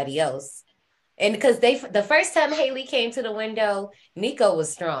everybody else. And because the first time Haley came to the window, Nico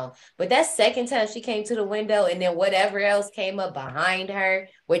was strong. But that second time she came to the window and then whatever else came up behind her,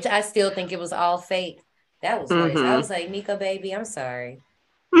 which I still think it was all fake, that was worse. I was like, Nico, baby, I'm sorry.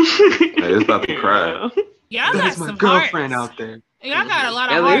 Hey, it's about to cry. Y'all got my some girlfriend hearts. out there. Y'all got a lot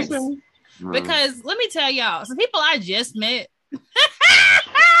of hearts. Because let me tell y'all, some people I just met,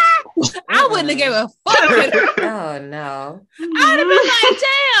 I wouldn't have gave a fuck. Oh no. I'd have been like,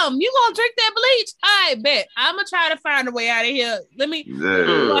 damn, you gonna drink that bleach? I bet. I'm gonna try to find a way out of here. Let me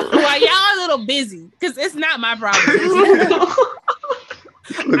while y'all a little busy, because it's not my problem.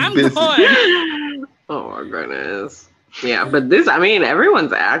 I'm going. Oh my goodness. Yeah, but this, I mean,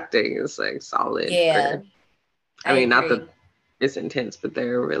 everyone's acting is like solid. Yeah. I mean, not that it's intense, but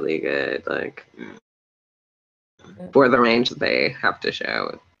they're really good. Like for the range that they have to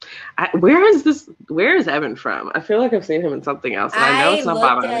show, Where is Evan from? I feel like I've seen him in something else, and I know it's not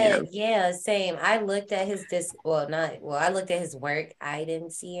Bob Iger. Yeah, same. I looked at his I looked at his work. I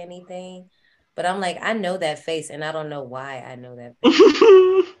didn't see anything. But I'm like, I know that face, and I don't know why I know that face.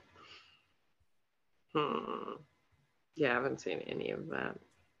 Yeah, I haven't seen any of that.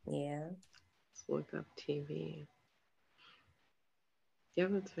 Yeah. Let's look up TV. Yeah,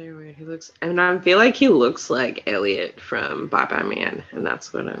 that's very weird. I feel like he looks like Elliot from Bye Bye Man, and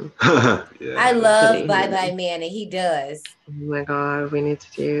that's what I'm. Yeah. I love Bye Bye Man, and he does. Oh my god, we need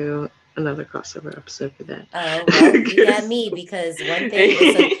to do another crossover episode for that. Oh, well, you got me, because one thing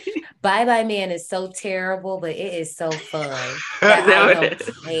is Bye Bye Man is so terrible, but it is so fun that I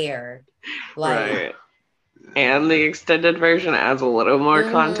don't care. Right. And the extended version adds a little more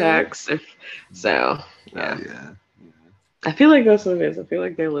context. Yeah. I feel like those movies, I feel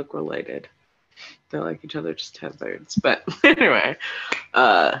like they look related. They're like each other, just have birds. But anyway,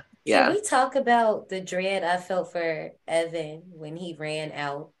 yeah. Can we talk about the dread I felt for Evan when he ran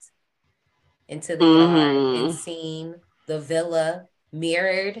out into the yard and seen the villa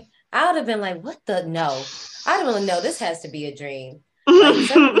mirrored? I would have been like, what the? No. I don't know. This has to be a dream. Like,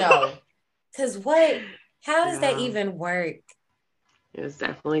 no. Because what? How does that even work? It was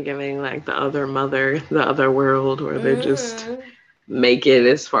definitely giving like the other mother, the other world, where they just make it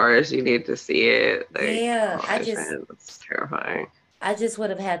as far as you need to see it. Like, it's terrifying. I just would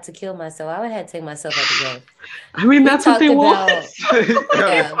have had to kill myself. I would have had to take myself out the game. I mean, that's what they want.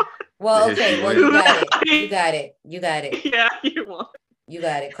 Yeah. Well, okay. Well, you got it. You got it. You got it. Yeah, you want. You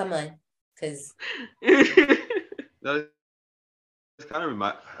got it. Come on, because. No, it's kind of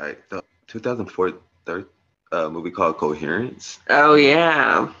like the 2004 movie called Coherence. Oh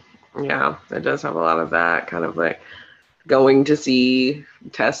yeah, it does have a lot of that kind of like going to sea,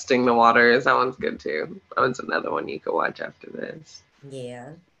 testing the waters. That one's good too. That one's another one you could watch after this. Yeah,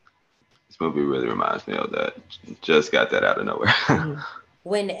 this movie really reminds me of that. Just got that out of nowhere.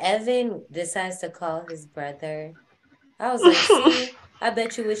 When Evan decides to call his brother, I was like, see, I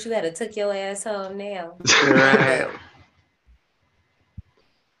bet you wish you had took your ass home now. Right.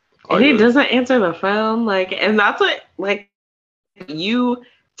 And he doesn't answer the phone, and that's what,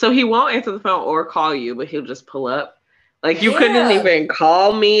 so he won't answer the phone or call you, but he'll just pull up. Like, you couldn't even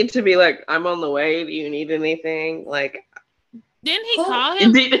call me to be like, I'm on the way, do you need anything? Like, didn't he call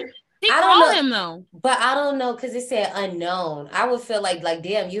him? He called him, though. But I don't know, because it said unknown. I would feel like,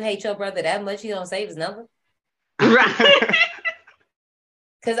 damn, you hate your brother that much, you don't save his number? Right.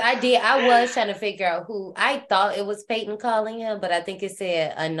 Because I was trying to figure out who. I thought it was Peyton calling him, but I think it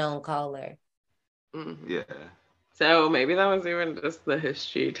said unknown caller. Yeah. So maybe that was even just the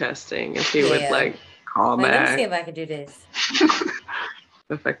history testing. If he would call back. Let me see if I can do this.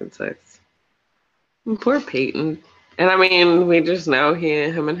 If I can say. Poor Peyton. And I mean, we just know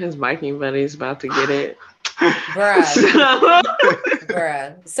him and his biking buddies about to get it. Bruh.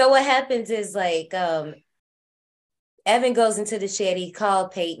 Bruh. So what happens is Evan goes into the shed. He called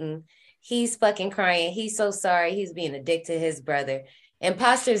Peyton. He's fucking crying. He's so sorry. He's being a dick to his brother.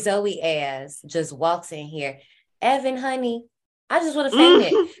 Imposter Zoe ass just walks in here. Evan, honey, I just want to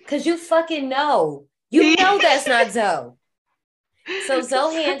faint it because you fucking know. You know that's not Zoe. So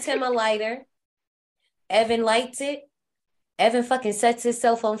Zoe hands him a lighter. Evan lights it. Evan fucking sets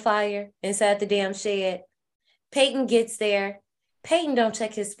himself on fire inside the damn shed. Peyton gets there. Peyton don't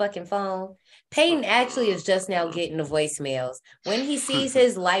check his fucking phone. Peyton actually is just now getting the voicemails. When he sees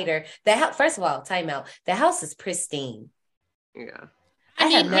his lighter, first of all, time out. The house is pristine. Yeah. I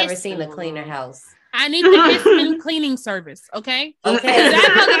have never seen a cleaner house. I need the Hisman cleaning service, okay? Okay.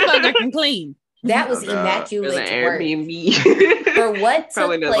 That motherfucker can clean. That was immaculate work. For what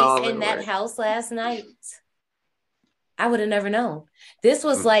took place in that house last night, I would have never known. This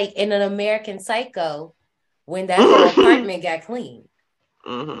was like in an American Psycho when that whole apartment got cleaned.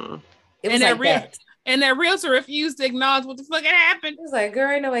 Mm-hmm. It was that. And that realtor refused to acknowledge what the fuck had happened. It was like,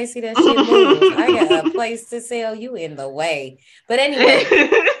 girl, ain't nobody see that shit move. I got a place to sell, you in the way. But anyway,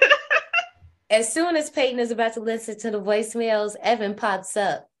 as soon as Peyton is about to listen to the voicemails, Evan pops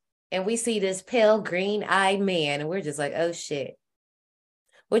up and we see this pale green-eyed man and we're just like, oh shit.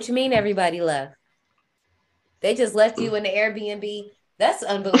 What you mean everybody left? They just left you in the Airbnb? That's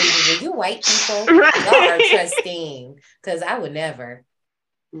unbelievable. You white people, y'all are trusting. Because I would never.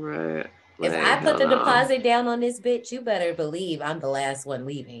 Right. If I put the deposit down on this bitch, you better believe I'm the last one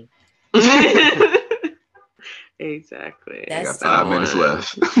leaving. Exactly. Got 5 minutes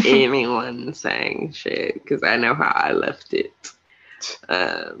left. Anyone saying shit, because I know how I left it.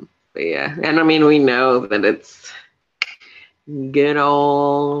 But yeah, and I mean, we know that it's good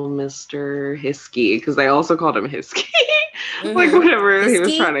old Mr. Hiskey, because they also called him Hiskey. Like whatever he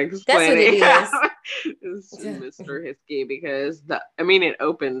was trying to explain. That's what it is. It's Mr. Hiskey because it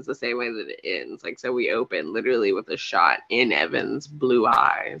opens the same way that it ends. Like, so we open literally with a shot in Evan's blue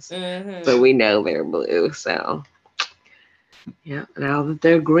eyes. So we know they're blue. So yeah, now that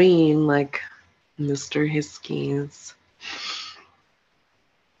they're green, like Mr. Hiskey's.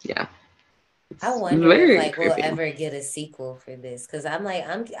 Yeah. I wonder if like we'll ever get a sequel for this, because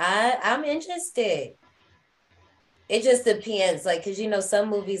I'm interested. It just depends, like, because some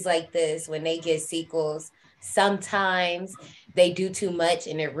movies like this, when they get sequels, sometimes they do too much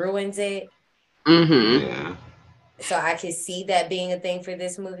and it ruins it. Yeah. So I could see that being a thing for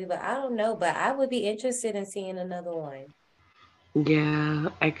this movie, but I don't know. But I would be interested in seeing another one. Yeah,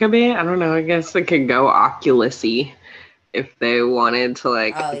 it could be. I don't know. I guess it could go Oculus-y if they wanted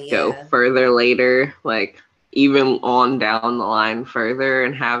to go further later, like even on down the line further,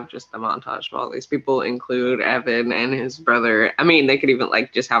 and have just a montage of all these people, include Evan and his brother. I mean, they could even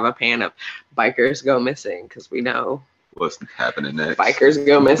just have a pan of bikers go missing, because we know what's happening next. Bikers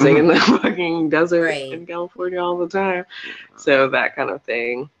go missing in the fucking desert in California all the time. So that kind of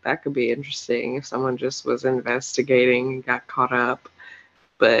thing, that could be interesting if someone just was investigating and got caught up.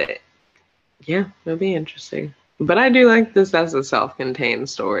 But yeah, it'd be interesting. But I do like this as a self-contained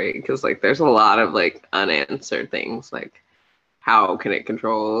story, because there's a lot of unanswered things, like how can it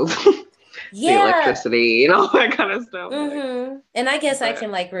control the electricity and all that kind of stuff. And I guess I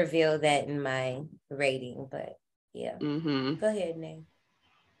can reveal that in my rating, but yeah. Go ahead, Nay.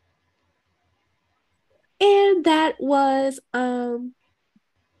 And that was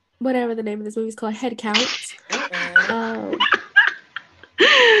whatever the name of this movie is called, Head Count.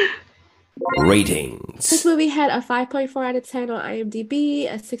 Ratings. This movie had a 5.4 out of 10 on IMDb,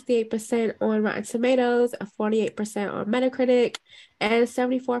 a 68% on Rotten Tomatoes, a 48% on Metacritic, and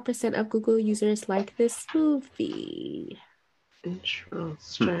 74% of Google users like this movie.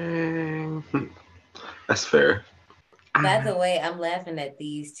 Interesting. That's fair. By the way, I'm laughing at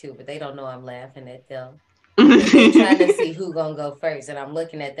these two, but they don't know I'm laughing at them. They're trying to see who gonna go first, and I'm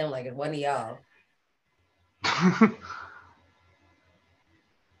looking at them like it's one of y'all.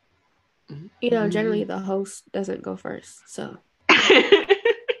 Generally the host doesn't go first, so.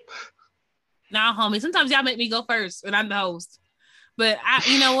 Nah, homie. Sometimes y'all make me go first when I'm the host. But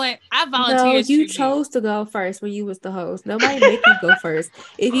you know what? I volunteered. No, you chose to go first when you was the host. Nobody make you go first.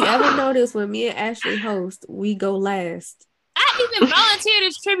 If you ever notice, when me and Ashley host, we go last. I even volunteered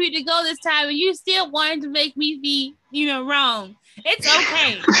as tribute to go this time, and you still wanted to make me be, wrong. It's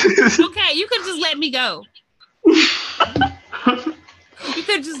okay. Okay, you could just let me go. You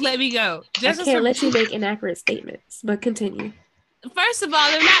could just let me go. I can't let you make inaccurate statements, but continue. First of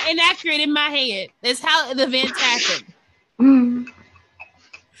all, they're not inaccurate in my head. That's how the events happen.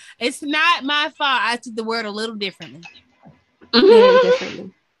 It's not my fault. I took the word a little differently. Very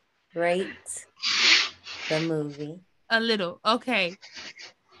differently. Rate the movie. A little. Okay.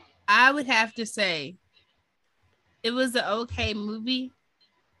 I would have to say it was an okay movie.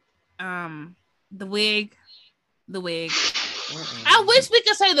 The wig. I wish we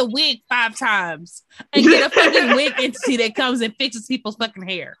could say the wig 5 times and get a fucking wig entity that comes and fixes people's fucking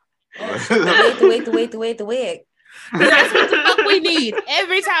hair. The wig. That's what the fuck we need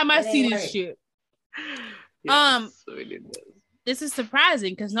every time I see this shit. This is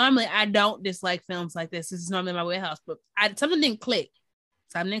surprising because normally I don't dislike films like this. This is normally my warehouse, but something didn't click.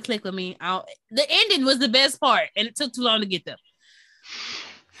 Something didn't click with me. The ending was the best part, and it took too long to get there.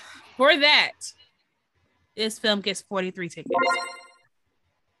 For that, this film gets 43 tickets.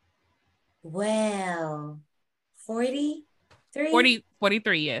 Wow. 43?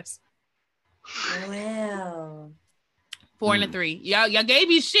 43, yes. Wow. 4 and a 3. Y'all gave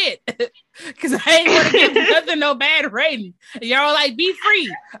me shit because I ain't want to give nothing no bad rating. Y'all like, be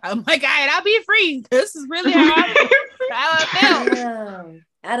free. I'm like, all right, I'll be free. This is really how I felt. Damn.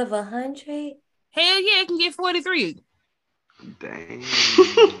 Out of 100? Hell yeah, it can get 43. Dang.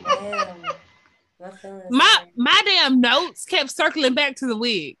 Damn. My damn notes kept circling back to the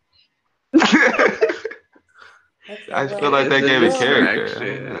wig. I feel like that gave a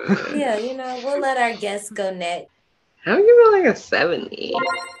character. Yeah, we'll let our guests go next. I would give it like a 70.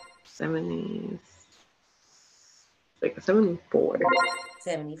 70. Like a 74.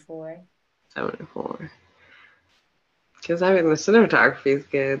 74. 74. Because the cinematography is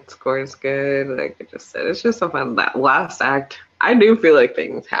good, score is good. Like I just said, it's just so fun. That last act, I do feel like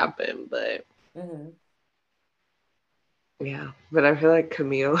things happen, but yeah. But I feel like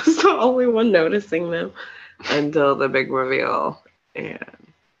Camille is the only one noticing them until the big reveal, and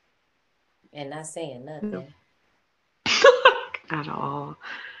not saying nothing. at all.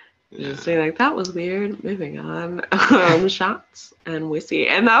 Just say like that was weird. Moving on. Shots and whiskey,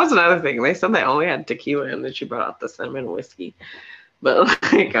 and that was another thing. They said they only had tequila, and then she brought out the cinnamon whiskey. But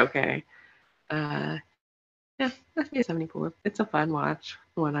like, okay, yeah, that's me 74. It's a fun watch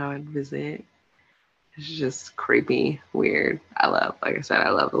when I would visit. It's just creepy, weird. I love, like I said,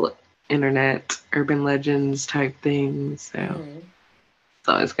 I love the internet, urban legends type things. So it's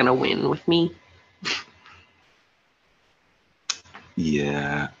always gonna win with me.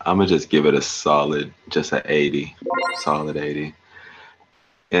 Yeah, I'm gonna just give it a solid, just an 80, solid 80.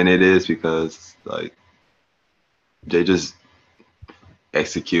 And it is because like they just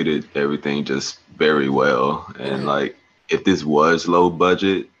executed everything just very well. And like if this was low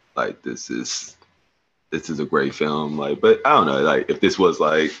budget, like this is a great film. Like, but I don't know, like if this was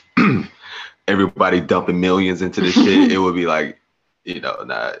like everybody dumping millions into this shit, it would be like, it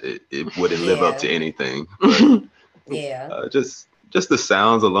wouldn't live up to anything. But just the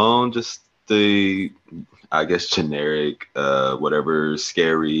sounds alone, just the, I guess, generic, whatever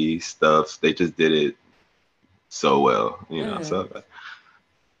scary stuff, they just did it so well, so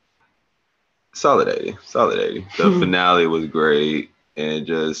solid 80. The finale was great, and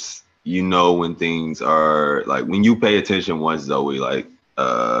just, when things are, like, when you pay attention once Zoe, like,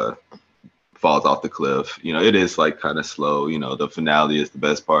 falls off the cliff, it is, like, kind of slow, the finale is the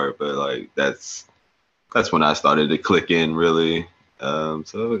best part, but, like, that's when I started to click in, really. For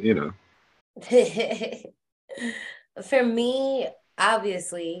me,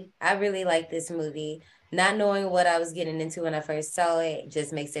 obviously, I really like this movie. Not knowing what I was getting into when I first saw it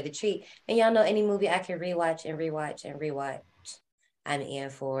just makes it a treat. And y'all know any movie I can rewatch and rewatch and rewatch, I'm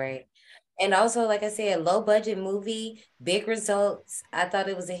in for it. And also, like I said, low budget movie, big results. I thought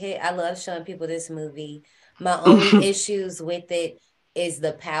it was a hit. I love showing people this movie. My only issues with it is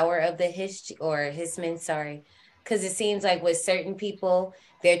the power of the Hissman, sorry. Because it seems like with certain people,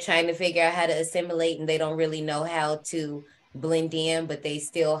 they're trying to figure out how to assimilate and they don't really know how to blend in, but they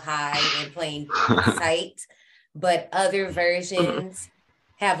still hide in plain sight. But other versions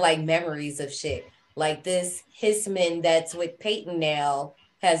have like memories of shit. Like this Hissman that's with Peyton now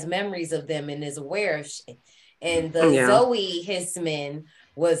has memories of them and is aware of shit. And the Zoe Hissman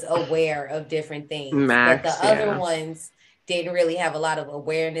was aware of different things. But the other ones didn't really have a lot of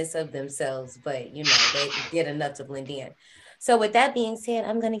awareness of themselves, but they did enough to blend in. So with that being said,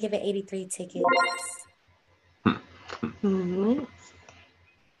 I'm going to give it 83 tickets. For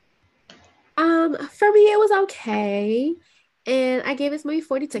me, it was okay, and I gave this movie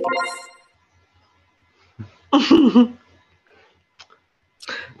 40 tickets.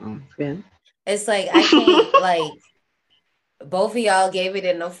 It's like I can't like both of y'all gave it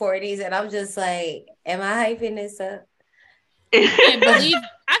in the 40s, and I'm just like, am I hyping this up?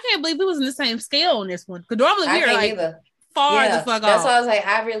 I can't believe we was in the same scale on this one. Because normally we're like far the fuck off. That's why I was like,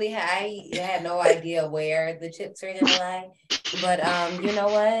 I had no idea where the chips were gonna lie. But you know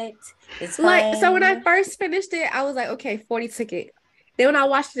what? It's fine. Like, so when I first finished it, I was like, okay, 40 ticket. Then when I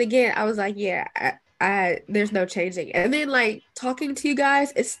watched it again, I was like, yeah, I there's no changing. And then like talking to you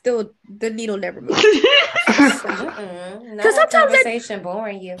guys, it's still, the needle never moves. Because sometimes conversation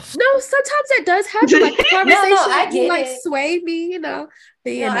boring you. No, sometimes it does happen. Like the conversation, I get sway me, But,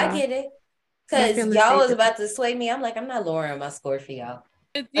 I get it. Because y'all was about to sway me. I'm like, I'm not lowering my score for y'all.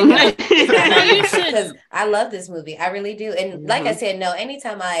 Because I love this movie. I really do. And like I said, no,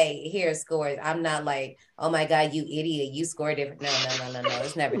 anytime I hear scores, I'm not like, oh my God, you idiot, you scored different. No.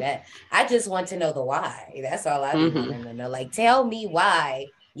 It's never that. I just want to know the why. That's all I want to know. Like, tell me why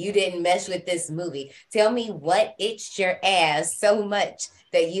you didn't mesh with this movie. Tell me what itched your ass so much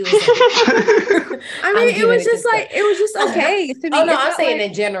that you I mean, it was just okay to me. Oh no, I'm saying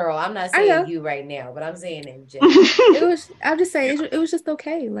in general. I'm not saying you right now, but I'm saying in general. I'm just saying it was just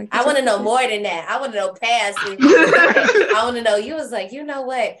okay. Like, I want to know more than that. I want to know past it. I want to know, you was like, you know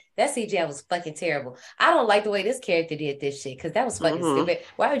what? That CGI was fucking terrible. I don't like the way this character did this shit because that was fucking stupid.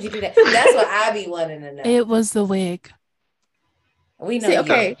 Why would you do that? That's what I be wanting to know. It was the wig. We know.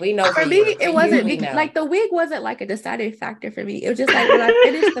 Okay. We know. For me, it wasn't like the wig wasn't like a deciding factor for me. It was just like when I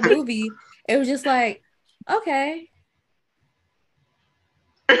finished the movie, it was just like, okay.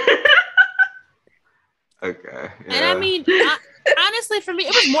 Okay. Yeah. And I mean, honestly, for me,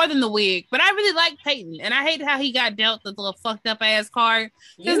 it was more than the wig. But I really like Peyton, and I hate how he got dealt the little fucked up ass card.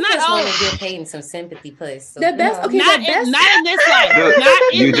 You just want to give Peyton some sympathy, please. So, the best, okay, not in this life.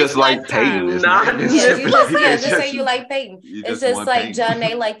 You just like Peyton. Just say you like Peyton. It's just like Peyton. John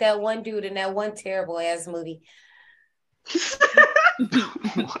A. like that one dude in that one terrible ass movie.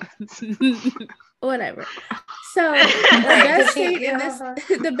 Whatever. So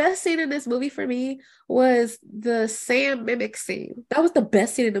the best scene in this movie for me was the Sam mimic scene. That was the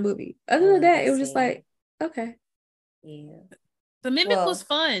best scene in the movie. Other than that, it was just like, okay. Yeah. The mimic was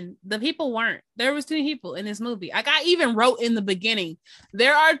fun. The people weren't. There was 2 people in this movie. Like I even wrote in the beginning,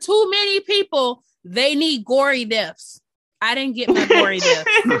 there are too many people. They need gory deaths. I didn't get my gory death.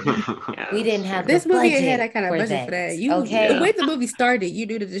 We didn't have this the movie budget had that kind of budget for that. You, the way the movie started, you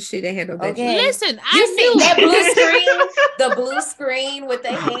knew that this shit didn't have no budget. Okay. Listen, you see that blue screen with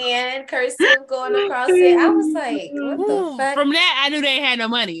the hand cursive going across it. I was like, what the fuck? From that, I knew they had no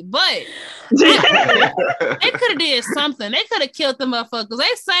money, but they could have did something. They could have killed the motherfuckers.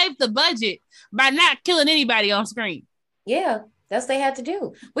 They saved the budget by not killing anybody on screen. Yeah. That's what they had to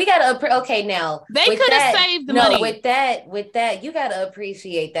do. We gotta okay now. They could have saved the money. With that, you gotta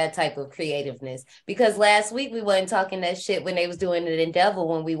appreciate that type of creativeness. Because last week we wasn't talking that shit when they was doing it in Devil,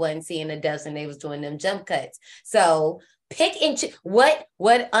 when we wasn't seeing the deaths and they was doing them jump cuts. So pick and choose. What's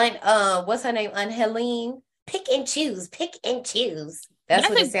her name? Helene. Pick and choose. That's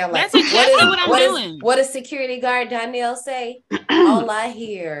what it sounds like. That's exactly what I'm doing. What does security guard Donnell say? All I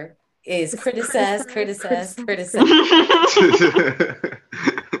hear is criticize. Like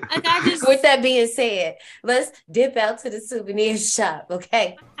With that being said, let's dip out to the souvenir shop,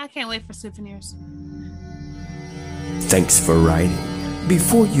 okay? I can't wait for souvenirs. Thanks for riding.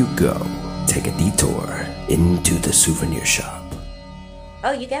 Before you go, take a detour into the souvenir shop.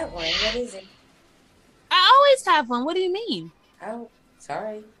 Oh, you got one. What is it? I always have one. What do you mean? Oh,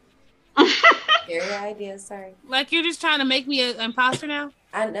 sorry. Your idea, sorry. Like you're just trying to make me an imposter now?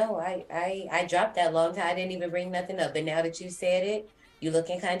 I know. I dropped that long time. I didn't even bring nothing up. But now that you said it, you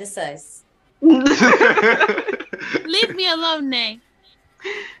looking kind of sus. Leave me alone, Nay.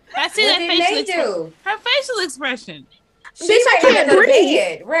 I see what that facial expression. Her facial expression. She's ready to go to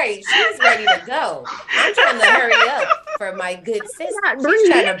bed. Right. She's ready to go. I'm trying to hurry up for my good sis. She's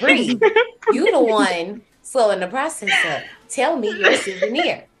trying to breathe. You the one slowing the process up. Tell me your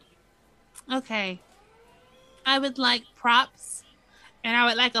souvenir. Okay. I would like props. And I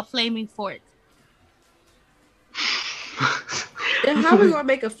would like a flaming fork. And how are we gonna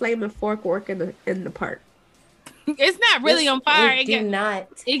make a flaming fork work in the park? It's not really on fire. It do not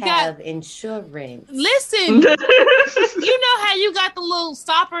have insurance. Listen, you know how you got the little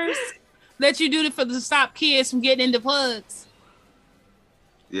stoppers that you do to stop kids from getting into plugs?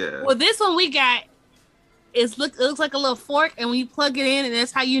 Yeah. Well, this one we got, it looks like a little fork, and when you plug it in, and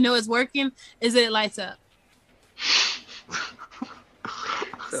that's how you know it's working, is that it lights up.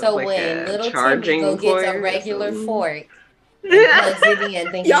 So like when little Timmy go gets a regular fork and plugs it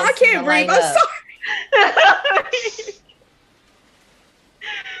in, thinking y'all can't breathe. I'm sorry.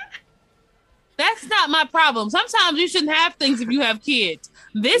 That's not my problem. Sometimes you shouldn't have things if you have kids.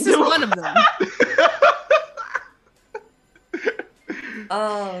 This is one of them.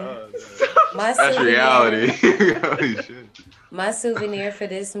 That's reality. My souvenir for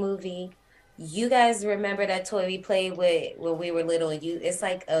this movie. You guys remember that toy we played with when we were little? And it's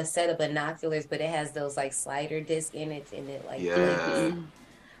like a set of binoculars, but it has those like slider discs in it, and it like flips.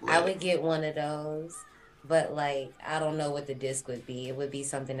 I would get one of those, but like I don't know what the disc would be. It would be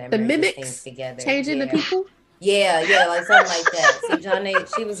something that merges things together, changing the people. Yeah, like something like that. See,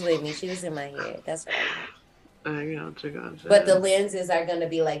 she was with me. She was in my head. That's what I gotcha. But the lenses are gonna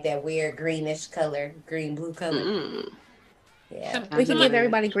be like that weird greenish color, green-blue color. Mm-hmm. Yeah, we can give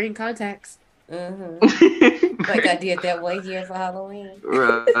everybody green contacts. Mm-hmm. Like I did that one year for Halloween.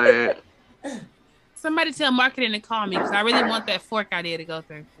 Right. Somebody tell marketing to call me because I really want that fork idea to go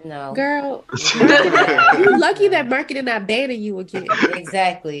through. No, girl, you're lucky that marketing not banning you again.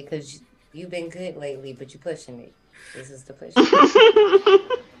 Exactly, because you've been good lately, but you're pushing me. This is the push.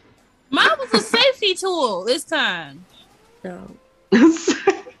 Mine was a safety tool this time. No.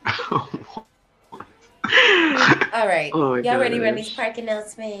 All right. Oh y'all ready to run these park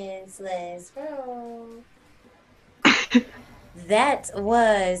announcements? Let's roll. That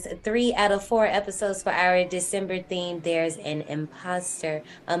was 3 out of 4 episodes for our December theme. There's an imposter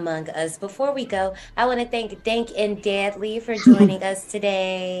among us. Before we go, I want to thank Dank and Dadley for joining us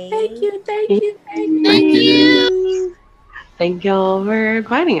today. Thank you. Thank y'all for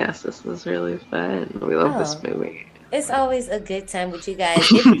inviting us. This was really fun. We love this movie. It's always a good time with you guys.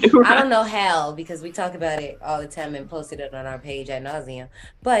 I don't know how, because we talk about it all the time and posted it on our page ad nauseum.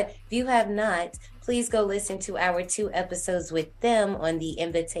 But if you have not, please go listen to our 2 episodes with them on the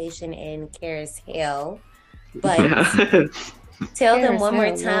Invitation and Carousel. But tell them one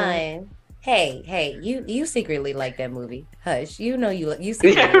more time. Hey, you secretly like that movie. Hush. You know you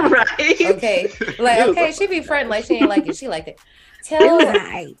secretly like it. Right. Okay. Like, okay, she be fronting like she ain't like it. She liked it. Tell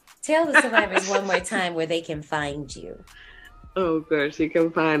Tell the survivors one more time where they can find you. Oh, of course. You can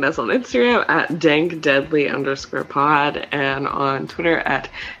find us on Instagram at dankdeadly_pod and on Twitter at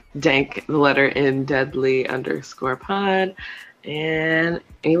dank_deadly_pod. And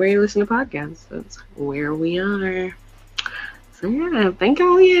anywhere you listen to podcasts, that's where we are. So yeah, thank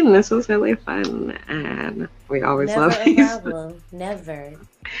y'all again. This was really fun, and we always love these. Never.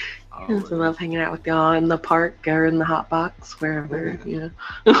 We love hanging out with y'all in the park or in the hot box, wherever, you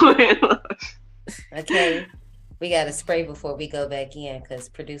know. Okay, we got to spray before we go back in because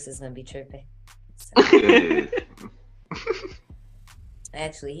producer's gonna be tripping. So.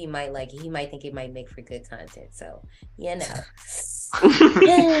 Actually, he might like it. He might think it might make for good content. So, you know.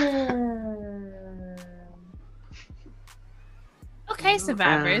 Okay,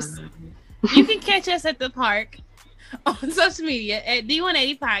 survivors. You can catch us at the park on social media at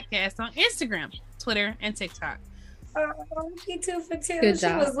D180 Podcast on Instagram, Twitter, and TikTok. Oh, she 2 for 2. Good she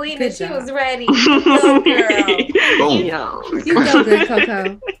job. was leaning. Good she job. was ready. Go, girl. You go good,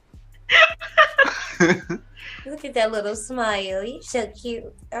 Coco. Look at that little smile. You're so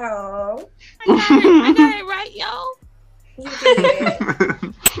cute. Oh. I got it right, y'all. You did.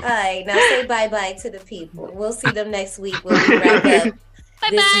 All right, now say bye-bye to the people. We'll see them next week when we wrap up this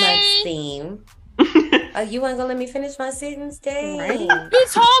month's theme. You weren't gonna let me finish my sentence? Dang. You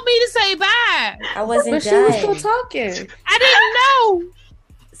told me to say bye. I wasn't But done. she was still talking. I didn't know.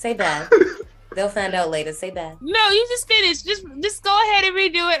 Say bye. They'll find out later. Say bye. No, you just finished. Just go ahead and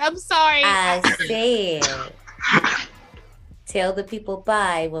redo it. I'm sorry. I said tell the people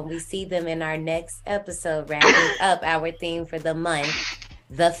bye when we see them in our next episode, wrapping up our theme for the month,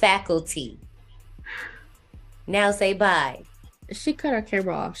 the faculty. Now say bye. She cut her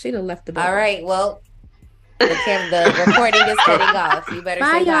camera off. She done left the building. All right, well, the recording is cutting off. You better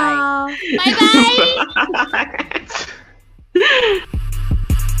bye, say bye. y'all. Bye-bye.